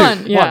 2,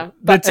 1. Yeah.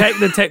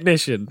 the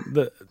technician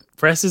that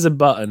presses a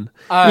button.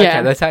 Oh, okay,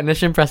 Yeah. the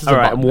technician presses All a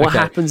right, button. and what okay.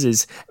 happens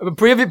is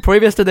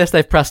Previous to this,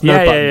 they've pressed no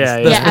Yeah, buttons. yeah.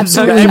 There's Yeah, been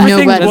absolutely no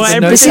everything- button.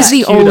 well, This is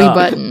the everything's queued only up.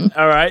 button.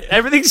 All right,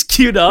 everything's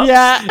queued up.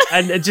 Yeah.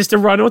 and just to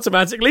run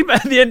automatically,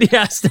 but at the end he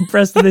has to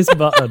press this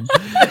button.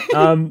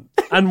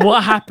 And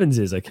what happens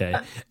is, okay,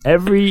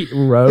 every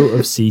row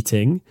of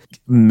seating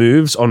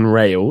moves on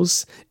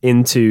rails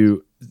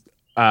into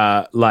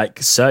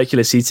like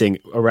circular seating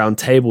around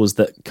tables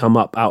that come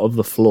up out of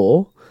the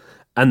floor,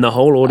 and the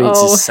whole audience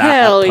Oh, is sat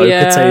at hell poker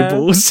yeah.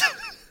 tables.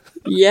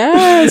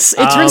 Yes.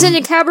 It turns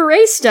into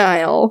cabaret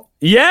style.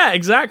 Yeah,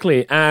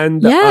 exactly.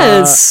 And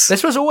Yes.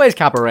 This was always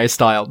cabaret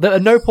style.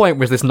 At no point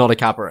was this not a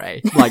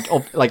cabaret.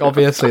 Like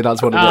obviously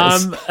that's what it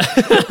is.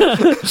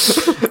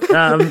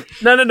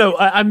 No.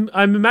 I'm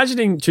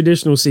imagining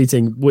traditional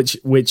seating, which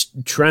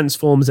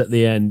transforms at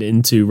the end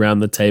into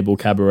round the table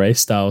cabaret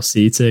style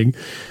seating.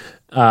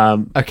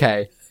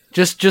 Okay.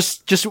 Just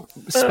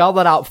spell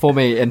that out for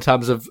me in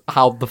terms of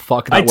how the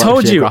fuck that I works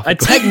told you, a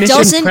geographically. technician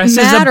doesn't presses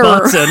matter. a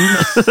button.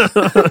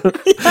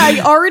 I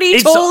already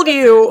It's- told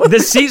you. The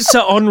seats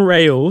are on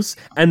rails,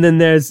 and then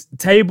there's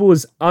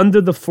tables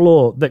under the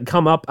floor that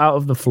come up out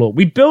of the floor.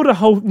 We build a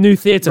whole new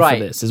theater Right.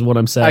 for this, is what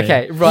I'm saying.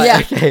 Okay, right, Yeah.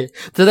 okay.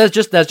 So there's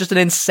just an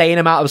insane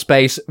amount of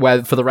space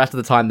where for the rest of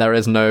the time there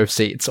is no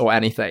seats or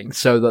anything,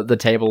 so that the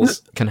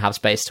tables can have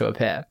space to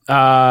appear.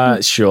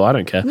 Sure, I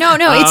don't care. No,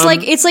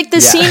 it's like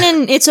the scene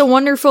in It's a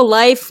Wonderful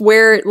Life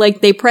where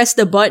like they press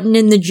the button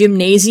in the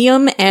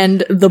gymnasium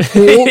and the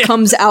pool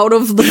comes out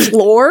of the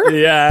floor.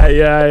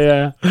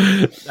 Yeah.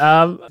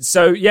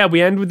 So yeah,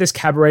 we end with this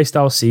cabaret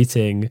style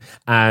seating,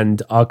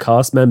 and our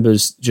cast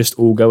members just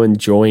all go and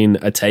join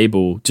a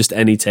table, just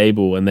any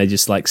table, and they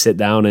just like sit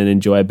down and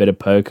enjoy a bit of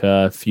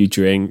poker, a few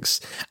drinks,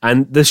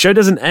 and the show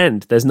doesn't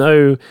end. There's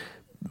no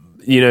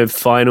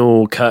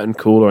final curtain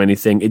call or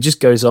anything. It just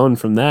goes on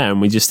from there,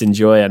 and we just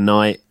enjoy a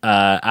night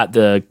at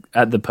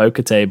the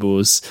poker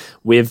tables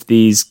with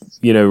these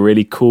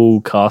really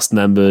cool cast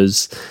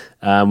members.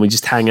 We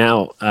just hang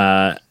out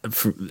For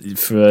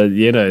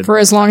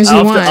as long as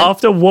you want.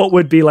 after what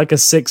would be like a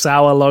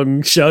 6-hour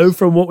long show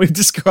from what we've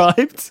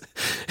described.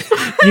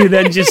 you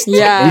then just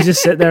Yeah. you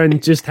just sit there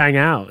and just hang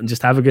out and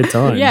just have a good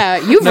time. Yeah,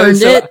 you've No, earned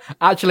so it.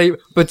 actually,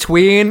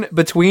 between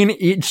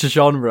each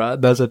genre,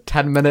 there's a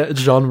 10-minute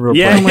genre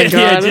Yeah, break Oh my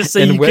yeah, God. just so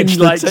in you which can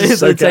like just the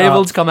soak it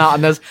tables up. come out,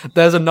 and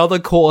there's another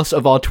course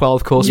of our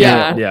 12-course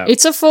Yeah. meal. Yeah.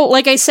 It's a full,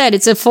 like I said,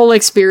 it's a full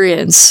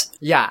experience.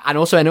 Yeah, and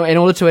also in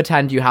order to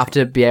attend, you have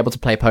to be able to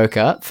play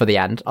poker for the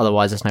end.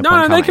 Otherwise, there's no No,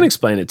 point no, coming. they can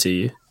explain it to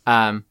you.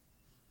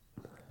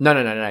 No.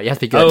 You have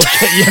to be good. Oh,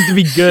 okay, you have to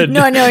be good.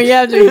 No, you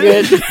have to be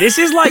good. This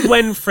is like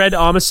when Fred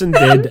Armisen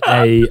did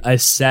a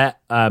set,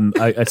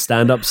 a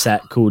stand-up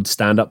set called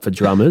Stand Up for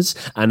Drummers,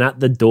 and at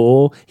the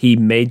door he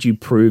made you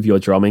prove your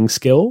drumming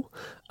skill,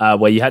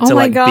 where you had to Oh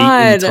my like beat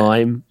God. in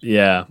time.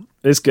 Yeah,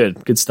 it's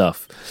good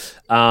stuff.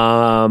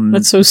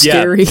 That's so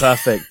scary. Yeah,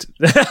 perfect.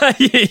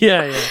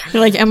 yeah.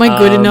 You're like, am I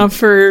good enough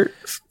for?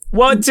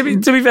 Well, to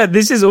be fair,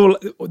 this is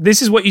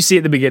what you see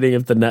at the beginning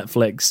of the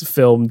Netflix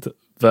filmed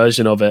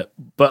version of it,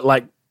 but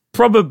like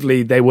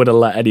probably they would have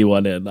let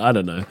anyone in. I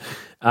don't know.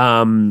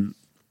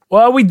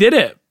 Well, we did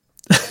it.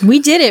 We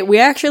did it. We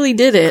actually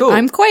did it. Cool.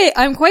 I'm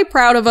quite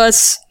proud of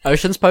us.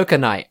 Ocean's Poker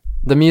Night,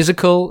 the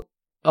musical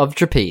of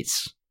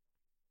trapeze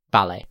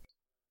ballet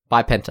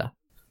by Pinter,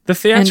 The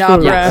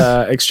theatrical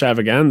opera.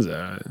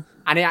 extravaganza.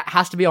 and it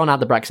has to be on at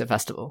the Brexit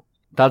Festival.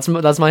 That's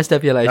my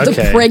stipulation. The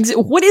Okay.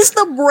 Brexit. What is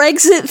the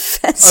Brexit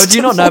Festival? Oh, do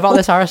you not know about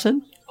this,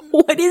 Harrison?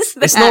 What is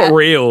that? It's not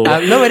real.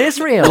 No, it is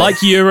real.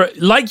 like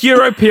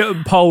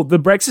European poll, the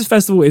Brexit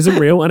Festival isn't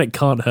real and it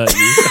can't hurt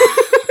you.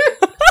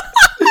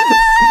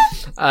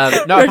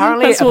 No,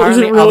 apparently, Festival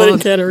isn't real although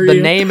and it can't hurt the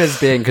you. name is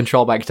being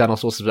controlled by external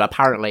sources, but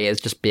apparently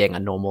it's just being a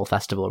normal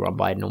festival run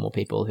by normal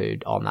people who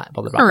on the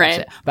All Brexit.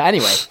 right. But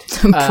anyway,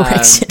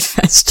 Brexit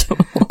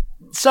Festival.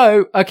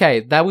 so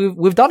okay, there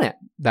we've done it.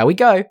 There we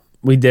go.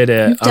 We did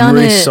it. You've I'm done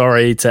really it.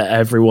 sorry to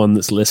everyone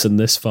that's listened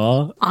this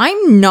far.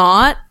 I'm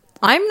not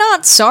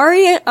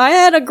sorry. I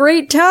had a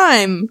great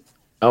time.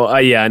 Oh,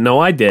 yeah, no,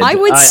 I did. I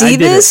would see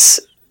did it. this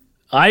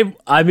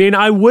I mean,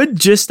 I would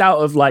just out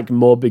of like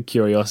morbid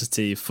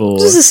curiosity for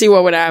just to see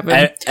what would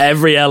happen.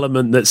 every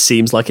element that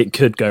seems like it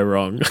could go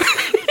wrong.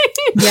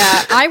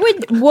 Yeah, I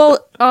would. Well,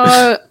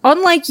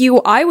 unlike you,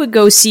 I would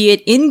go see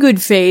it in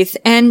good faith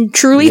and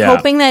truly Yeah.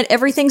 hoping that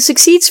everything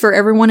succeeds for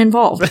everyone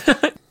involved.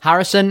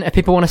 Harrison, if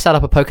people want to set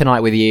up a poker night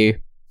with you,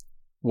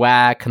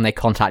 where can they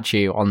contact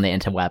you on the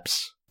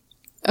interwebs?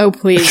 Oh,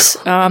 please.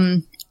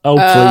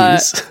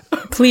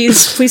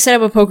 Please set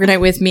up a poker night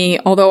with me,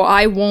 although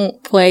I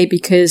won't play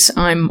because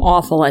I'm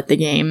awful at the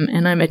game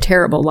and I'm a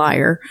terrible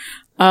liar.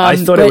 I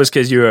thought but- it was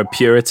because you were a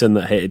Puritan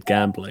that hated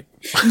gambling.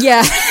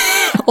 Yeah.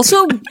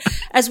 Also,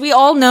 as we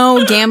all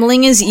know,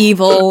 gambling is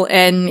evil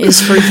and is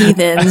for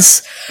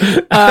heathens.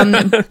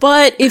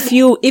 But if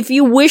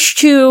you wish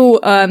to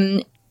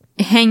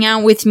hang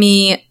out with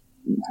me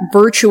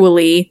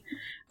virtually,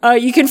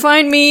 you can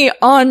find me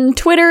on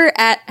Twitter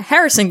at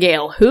Harrison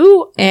Gale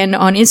Who, and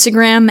on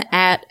Instagram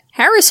at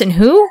Harrison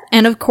Who,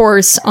 and of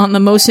course on the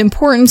most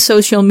important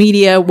social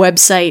media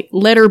website,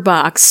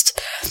 Letterboxd,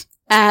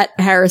 at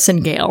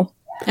Harrison Gale.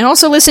 And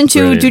also listen to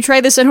Brilliant. Do Try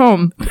This at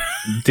Home.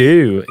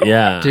 Do,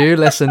 yeah. Do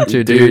listen to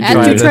And do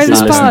try this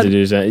listen pod. to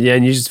Do Try- Yeah,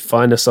 and you just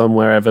find us on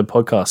wherever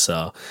podcasts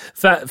are.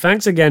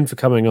 Thanks again for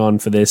coming on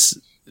for this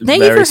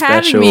Thank you very for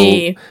having special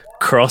me.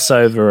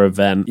 crossover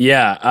event.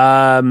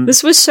 Yeah.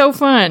 This was so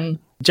fun.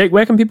 Jake,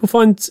 where can people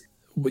find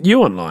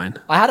you online?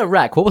 I had a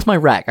rec. What was my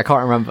rec? I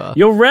can't remember.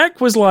 Your rec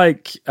was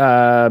like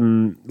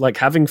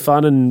having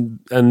fun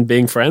and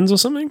being friends or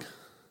something.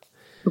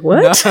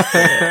 What?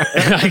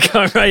 I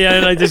can't. Yeah,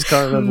 and I just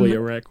can't remember what your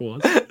rec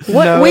was.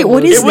 What? No, Wait,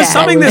 what is it was that?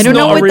 something that's I don't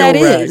know not a what real that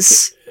rec.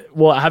 is.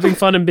 What, having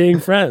fun and being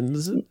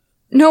friends?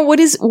 No, what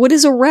is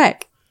a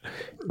rec?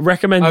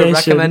 Recommendation.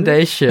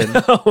 Recommendation.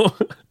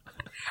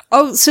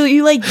 Oh, so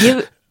you like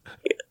give?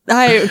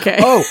 Okay.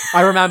 Oh,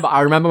 I remember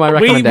my We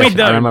recommendation.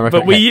 I know, remember my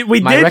but we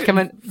my did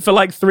recommend. for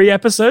like 3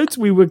 episodes.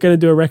 We were going to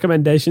do a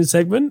recommendation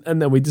segment,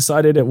 and then we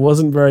decided it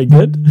wasn't very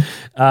good.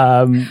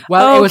 Well,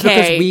 it was because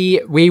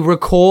Okay. we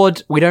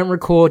record. We don't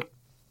record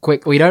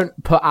quick. We don't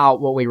put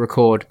out what we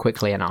record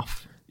quickly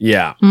enough.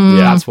 Yeah, Hmm.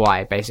 yeah. That's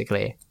why,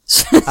 basically.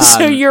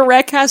 So your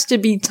rec has to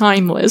be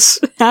timeless,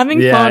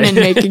 having Yeah. fun and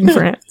making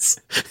friends.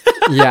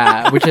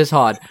 Yeah, which is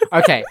hard.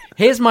 Okay,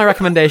 here's my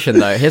recommendation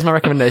though. Here's my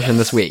recommendation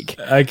this week.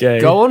 Okay.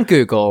 Go on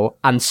Google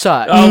and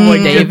search Oh my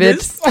David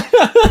goodness.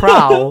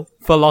 Prowl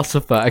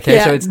philosopher. Okay,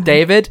 Yeah. so it's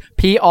David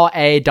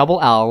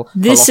P-R-A-L-L.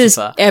 This is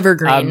philosopher.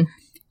 evergreen.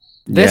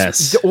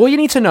 Yes. All you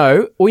need to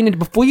know,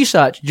 before you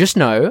search, just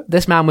know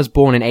this man was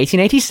born in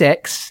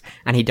 1886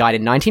 and he died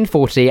in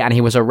 1940, and he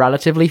was a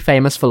relatively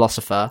famous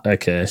philosopher.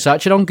 Okay.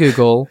 Search it on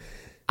Google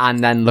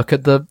and then look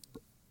at the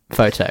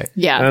photo.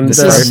 Yeah, and This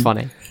Um, is very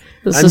funny.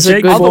 this And is a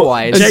Jake, good,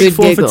 otherwise- a Jake good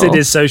forfeited giggle.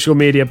 his social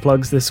media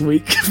plugs this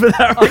week for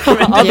that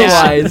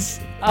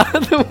recommendation.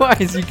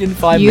 Otherwise, you can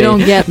find You me don't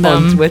get on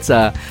them.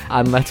 Twitter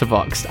and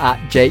Letterboxd at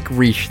Jake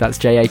Reesh. That's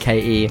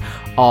Jakereee.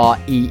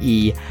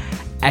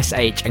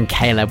 SH and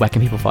Caleb, where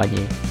can people find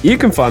you? You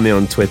can find me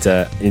on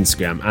Twitter,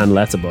 Instagram, and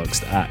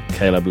Letterboxd at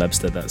Caleb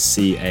Lebster. That's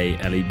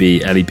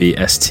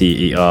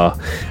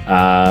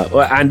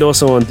CALEBLEBSTER. And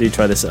also on Do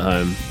Try This at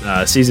Home.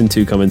 Season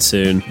 2 coming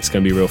soon. It's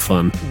going to be real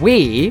fun.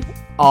 We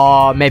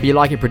are Maybe You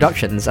Like It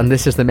Productions, and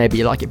this is the Maybe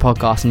You Like It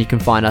podcast, and you can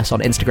find us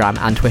on Instagram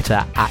and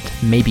Twitter at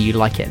Maybe You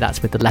Like It,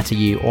 that's with the letter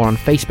U, or on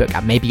Facebook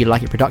at Maybe You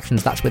Like It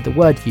Productions, that's with the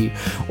word U,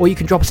 or you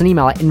can drop us an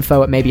email at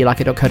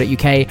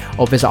info@maybeyoulikeit.co.uk,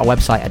 or visit our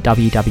website at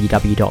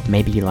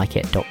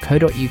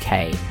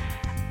www.maybeyoulikeit.co.uk.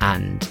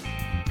 And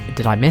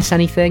did I miss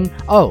anything?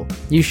 Oh,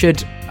 you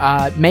should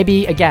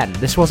maybe, again,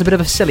 this was a bit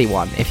of a silly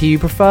one. If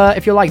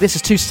you're like, this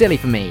is too silly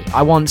for me,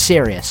 I want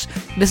serious,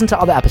 listen to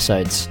other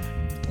episodes.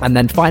 And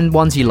then find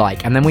ones you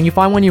like. And then when you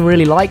find one you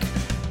really like,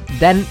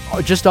 then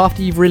just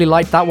after you've really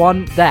liked that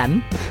one,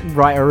 then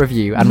write a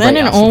review and then rate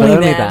and us. only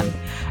But then.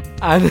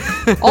 And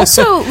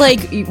Also,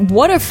 like,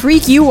 what a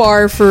freak you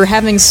are for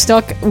having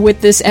stuck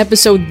with this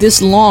episode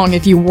this long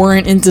if you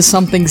weren't into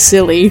something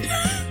silly.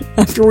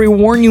 After we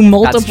warn you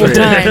multiple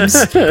times.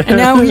 And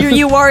now here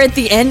you are at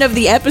the end of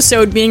the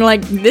episode being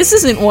like, this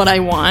isn't what I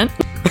want.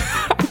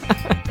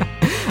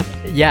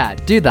 yeah,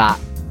 do that.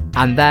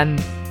 And then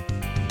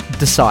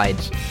decide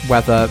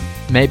whether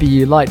maybe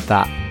you liked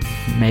that,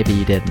 maybe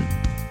you didn't.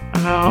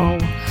 Oh.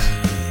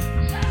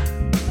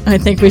 I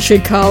think we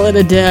should call it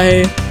a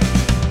day.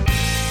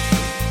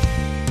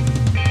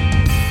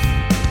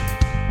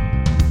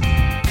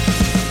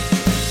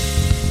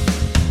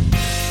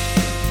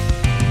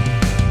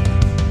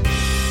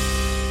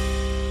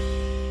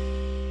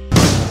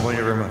 Thank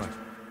you very much.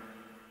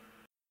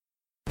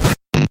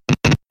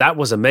 That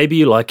was a Maybe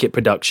You Like It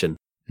production.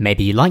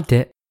 Maybe you liked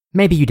it,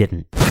 maybe you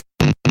didn't.